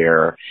were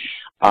there,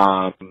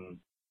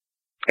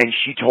 and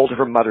she told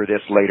her mother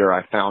this later,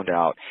 I found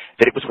out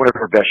that it was one of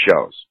her best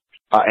shows.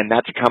 And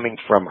that's coming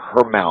from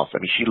her mouth. I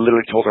mean, she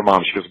literally told her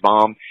mom, she goes,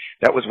 Mom,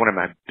 that was one of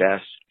my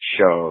best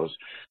shows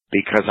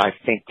because I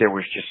think there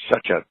was just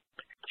such a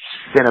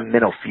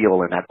sentimental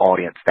feel in that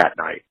audience that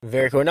night.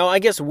 Very cool. Now, I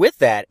guess with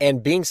that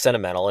and being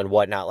sentimental and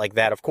whatnot like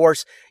that, of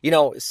course, you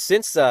know,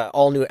 since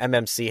all new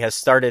MMC has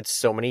started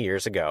so many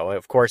years ago,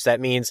 of course, that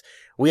means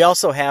we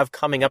also have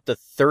coming up the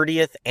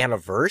 30th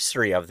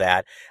anniversary of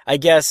that. I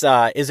guess,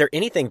 is there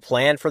anything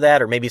planned for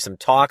that, or maybe some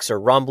talks or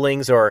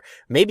rumblings, or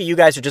maybe you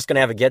guys are just going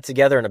to have a get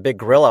together and a big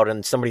grill out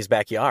in somebody's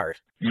backyard?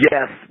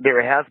 Yes,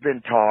 there has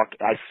been talk.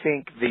 I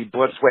think the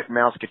Blood, Sweat, and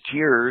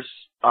Mouseketeers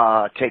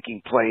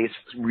taking place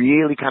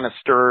really kind of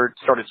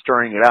started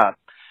stirring it up.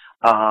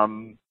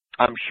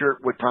 I'm sure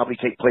it would probably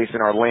take place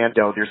in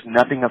Orlando. There's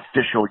nothing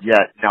official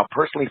yet. Now,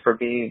 personally for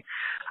me,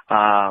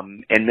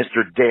 and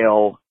Mr.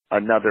 Dale,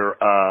 another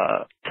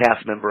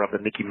cast member of the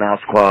Mickey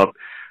Mouse Club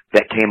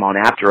that came on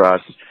after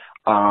us,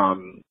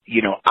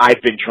 you know,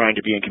 I've been trying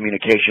to be in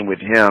communication with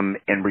him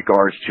in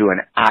regards to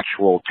an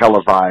actual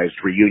televised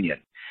reunion.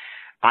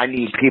 I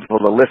need people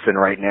to listen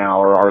right now,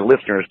 or our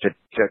listeners, to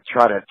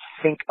try to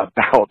think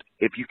about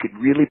if you could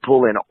really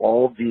pull in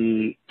all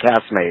the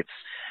castmates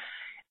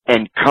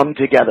and come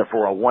together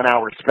for a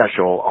 1-hour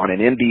special on an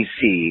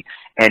NBC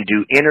and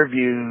do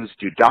interviews,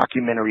 do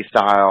documentary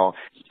style,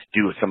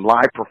 do some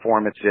live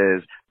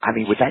performances. I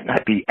mean, would that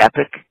not be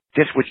epic?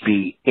 This would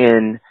be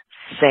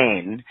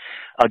insane.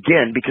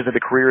 Again, because of the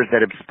careers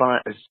that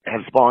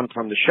have spawned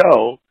from the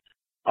show.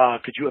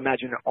 Could you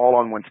imagine it all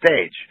on one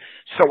stage?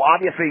 So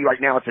obviously right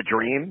now it's a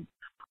dream.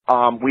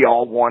 We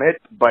all want it,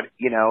 but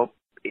you know,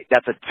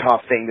 that's a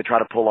tough thing to try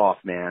to pull off,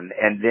 man.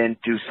 And then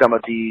do some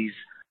of these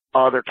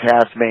other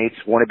castmates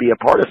want to be a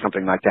part of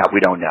something like that? We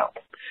don't know.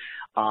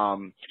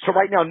 So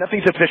right now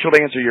nothing's official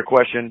to answer your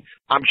question.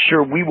 I'm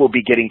sure we will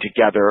be getting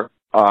together,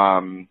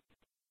 I'm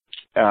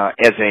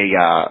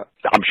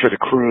sure the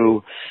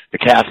crew, the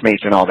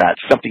castmates and all that,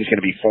 something's going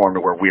to be formed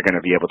where we're going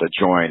to be able to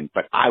join.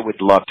 But I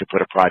would love to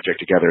put a project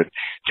together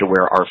to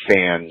where our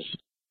fans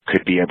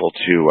could be able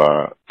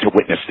to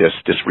witness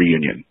this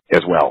reunion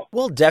as well.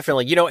 Well,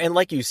 definitely. You know, and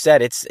like you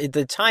said,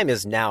 the time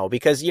is now,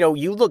 because, you know,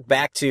 you look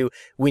back to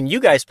when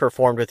you guys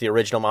performed with the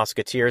original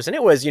Mouseketeers, and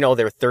it was, you know,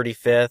 their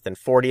 35th and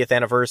 40th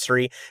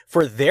anniversary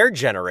for their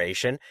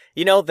generation.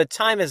 You know, the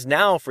time is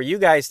now for you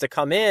guys to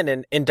come in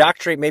and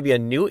indoctrinate maybe a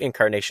new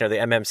incarnation of the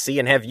MMC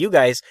and have you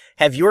guys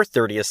have your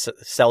 30th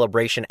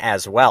celebration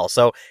as well.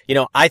 So, you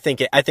know, I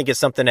think it's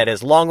something that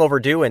is long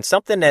overdue and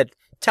something that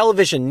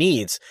television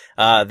needs,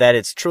 that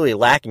it's truly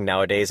lacking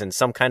nowadays, in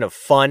some kind of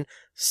fun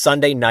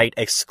Sunday night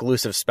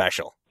exclusive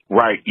special.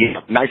 Right. Yeah.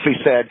 Nicely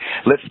said.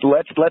 Let's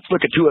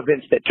look at two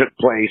events that took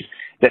place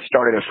that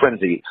started a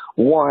frenzy.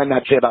 One,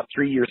 I'd say about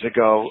 3 years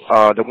ago,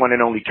 the one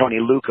and only Tony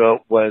Luca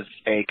was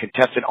a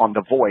contestant on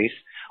The Voice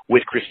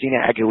with Christina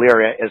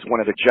Aguilera as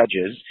one of the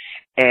judges,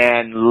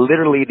 and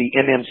literally the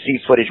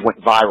MMC footage went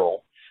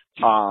viral.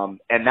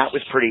 And that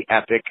was pretty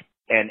epic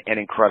and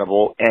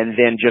incredible. And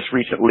then just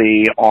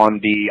recently on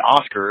the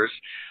Oscars,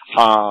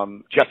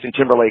 Justin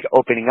Timberlake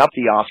opening up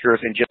the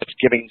Oscars and just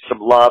giving some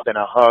love and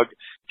a hug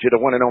to the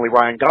one and only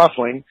Ryan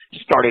Gosling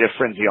started a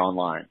frenzy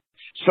online.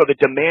 So the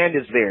demand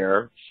is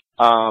there.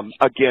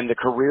 Again, the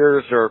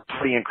careers are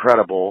pretty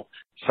incredible.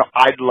 So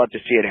I'd love to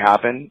see it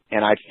happen,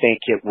 and I think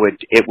it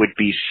would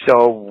be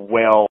so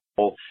well.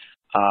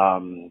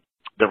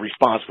 The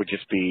response would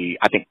just be,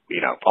 I think,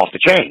 off the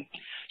chain.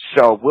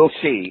 So we'll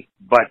see.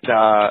 But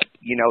that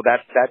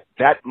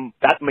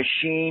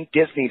machine,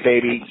 Disney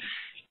baby,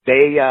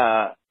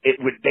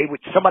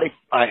 somebody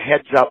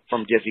heads up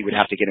from Disney would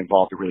have to get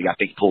involved to really, I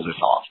think, pull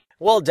this off.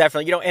 Well,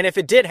 definitely. And if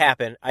it did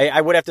happen, I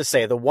would have to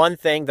say the one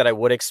thing that I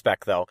would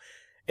expect though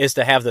is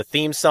to have the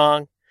theme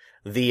song,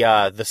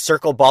 the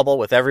circle bubble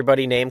with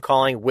everybody name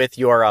calling with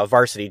your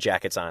varsity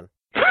jackets on.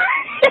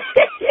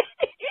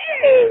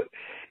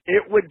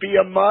 It would be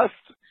a must,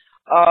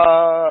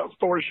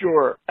 for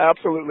sure.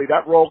 Absolutely.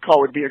 That roll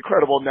call would be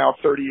incredible now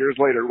 30 years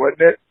later,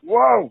 wouldn't it?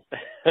 Whoa.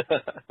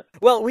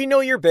 Well, we know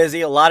you're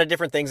busy, a lot of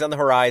different things on the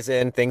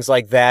horizon, things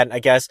like that. I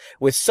guess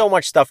with so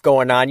much stuff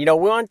going on, we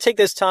want to take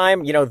this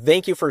time,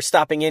 thank you for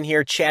stopping in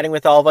here, chatting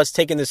with all of us,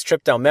 taking this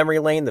trip down memory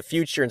lane, the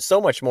future, and so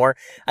much more.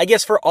 I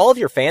guess for all of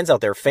your fans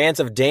out there, fans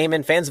of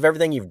Damon, fans of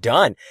everything you've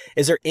done,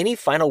 is there any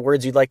final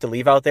words you'd like to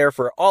leave out there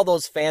for all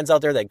those fans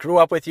out there that grew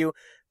up with you?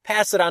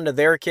 Pass it on to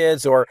their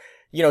kids or,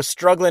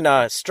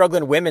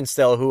 struggling women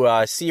still who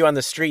see you on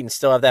the street and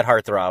still have that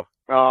heartthrob.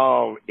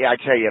 Oh, yeah, I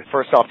tell you,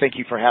 first off, thank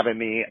you for having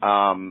me.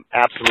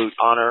 Absolute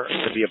honor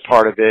to be a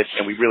part of it,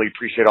 and we really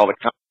appreciate all the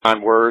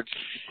kind words.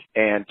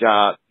 And,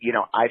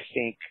 I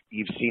think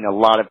you've seen a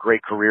lot of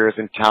great careers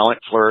and talent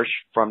flourish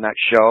from that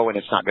show, and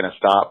it's not going to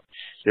stop.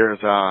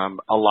 There's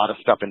a lot of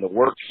stuff in the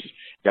works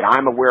that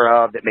I'm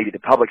aware of that maybe the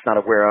public's not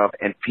aware of,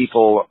 and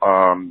people,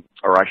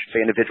 or I should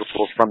say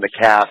individuals from the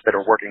cast that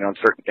are working on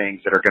certain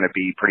things that are going to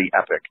be pretty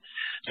epic.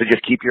 So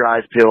just keep your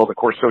eyes peeled. Of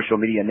course, social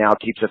media now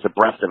keeps us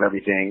abreast of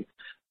everything.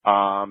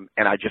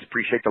 And I just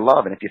appreciate the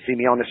love. And if you see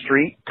me on the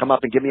street, come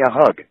up and give me a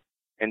hug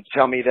and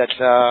tell me that,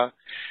 I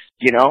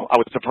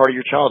was a part of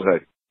your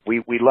childhood.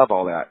 We love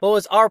all that. Well,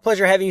 it's our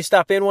pleasure having you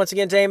stop in once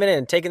again, Damon,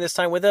 and taking this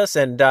time with us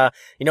and,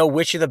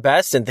 wish you the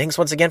best. And thanks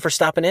once again for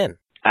stopping in.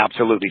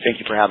 Absolutely. Thank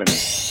you for having me.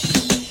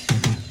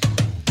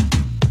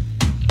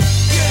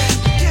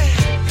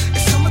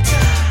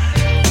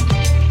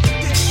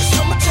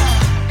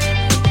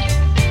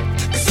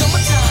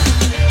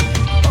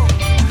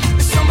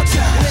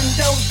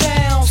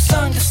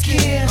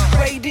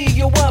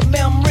 What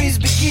memories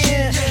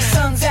begin?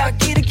 Sun's out,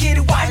 get it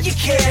while you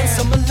can.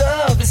 Summer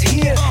love is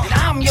here, and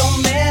I'm your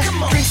man.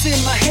 Drinks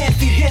in my hand,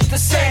 feet hit the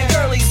sand.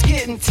 Girlie's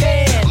getting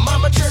tan.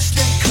 Mama, just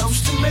stay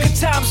close to me. Good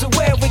times are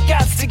where we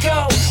got to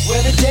go,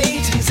 where the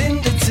day turns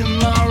into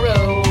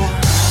tomorrow.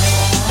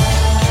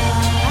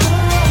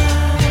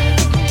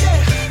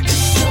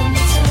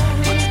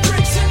 Put your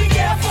drinks in the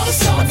air for the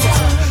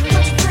summertime.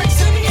 Put your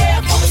drinks in the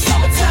air for the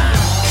summertime.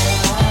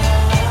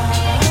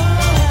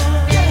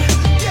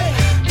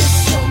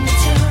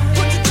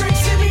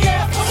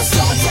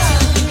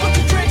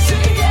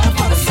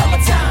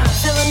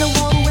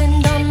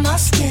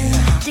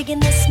 Digging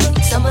this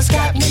smooth, summer's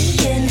got me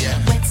in.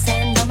 Wet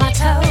sand on my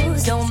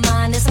toes, don't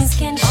mind if some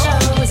skin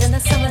shows in the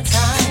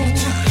summertime.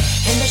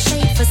 In the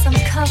shade for some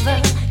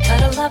cover,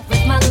 cuddle up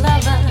with my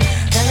lover.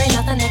 There ain't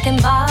nothing that can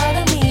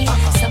bother me.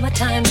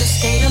 Summertime's a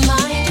state of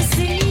mind to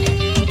see.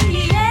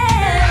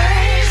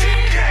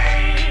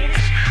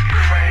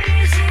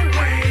 Crazy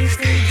ways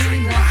they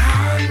dream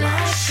behind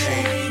my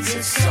shades.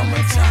 It's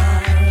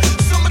summertime.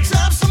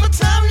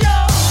 Summertime, yo.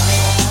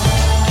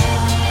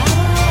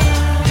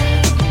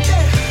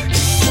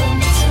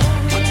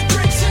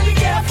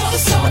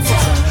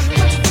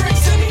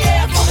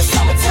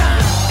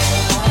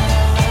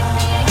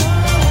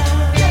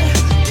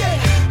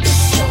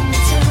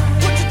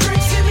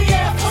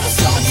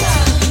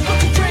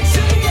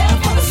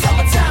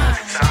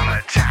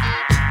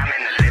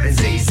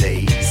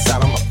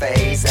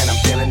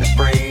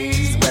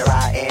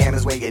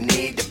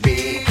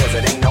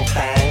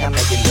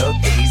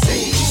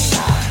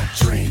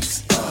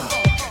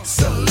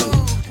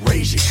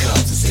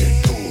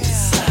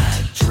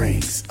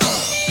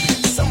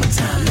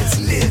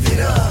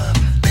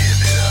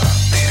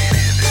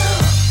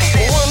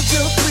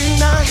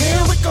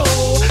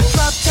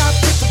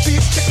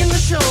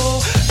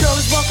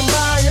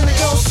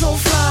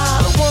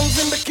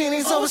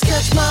 Always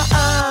catch my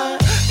eye.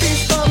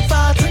 Beach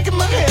bonfire, drinking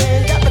my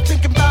hand. Got me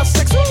thinking about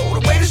sex, ooh, the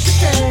way that she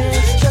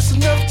dance. Just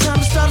enough time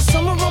to start a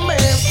summer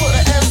romance. Put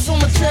her ass on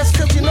my chest,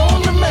 cause you know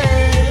I'm the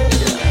man.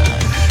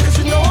 Cause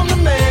you know I'm the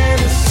man.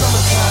 It's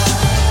summertime.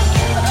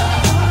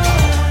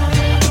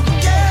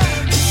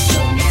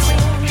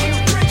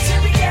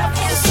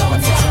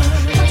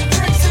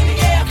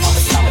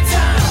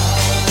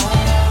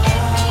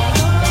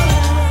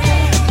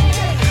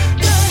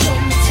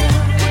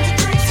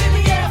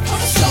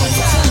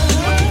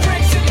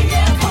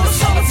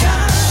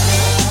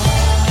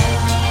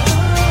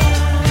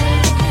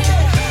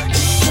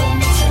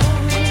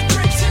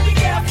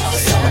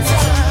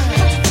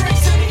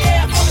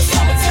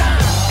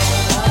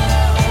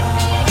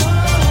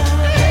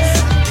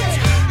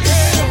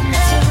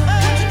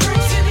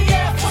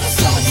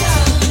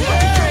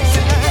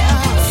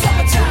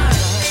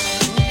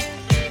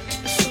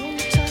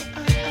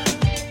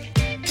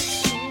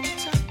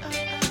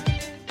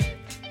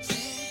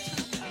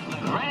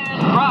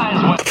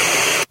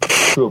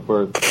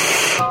 trooper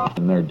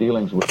in their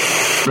dealings with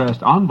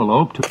addressed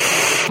envelope to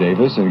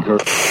Davis and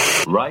Kirk.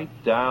 Right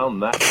down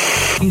that.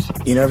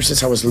 You know, ever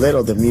since I was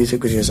little, the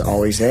music was just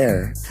always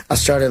there. I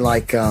started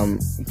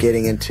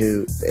getting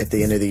into at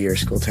the end of the year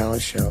school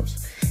talent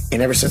shows.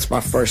 And ever since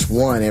my first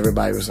one,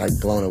 everybody was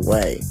blown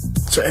away.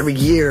 So every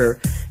year,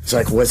 it's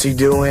what's he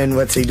doing?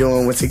 What's he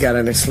doing? What's he got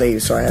on his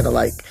sleeve? So I had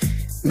to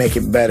make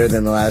it better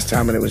than the last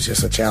time, and it was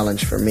just a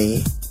challenge for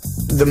me.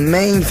 The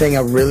main thing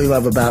I really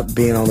love about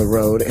being on the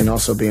road and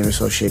also being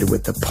associated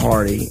with the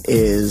party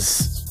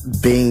is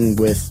being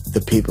with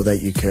the people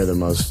that you care the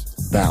most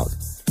about.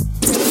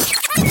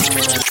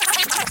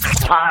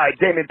 Hi,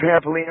 Damon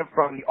Pampolina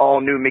from the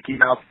all-new Mickey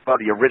Mouse Club,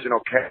 the original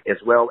cast,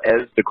 as well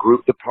as the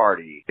group The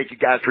Party. Thank you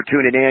guys for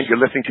tuning in. You're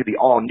listening to the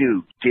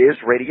all-new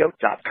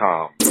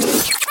DizRadio.com.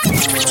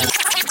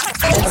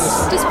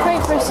 Just pray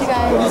for us, you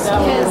guys,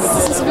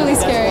 because this is really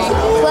scary.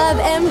 Club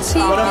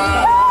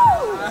MTV.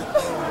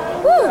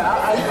 Woo!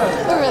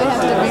 We're really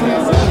happy to be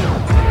here.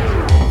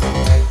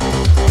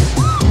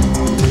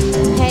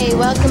 Hey,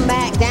 welcome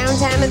back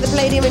downtown at the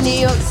Palladium in New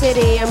York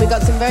City, and we've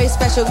got some very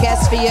special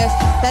guests for you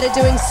that are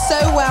doing so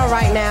well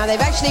right now. They've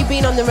actually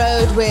been on the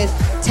road with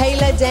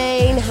Taylor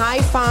Dane,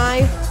 High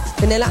Five,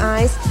 Vanilla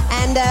Ice,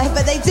 and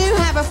but they do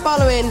have a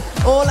following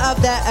all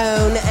of their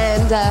own,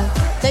 and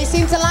they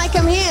seem to like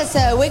them here.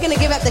 So we're going to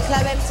give up the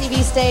Club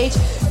MTV stage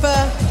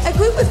for a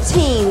group of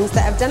teens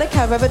that have done a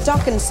cover of a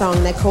Dokken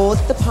song. They're called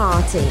The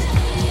Party.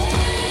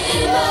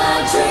 In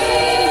my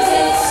dreams,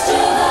 it's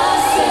still the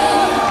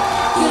same.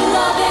 Your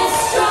love is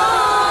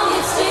strong,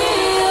 it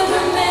still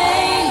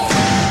remains.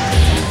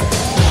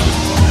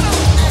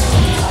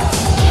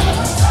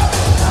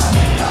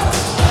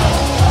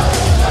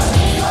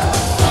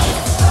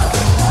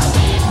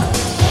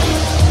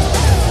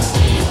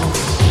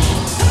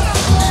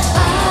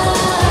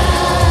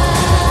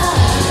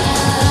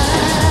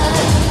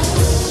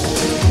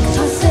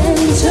 Toss and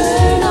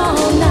turn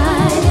all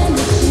night in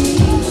the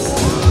sheets.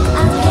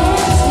 I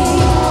can't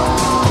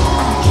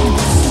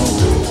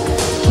sleep.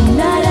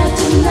 Night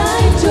after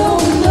night,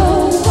 don't know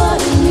what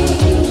it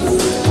means.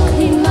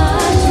 In my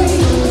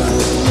dreams,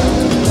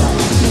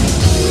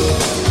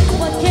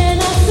 what can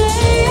I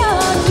say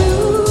or do?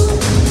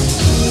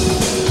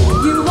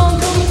 You won't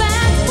come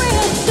back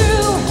real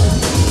through.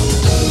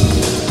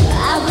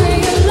 I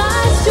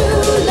realize too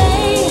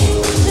late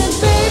that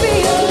baby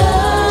your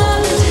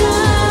love is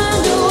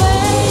turned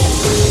away.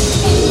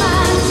 In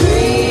my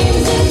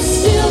dreams, it's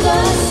still the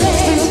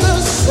same.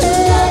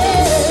 Love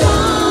is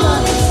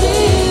strong, it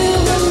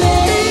still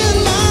remains.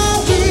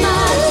 In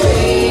my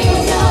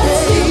dreams, you're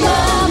still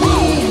by me.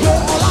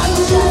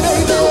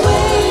 Just the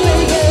way you used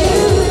to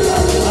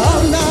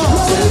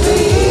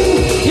be.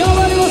 Y'all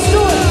ready? Let's do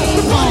it.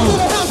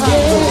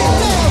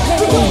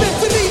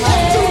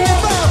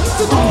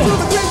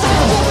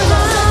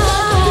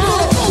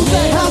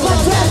 How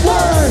about that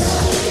word?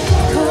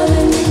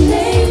 Calling your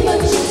name, but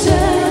you're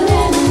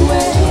turning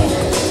away.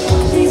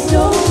 Please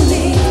don't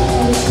leave.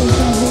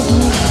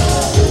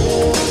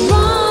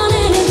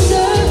 Running in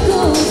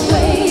circles,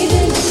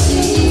 waiting to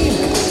see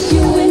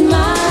you in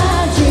my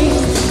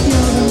dreams.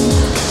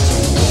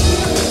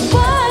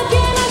 What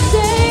can I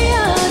say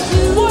or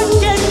do? What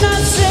can I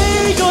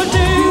say or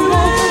do?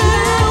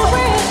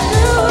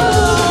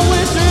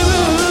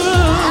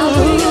 I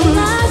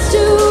realize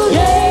too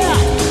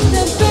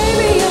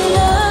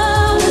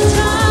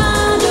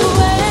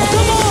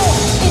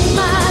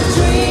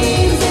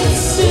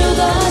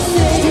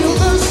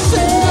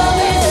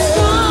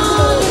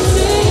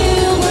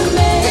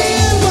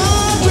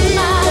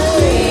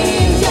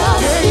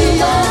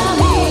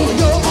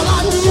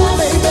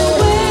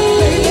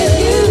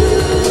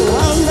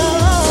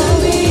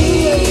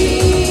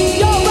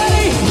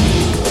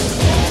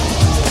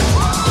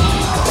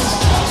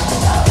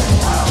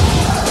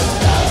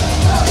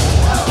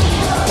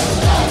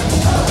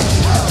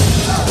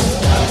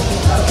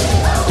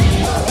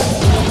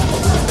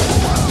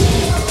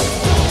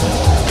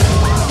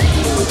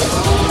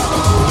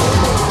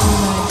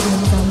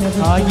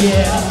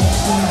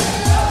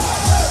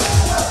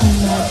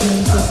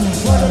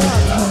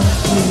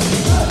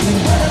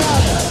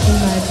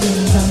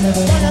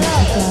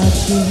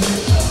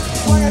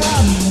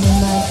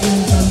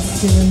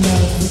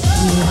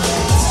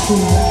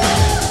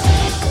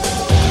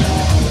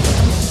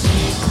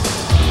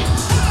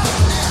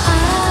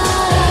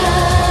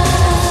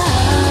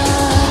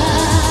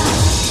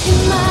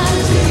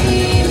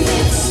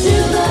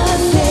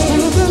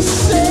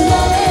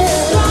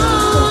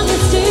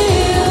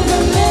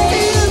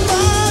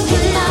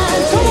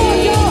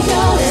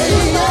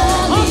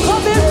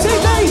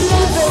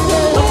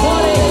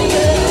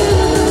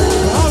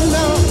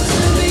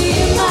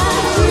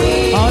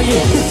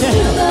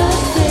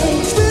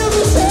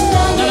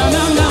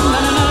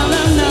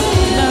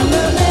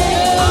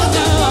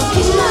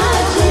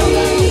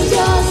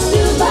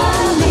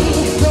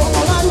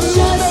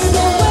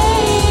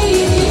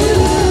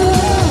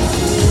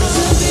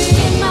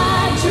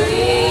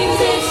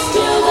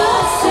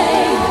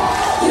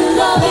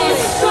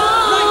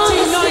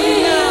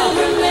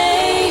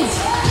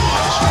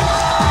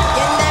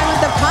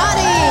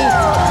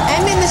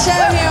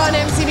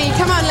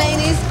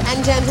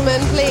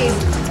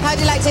How'd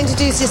you like to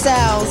introduce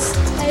yourselves?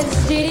 Hey, this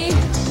is Dee Dee.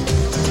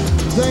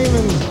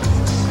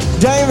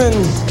 Damon.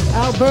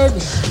 Albert.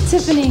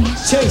 Tiffany.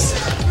 Chase.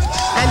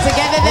 And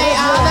together they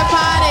are the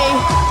party.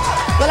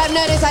 Well, I've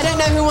noticed, I don't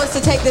know who wants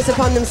to take this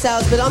upon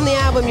themselves, but on the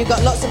album you've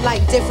got lots of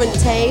like different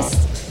tastes.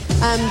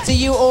 Do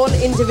you all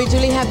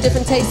individually have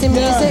different tastes in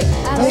music?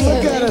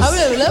 Look at us.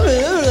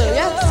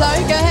 Yeah, sorry,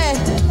 go ahead.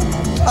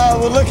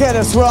 Well, look at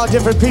us. We're all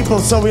different people,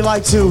 so we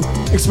like to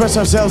express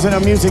ourselves in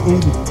our music.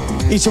 And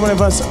each one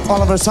of us,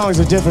 all of our songs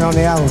are different on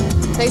the album.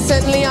 They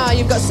certainly are.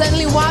 You've got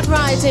certainly a wide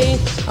variety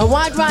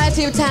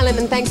of talent,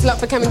 and thanks a lot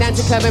for coming down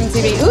to Club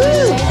MTV. Ooh,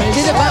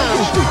 to the bum.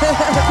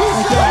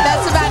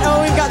 That's about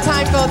all we've got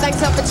time for.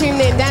 Thanks a lot for tuning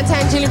in.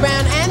 Downtown Julie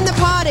Brown and the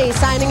party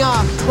signing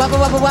off. Wubba,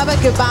 wubba, wubba,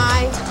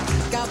 goodbye.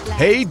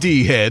 Hey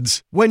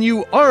D-heads, when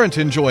you aren't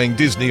enjoying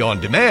Disney On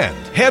Demand,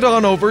 head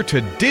on over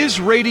to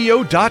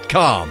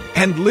DizRadio.com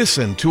and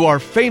listen to our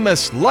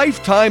famous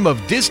Lifetime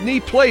of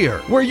Disney player,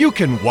 where you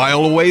can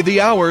while away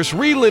the hours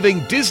reliving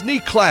Disney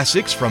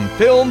classics from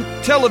film,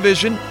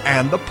 television,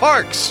 and the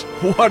parks.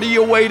 What are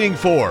you waiting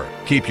for?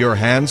 Keep your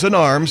hands and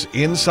arms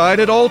inside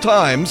at all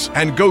times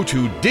and go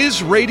to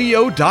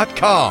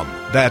DizRadio.com.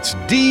 That's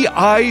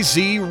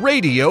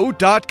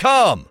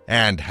DizRadio.com.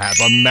 And have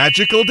a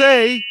magical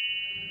day.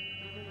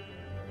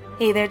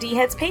 Hey there,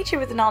 D-Heads, Paige here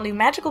with an all-new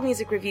magical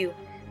music review.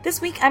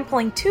 This week I'm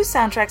pulling 2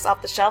 soundtracks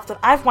off the shelf that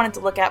I've wanted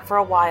to look at for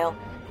a while.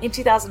 In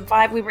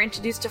 2005, we were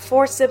introduced to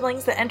 4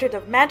 siblings that entered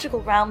a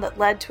magical realm that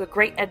led to a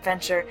great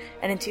adventure,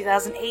 and in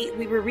 2008,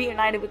 we were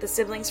reunited with the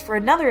siblings for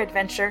another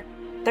adventure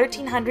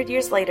 1,300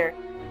 years later.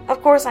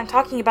 Of course, I'm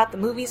talking about the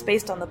movies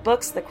based on the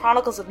books The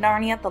Chronicles of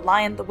Narnia, The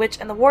Lion, the Witch,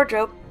 and the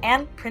Wardrobe,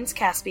 and Prince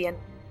Caspian.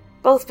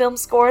 Both film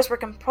scores were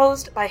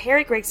composed by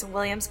Harry Gregson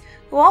Williams,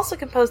 who also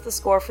composed the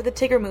score for the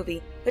Tigger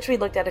movie, which we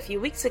looked at a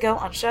few weeks ago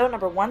on show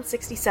number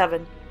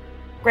 167.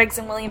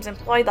 Gregson Williams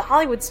employed the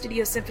Hollywood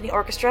Studio Symphony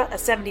Orchestra, a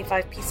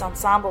 75-piece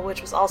ensemble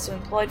which was also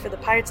employed for the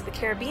Pirates of the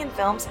Caribbean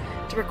films,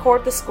 to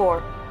record the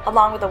score,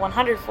 along with a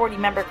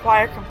 140-member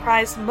choir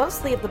comprised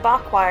mostly of the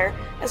Bach Choir,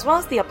 as well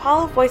as the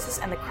Apollo Voices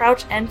and the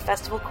Crouch End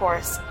Festival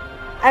Chorus.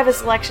 I have a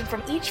selection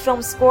from each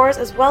film's scores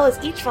as well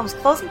as each film's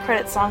closing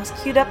credit songs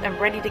queued up and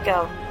ready to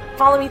go.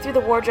 Follow me through the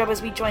wardrobe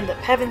as we join the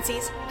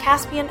Pevensies,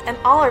 Caspian, and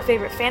all our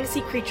favorite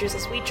fantasy creatures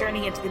as we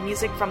journey into the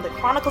music from The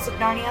Chronicles of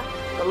Narnia,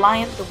 The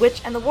Lion, the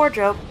Witch, and the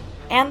Wardrobe,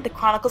 and The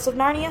Chronicles of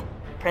Narnia,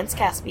 Prince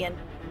Caspian.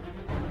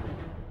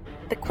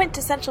 The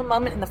quintessential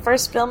moment in the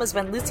first film is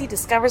when Lucy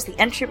discovers the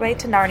entryway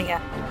to Narnia.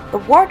 The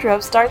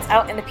wardrobe starts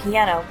out in a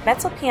piano,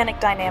 mezzo-pianic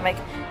dynamic,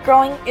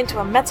 growing into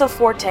a mezzo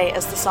forte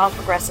as the song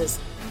progresses.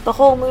 The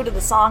whole mood of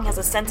the song has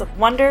a sense of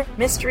wonder,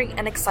 mystery,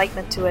 and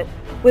excitement to it.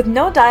 With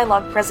no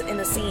dialogue present in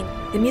the scene,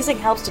 the music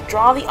helps to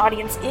draw the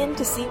audience in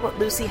to see what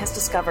Lucy has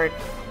discovered.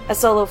 A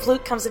solo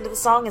flute comes into the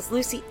song as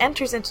Lucy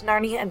enters into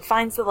Narnia and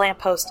finds the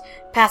lamppost,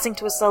 passing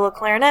to a solo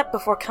clarinet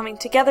before coming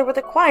together with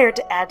a choir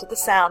to add to the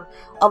sound,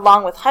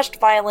 along with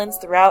hushed violins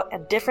throughout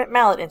and different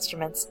mallet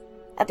instruments.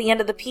 At the end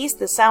of the piece,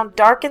 the sound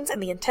darkens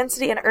and the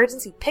intensity and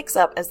urgency picks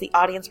up as the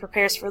audience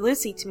prepares for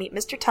Lucy to meet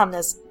Mr.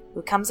 Tumnus,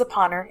 who comes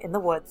upon her in the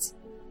woods.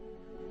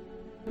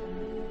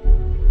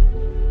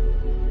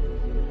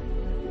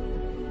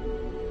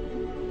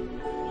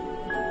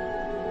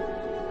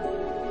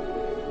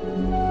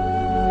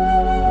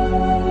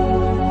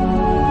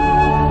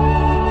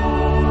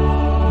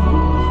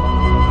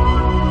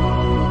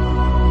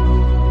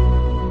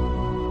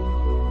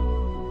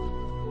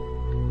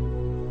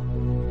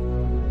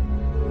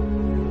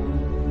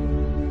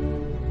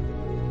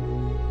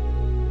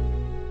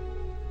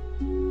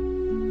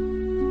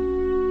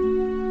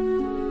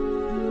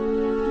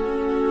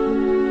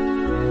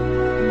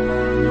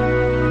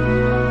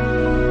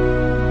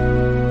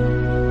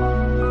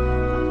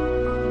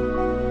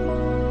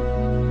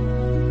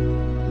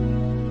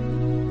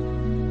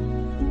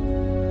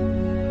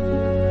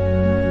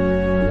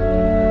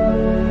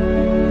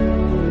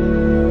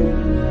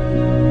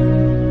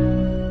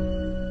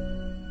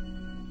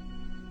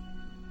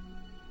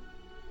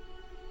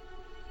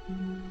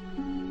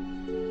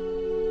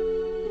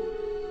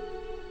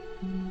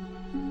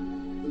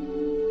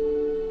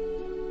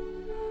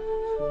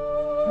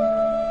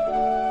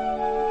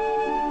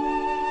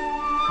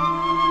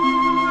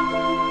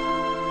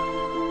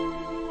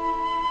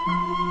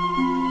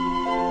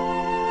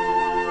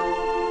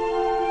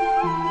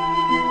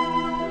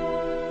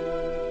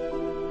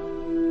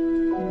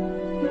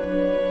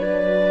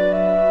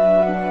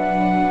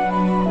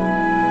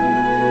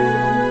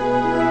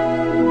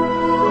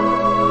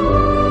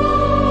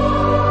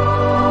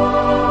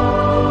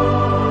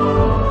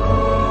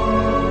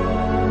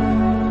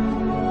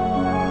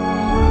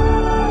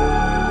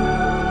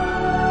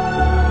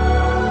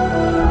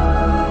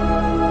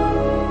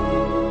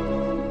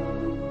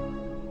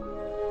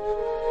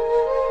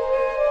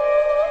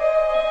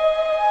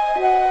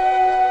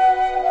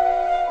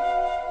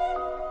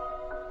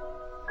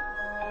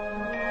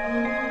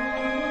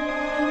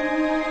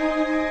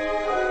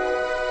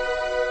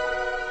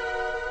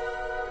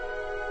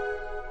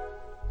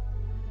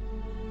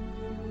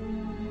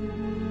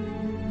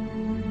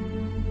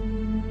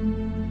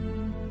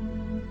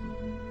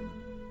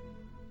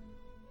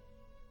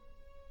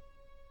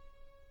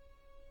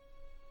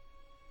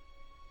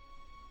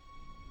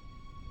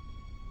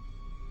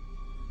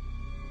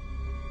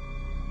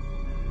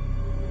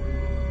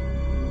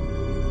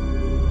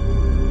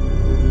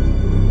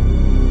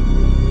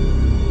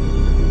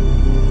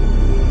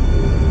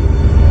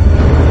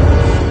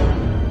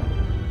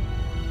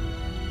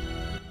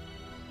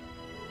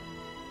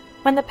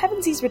 When the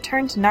Pevensies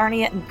return to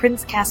Narnia and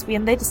Prince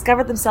Caspian, they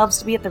discover themselves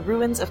to be at the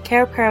ruins of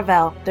Cair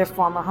Paravel, their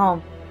former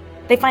home.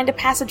 They find a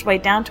passageway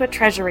down to a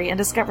treasury and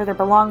discover their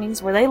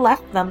belongings where they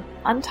left them,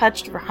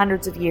 untouched for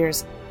hundreds of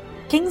years.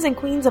 Kings and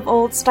Queens of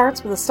Old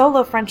starts with a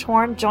solo French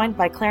horn joined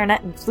by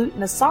clarinet and flute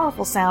and a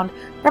sorrowful sound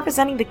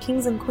representing the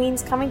kings and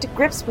queens coming to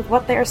grips with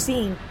what they are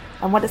seeing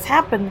and what has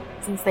happened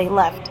since they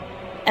left.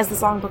 As the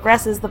song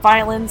progresses, the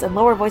violins and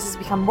lower voices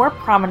become more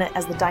prominent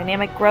as the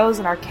dynamic grows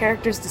and our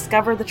characters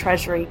discover the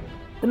treasury.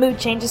 The mood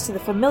changes to the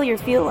familiar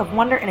feel of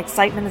wonder and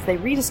excitement as they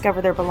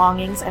rediscover their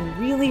belongings and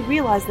really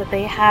realize that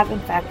they have in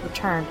fact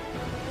returned.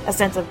 A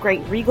sense of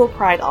great regal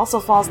pride also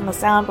falls on the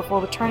sound before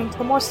returning to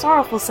the more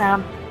sorrowful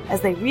sound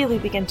as they really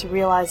begin to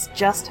realize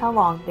just how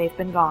long they've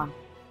been gone.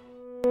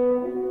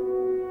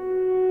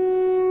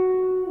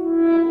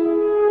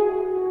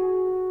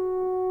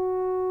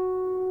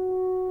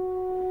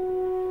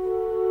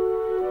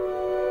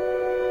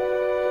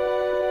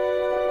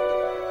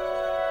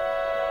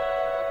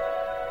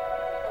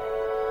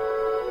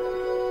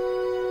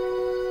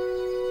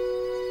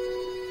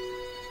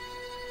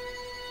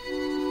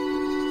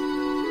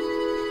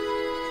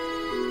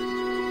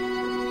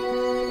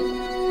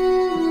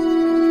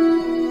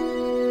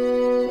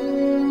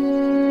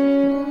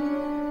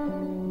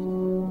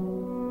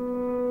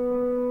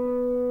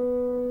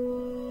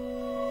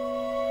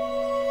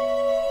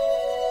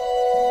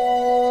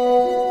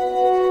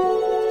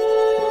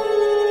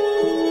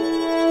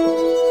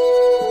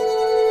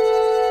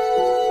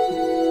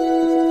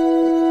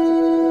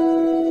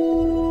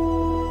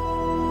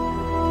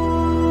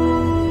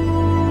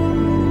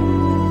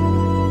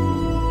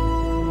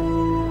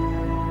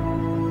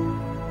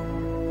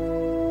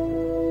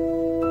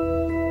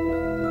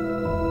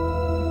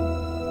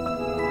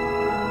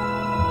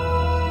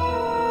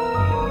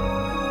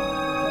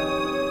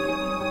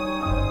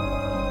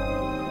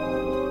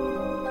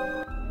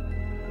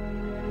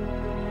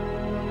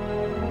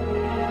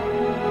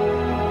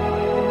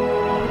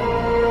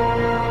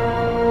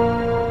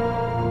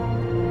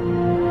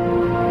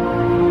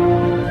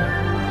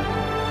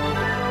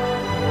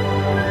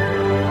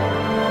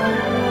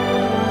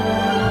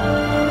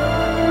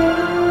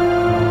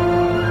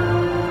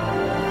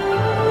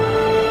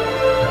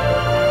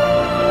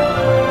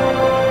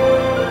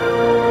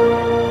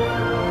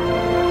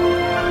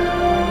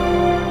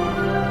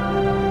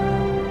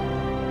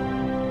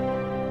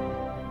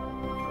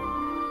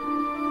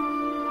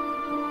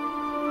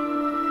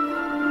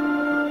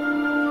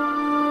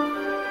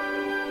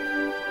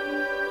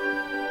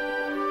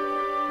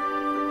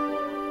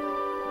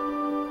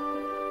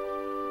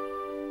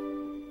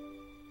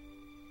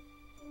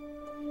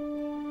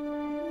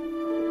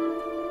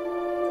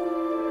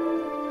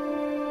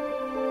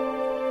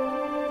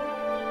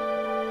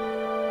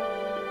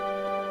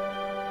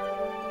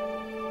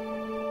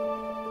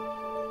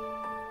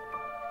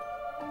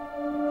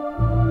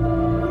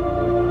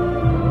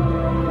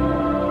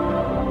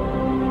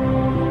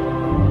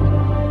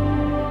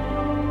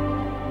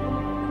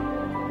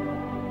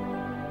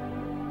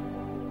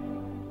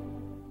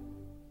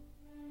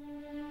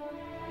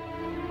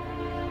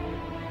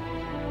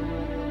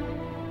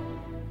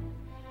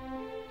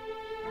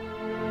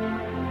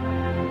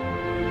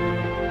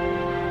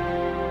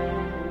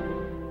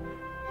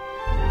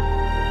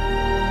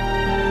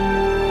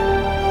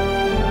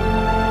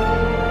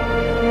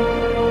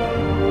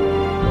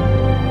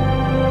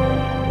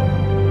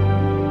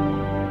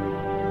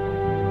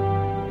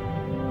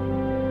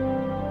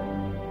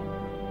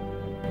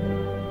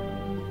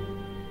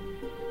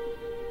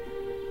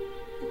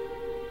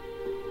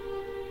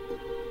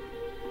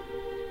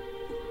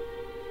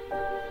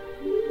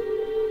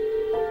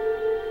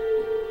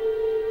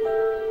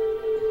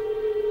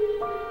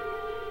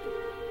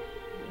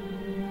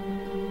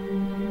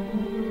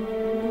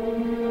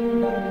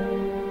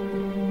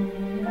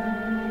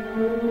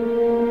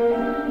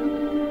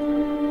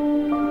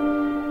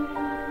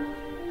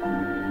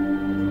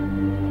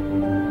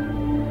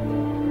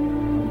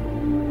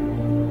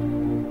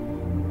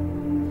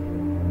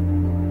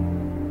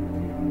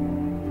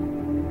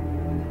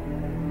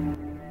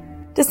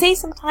 To save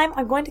some time,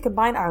 I'm going to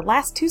combine our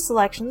last two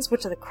selections,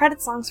 which are the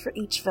credit songs for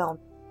each film.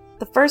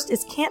 The first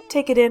is Can't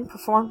Take It In,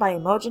 performed by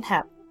Imogen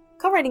Heap.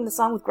 Co-writing the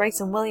song with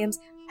Grayson Williams,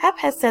 Heap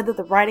has said that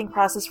the writing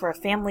process for a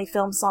family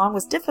film song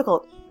was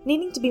difficult,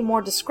 needing to be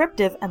more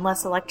descriptive and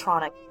less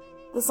electronic.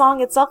 The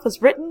song itself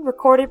was written,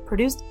 recorded,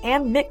 produced,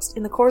 and mixed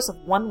in the course of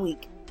 1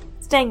 week.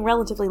 Staying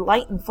relatively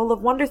light and full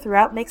of wonder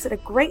throughout makes it a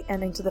great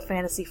ending to the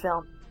fantasy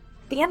film.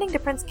 The ending to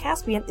Prince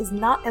Caspian is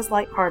not as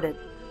lighthearted.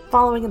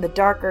 Following in the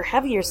darker,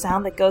 heavier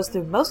sound that goes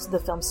through most of the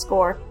film's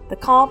score, The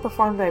Call,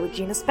 performed by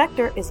Regina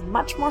Spektor, is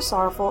much more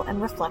sorrowful and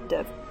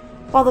reflective.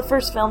 While the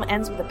first film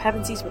ends with the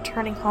Pevensies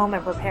returning home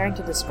and preparing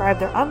to describe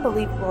their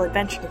unbelievable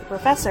adventure to the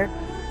professor,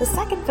 the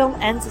second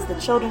film ends as the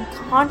children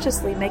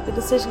consciously make the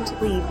decision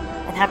to leave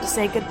and have to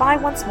say goodbye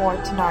once more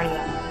to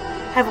Narnia.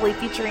 Heavily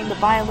featuring the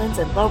violins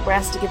and low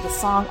brass to give the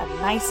song a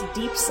nice,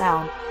 deep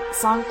sound, the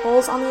song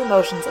pulls on the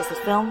emotions as the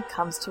film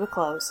comes to a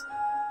close.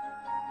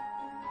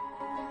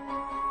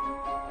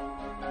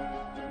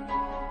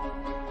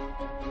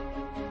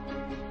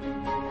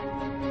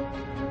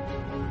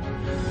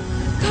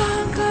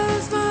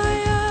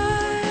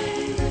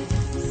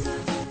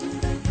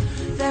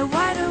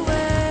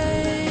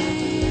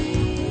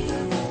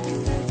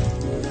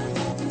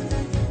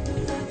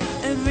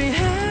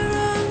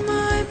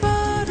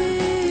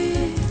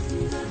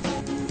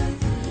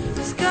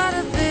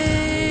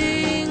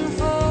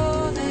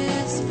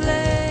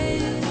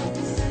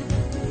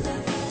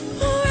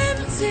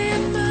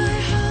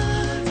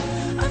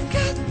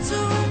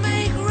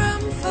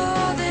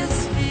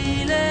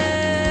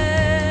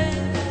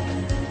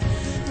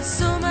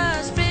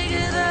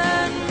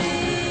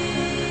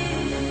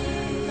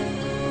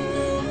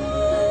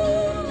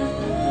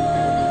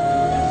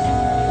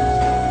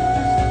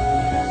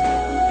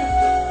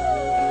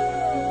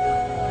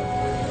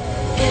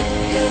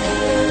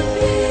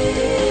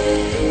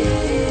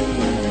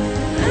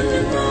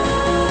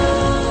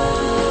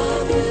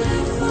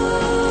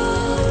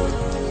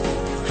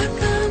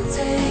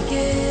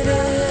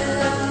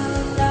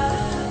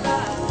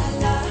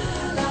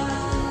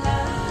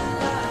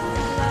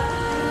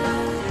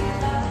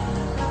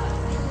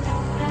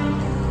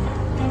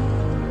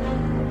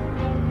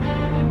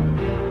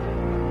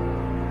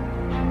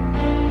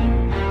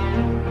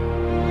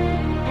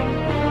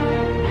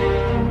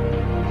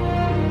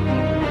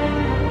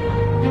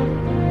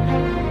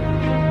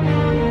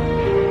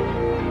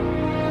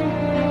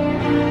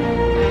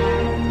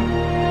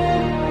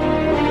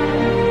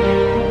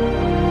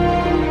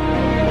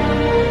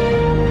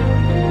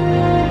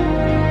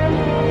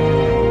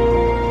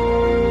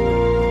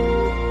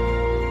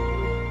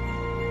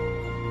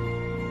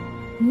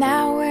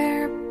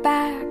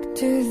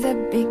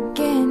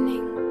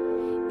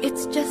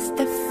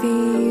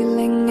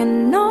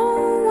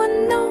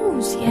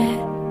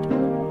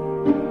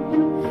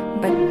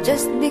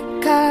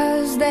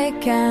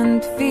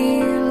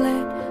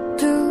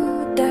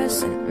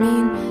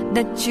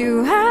 that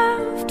you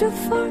have to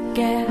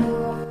forget.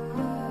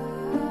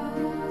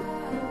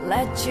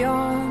 Let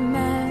your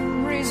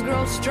memories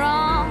grow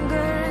stronger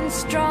and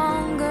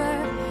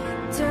stronger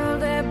till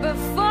they're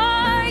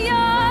before your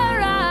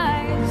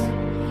eyes.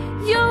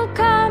 You'll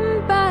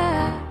come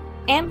back.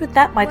 And with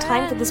that, my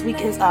time for this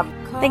week is up.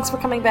 Thanks for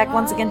coming back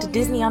once again to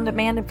Disney On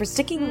Demand and for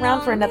sticking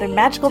around for another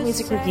magical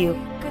music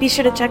review. Be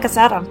sure to check us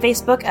out on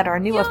Facebook at our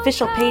new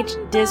official page,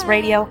 Diz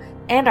Radio,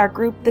 and our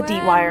group, The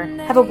D-Wire.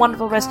 Have a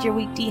wonderful rest of your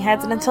week,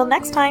 D-Heads, and until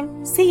next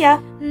time, see ya!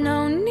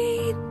 No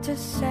need to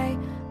say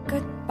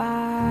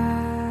goodbye.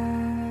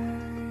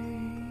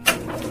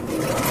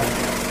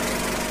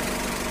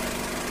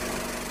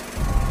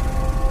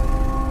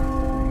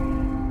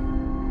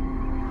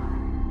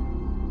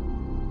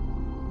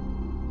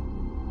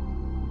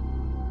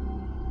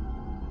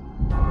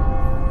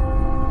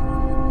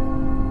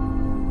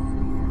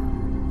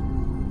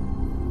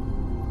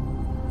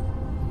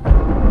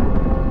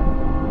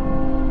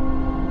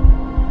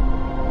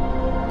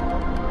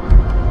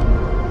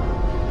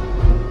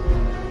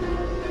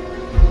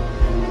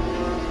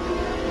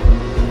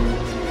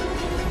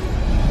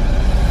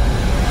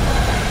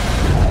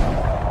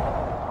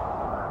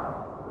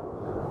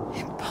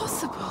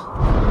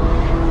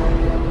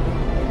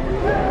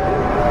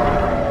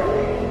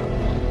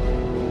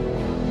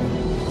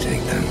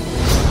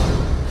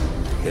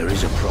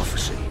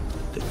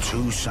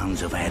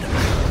 Sons of Adam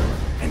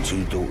and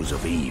 2 daughters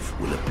of Eve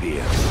will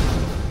appear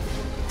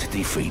to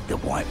defeat the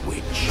White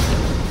Witch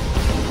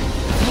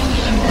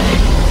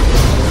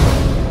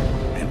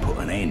and put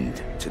an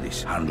end to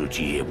this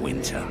 100-year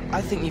winter.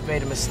 I think you've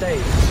made a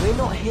mistake. We're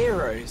not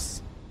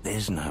heroes.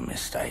 There's no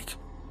mistake.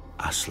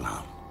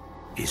 Aslan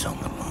is on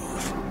the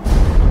move.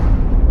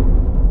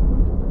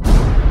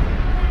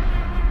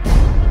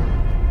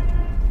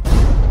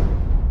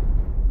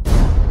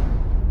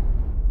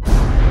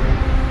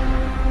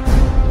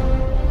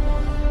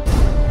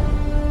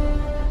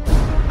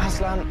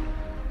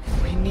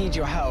 We need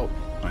your help.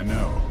 I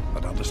know,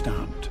 but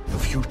understand, the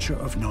future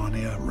of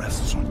Narnia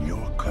rests on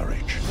your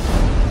courage.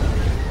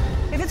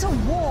 If it's a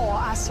war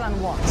Aslan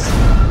wants,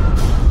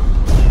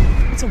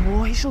 it's a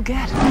war he shall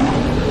get.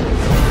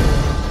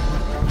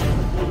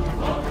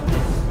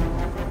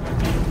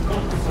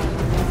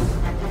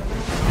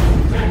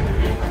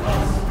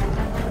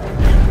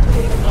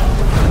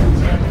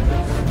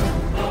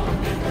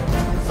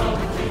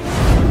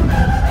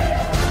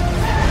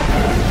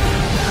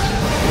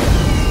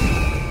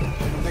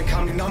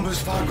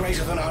 Numbers far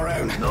greater than our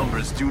own.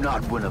 Numbers do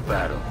not win a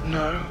battle.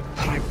 No,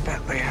 but I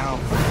bet they help.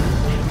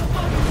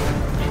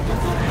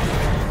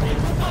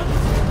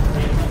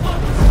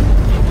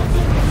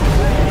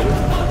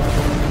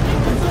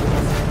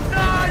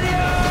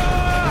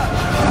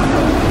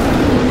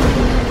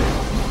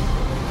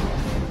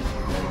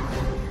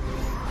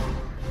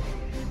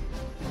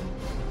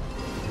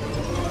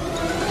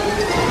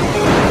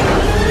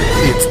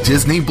 It's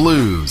Disney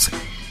Blues.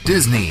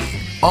 Disney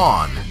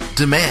On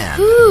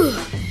Demand. Whew,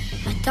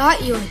 I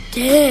thought you were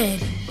dead.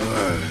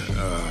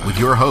 With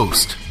your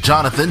host,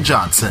 Jonathan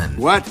Johnson.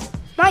 What?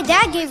 My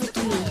dad gave it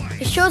to me.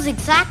 It shows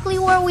exactly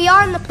where we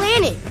are on the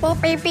planet.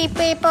 Boop, beep, beep,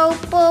 beep, boop,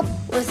 boop.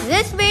 With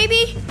this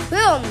baby,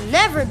 we'll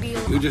never be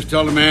alone. You just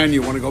tell the man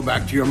you want to go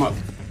back to your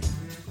mother.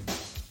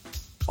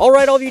 All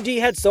right, all of you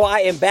D-heads, so I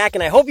am back,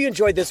 and I hope you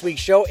enjoyed this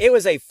week's show. It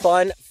was a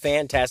fun,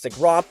 fantastic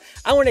romp.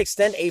 I want to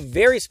extend a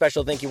very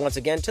special thank you once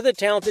again to the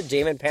talented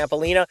Damon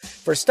Pampolina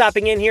for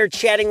stopping in here,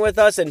 chatting with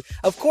us, and,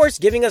 of course,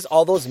 giving us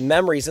all those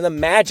memories and the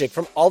magic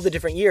from all the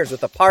different years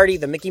with the party,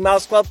 the Mickey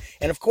Mouse Club,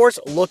 and, of course,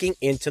 looking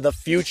into the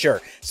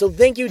future. So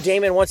thank you,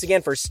 Damon, once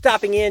again for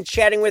stopping in,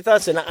 chatting with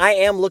us, and I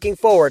am looking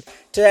forward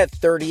to that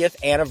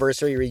 30th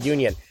anniversary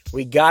reunion.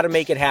 We got to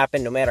make it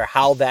happen no matter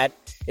how that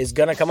is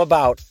going to come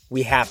about.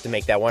 We have to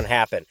make that one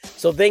happen.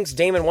 So thanks,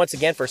 Damon, once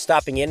again for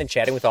stopping in and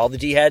chatting with all the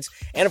D-heads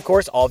and, of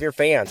course, all of your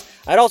fans.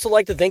 I'd also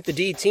like to thank the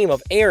D team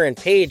of Aaron,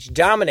 Paige,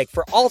 Dominic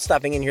for all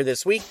stopping in here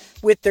this week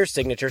with their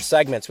signature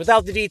segments.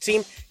 Without the D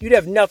team, you'd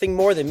have nothing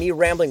more than me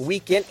rambling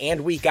week in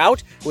and week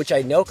out, which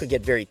I know could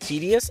get very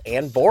tedious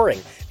and boring.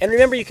 And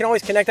remember, you can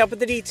always connect up with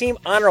the D team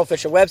on our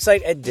official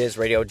website at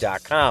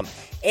DizRadio.com.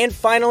 And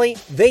finally,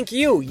 thank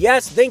you.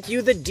 Yes, thank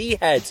you, the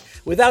D-heads.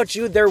 Without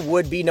you, there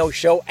would be no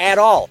show at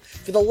all.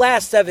 For the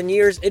last 7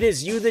 years, it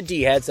is you, the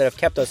D-heads, that have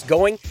kept us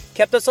going,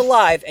 kept us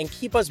alive, and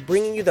keep us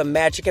bringing you the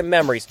magic and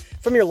memories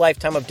from your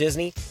lifetime of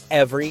Disney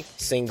every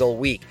single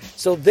week.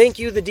 So thank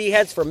you, the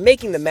D-heads, for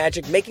making the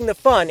magic, making the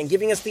fun, and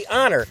giving us the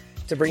honor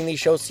to bring these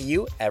shows to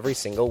you every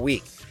single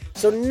week.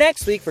 So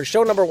next week for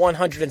show number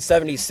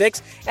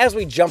 176, as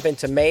we jump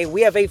into May, we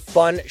have a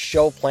fun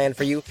show planned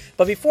for you.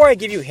 But before I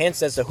give you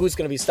hints as to who's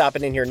going to be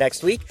stopping in here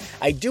next week,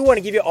 I do want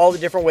to give you all the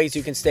different ways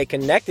you can stay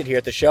connected here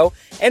at the show.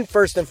 And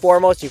first and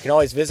foremost, you can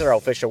always visit our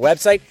official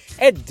website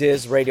at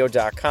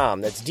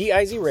DizRadio.com. That's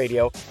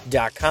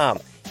DizRadio.com.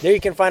 There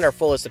you can find our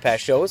full list of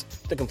past shows,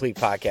 the complete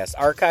podcast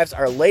archives,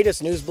 our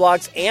latest news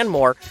blogs, and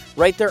more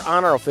right there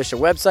on our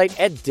official website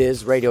at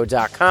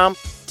DizRadio.com,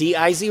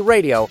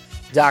 DizRadio.com.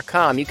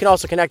 DizRadio.com. You can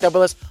also connect up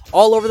with us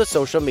all over the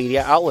social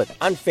media outlet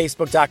on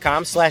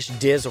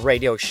Facebook.com/Diz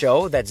Radio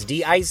Show. That's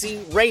DIZ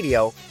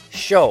Radio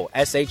Show,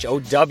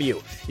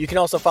 SHOW. You can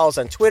also follow us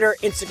on Twitter,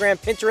 Instagram,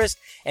 Pinterest,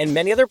 and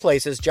many other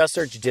places. Just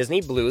search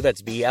Disney Blue,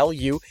 that's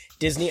BLU,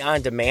 Disney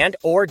On Demand,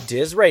 or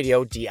Diz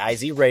Radio,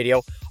 DIZ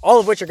Radio, all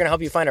of which are going to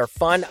help you find our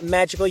fun,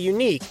 magical,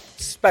 unique,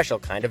 special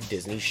kind of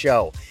Disney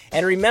show.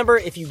 And remember,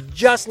 if you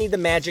just need the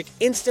magic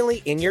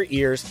instantly in your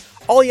ears,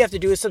 all you have to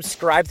do is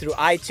subscribe through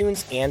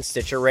iTunes and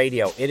Stitcher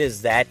Radio. It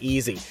is that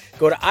easy.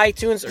 Go to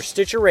iTunes or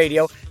Stitcher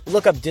Radio,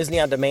 look up Disney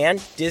On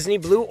Demand, Disney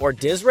Blue, or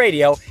Diz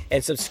Radio,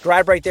 and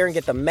subscribe right there and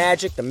get the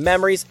magic, the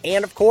memories,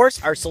 and of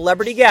course, our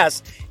celebrity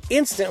guests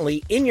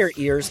instantly in your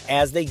ears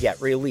as they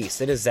get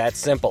released. It is that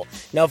simple.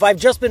 Now, if I've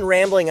just been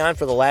rambling on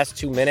for the last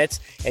 2 minutes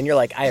and you're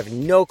like, I have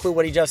no clue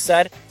what he just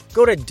said,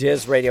 go to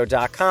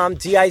DizRadio.com,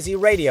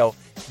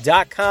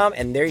 DIZRadio.com,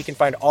 and there you can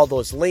find all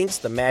those links,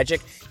 the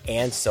magic,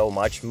 and so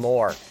much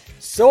more.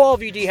 So all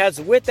of you D-heads,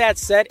 with that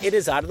said, it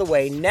is out of the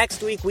way.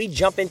 Next week, we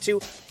jump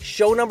into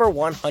show number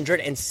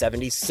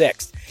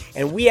 176,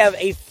 and we have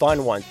a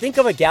fun one. Think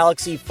of a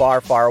galaxy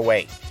far, far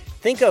away.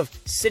 Think of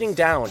sitting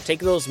down,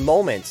 taking those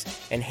moments,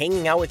 and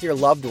hanging out with your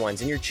loved ones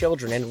and your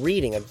children and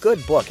reading a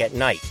good book at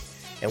night.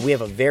 And we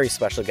have a very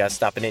special guest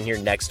stopping in here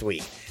next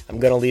week. I'm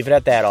going to leave it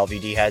at that, all of you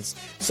D-heads.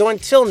 So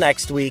until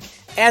next week,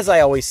 as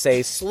I always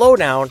say, slow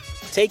down,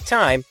 take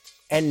time,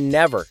 and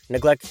never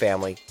neglect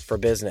family for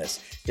business.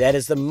 That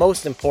is the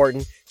most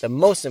important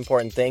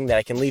thing that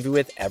I can leave you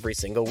with every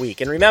single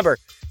week. And remember,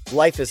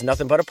 life is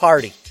nothing but a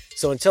party.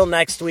 So until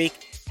next week,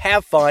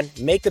 have fun,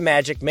 make the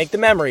magic, make the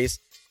memories,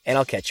 and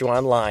I'll catch you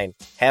online.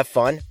 Have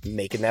fun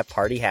making that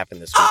party happen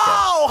this weekend.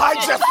 Oh, I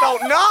just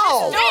don't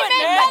know.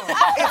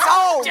 It's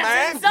on,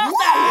 man. It's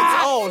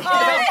on.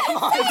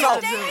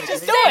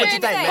 Just do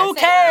it. Who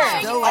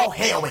cares? Oh,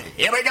 hell with it.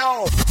 Here we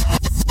go.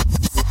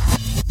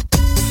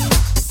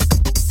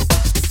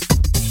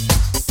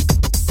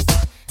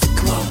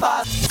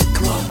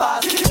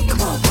 Come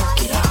on,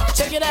 work it out.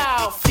 Check it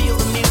out. Feel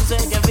the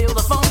music and feel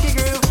the funky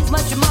groove.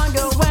 Let your mind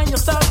go when you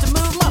start to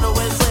move. Not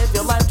always live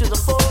your life to the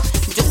full.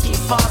 Just keep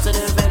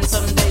positive and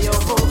someday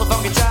you'll rule. The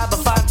funky tribe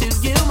of 5 to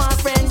you, my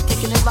friend.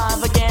 Kicking it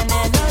live again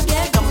and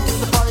again. Come to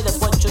the party, that's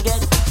what you'll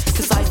get.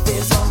 'Cause life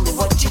is only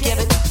what you give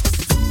it.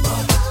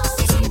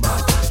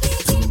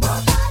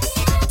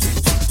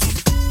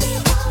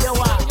 Yo,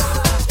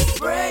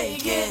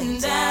 breaking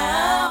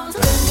down.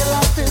 Spend your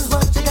life is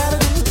what you gotta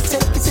do.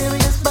 Take it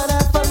serious, but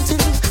have fun too.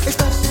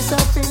 Express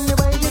yourself in the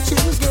way you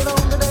choose. Get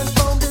on the dance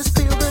floor, just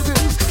feel the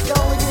groove. You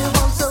only get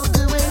one, so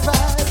do it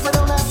right. We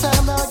don't have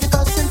time, now get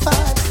us in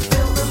fight.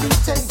 Feel the beat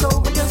take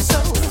over your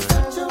soul.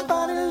 Let your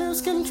body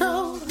lose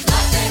control.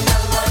 Life ain't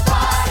nothing but a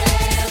party.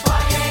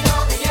 Party ain't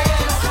over yet.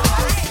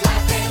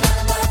 Life ain't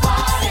nothing but a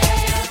party.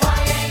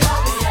 Party ain't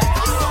over yet.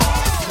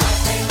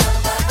 Life ain't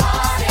nothing but a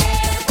party.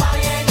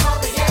 Party ain't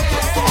over yet.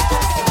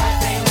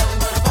 Life ain't nothing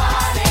but a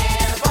party.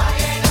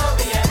 Party ain't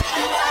over yet.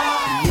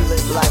 You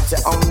live life to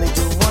only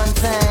do one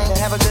thing.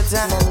 Have a good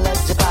time and let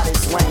your body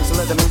swing. So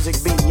let the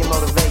music be your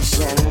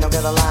motivation. No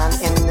better line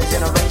in the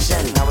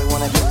generation. All we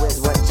wanna do is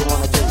what you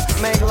wanna do.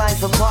 Make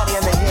life a party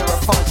and they hear a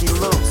funky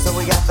loop. So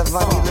we got the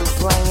funky loop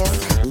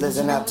playing.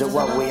 Listen up to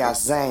what we are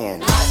saying.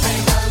 Life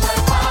ain't nothing but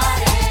a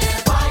party.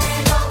 Party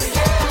ain't over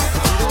yet.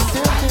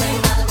 Life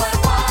ain't nothing but a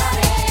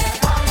party.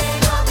 Party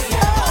ain't over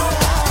yet.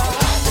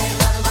 Life ain't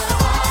nothing but a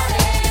party.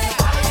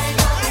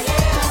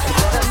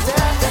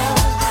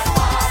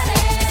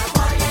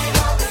 Party ain't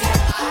over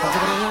yet.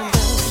 Party ain't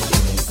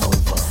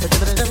over yet.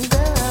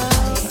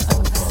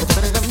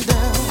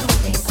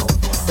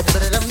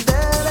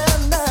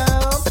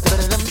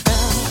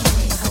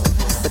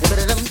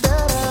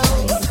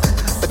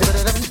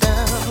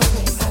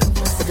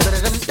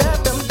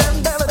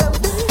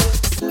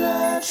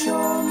 Let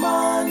your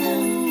mind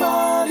and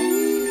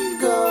body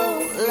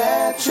go.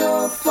 Let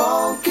your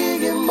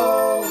funky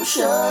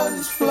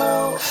emotions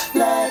flow.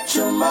 Let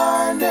your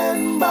mind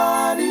and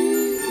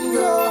body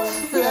go.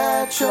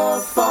 Let your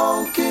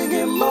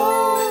funky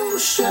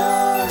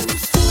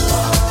emotions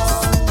flow.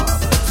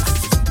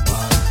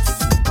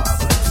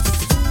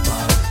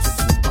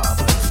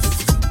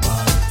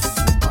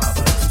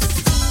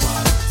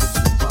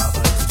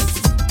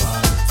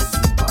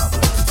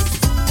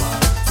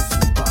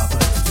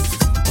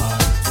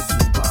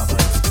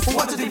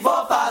 One, two, three,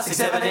 four, five, six,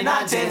 seven, eight,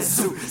 nine, 10.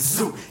 Zoo,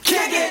 zoo,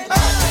 kick it. Ain't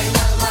nothing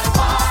but a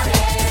party.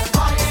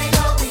 Party ain't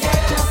over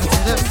yet.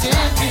 Ain't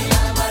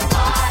nothing but a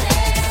party.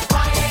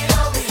 Party ain't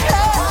over yet.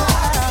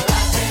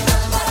 Ain't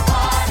nothing but a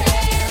party.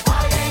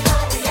 Party ain't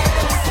over yet.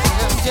 Ain't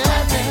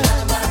nothing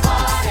but a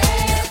party.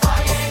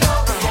 Party ain't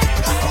over yet.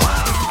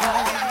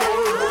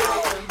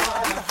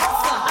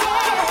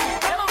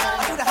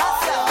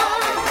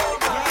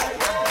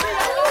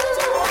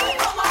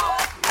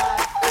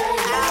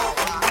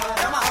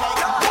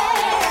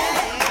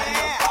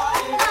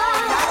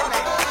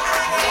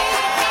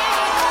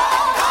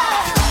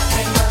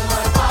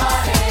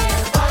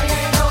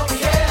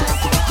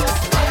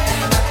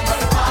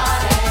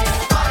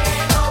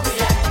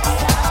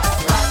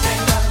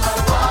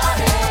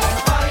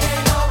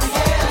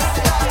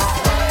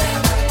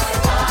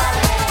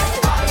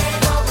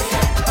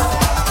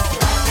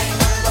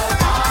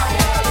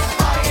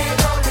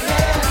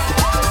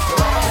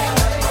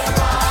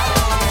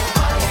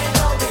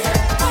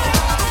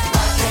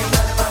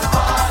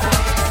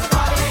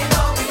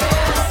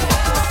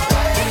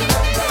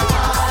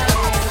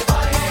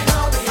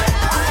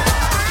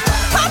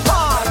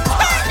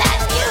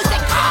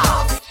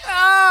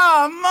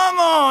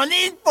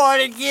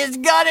 party kids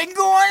got it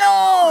going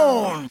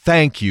on.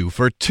 Thank you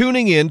for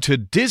tuning in to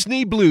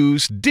Disney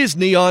Blues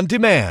Disney on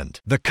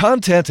Demand. The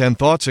content and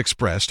thoughts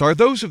expressed are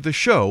those of the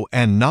show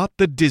and not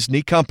the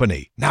Disney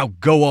Company. Now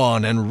go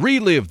on and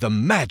relive the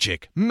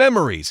magic,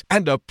 memories,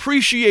 and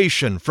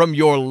appreciation from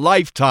your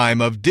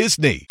lifetime of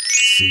Disney.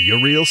 See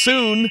you real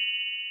soon.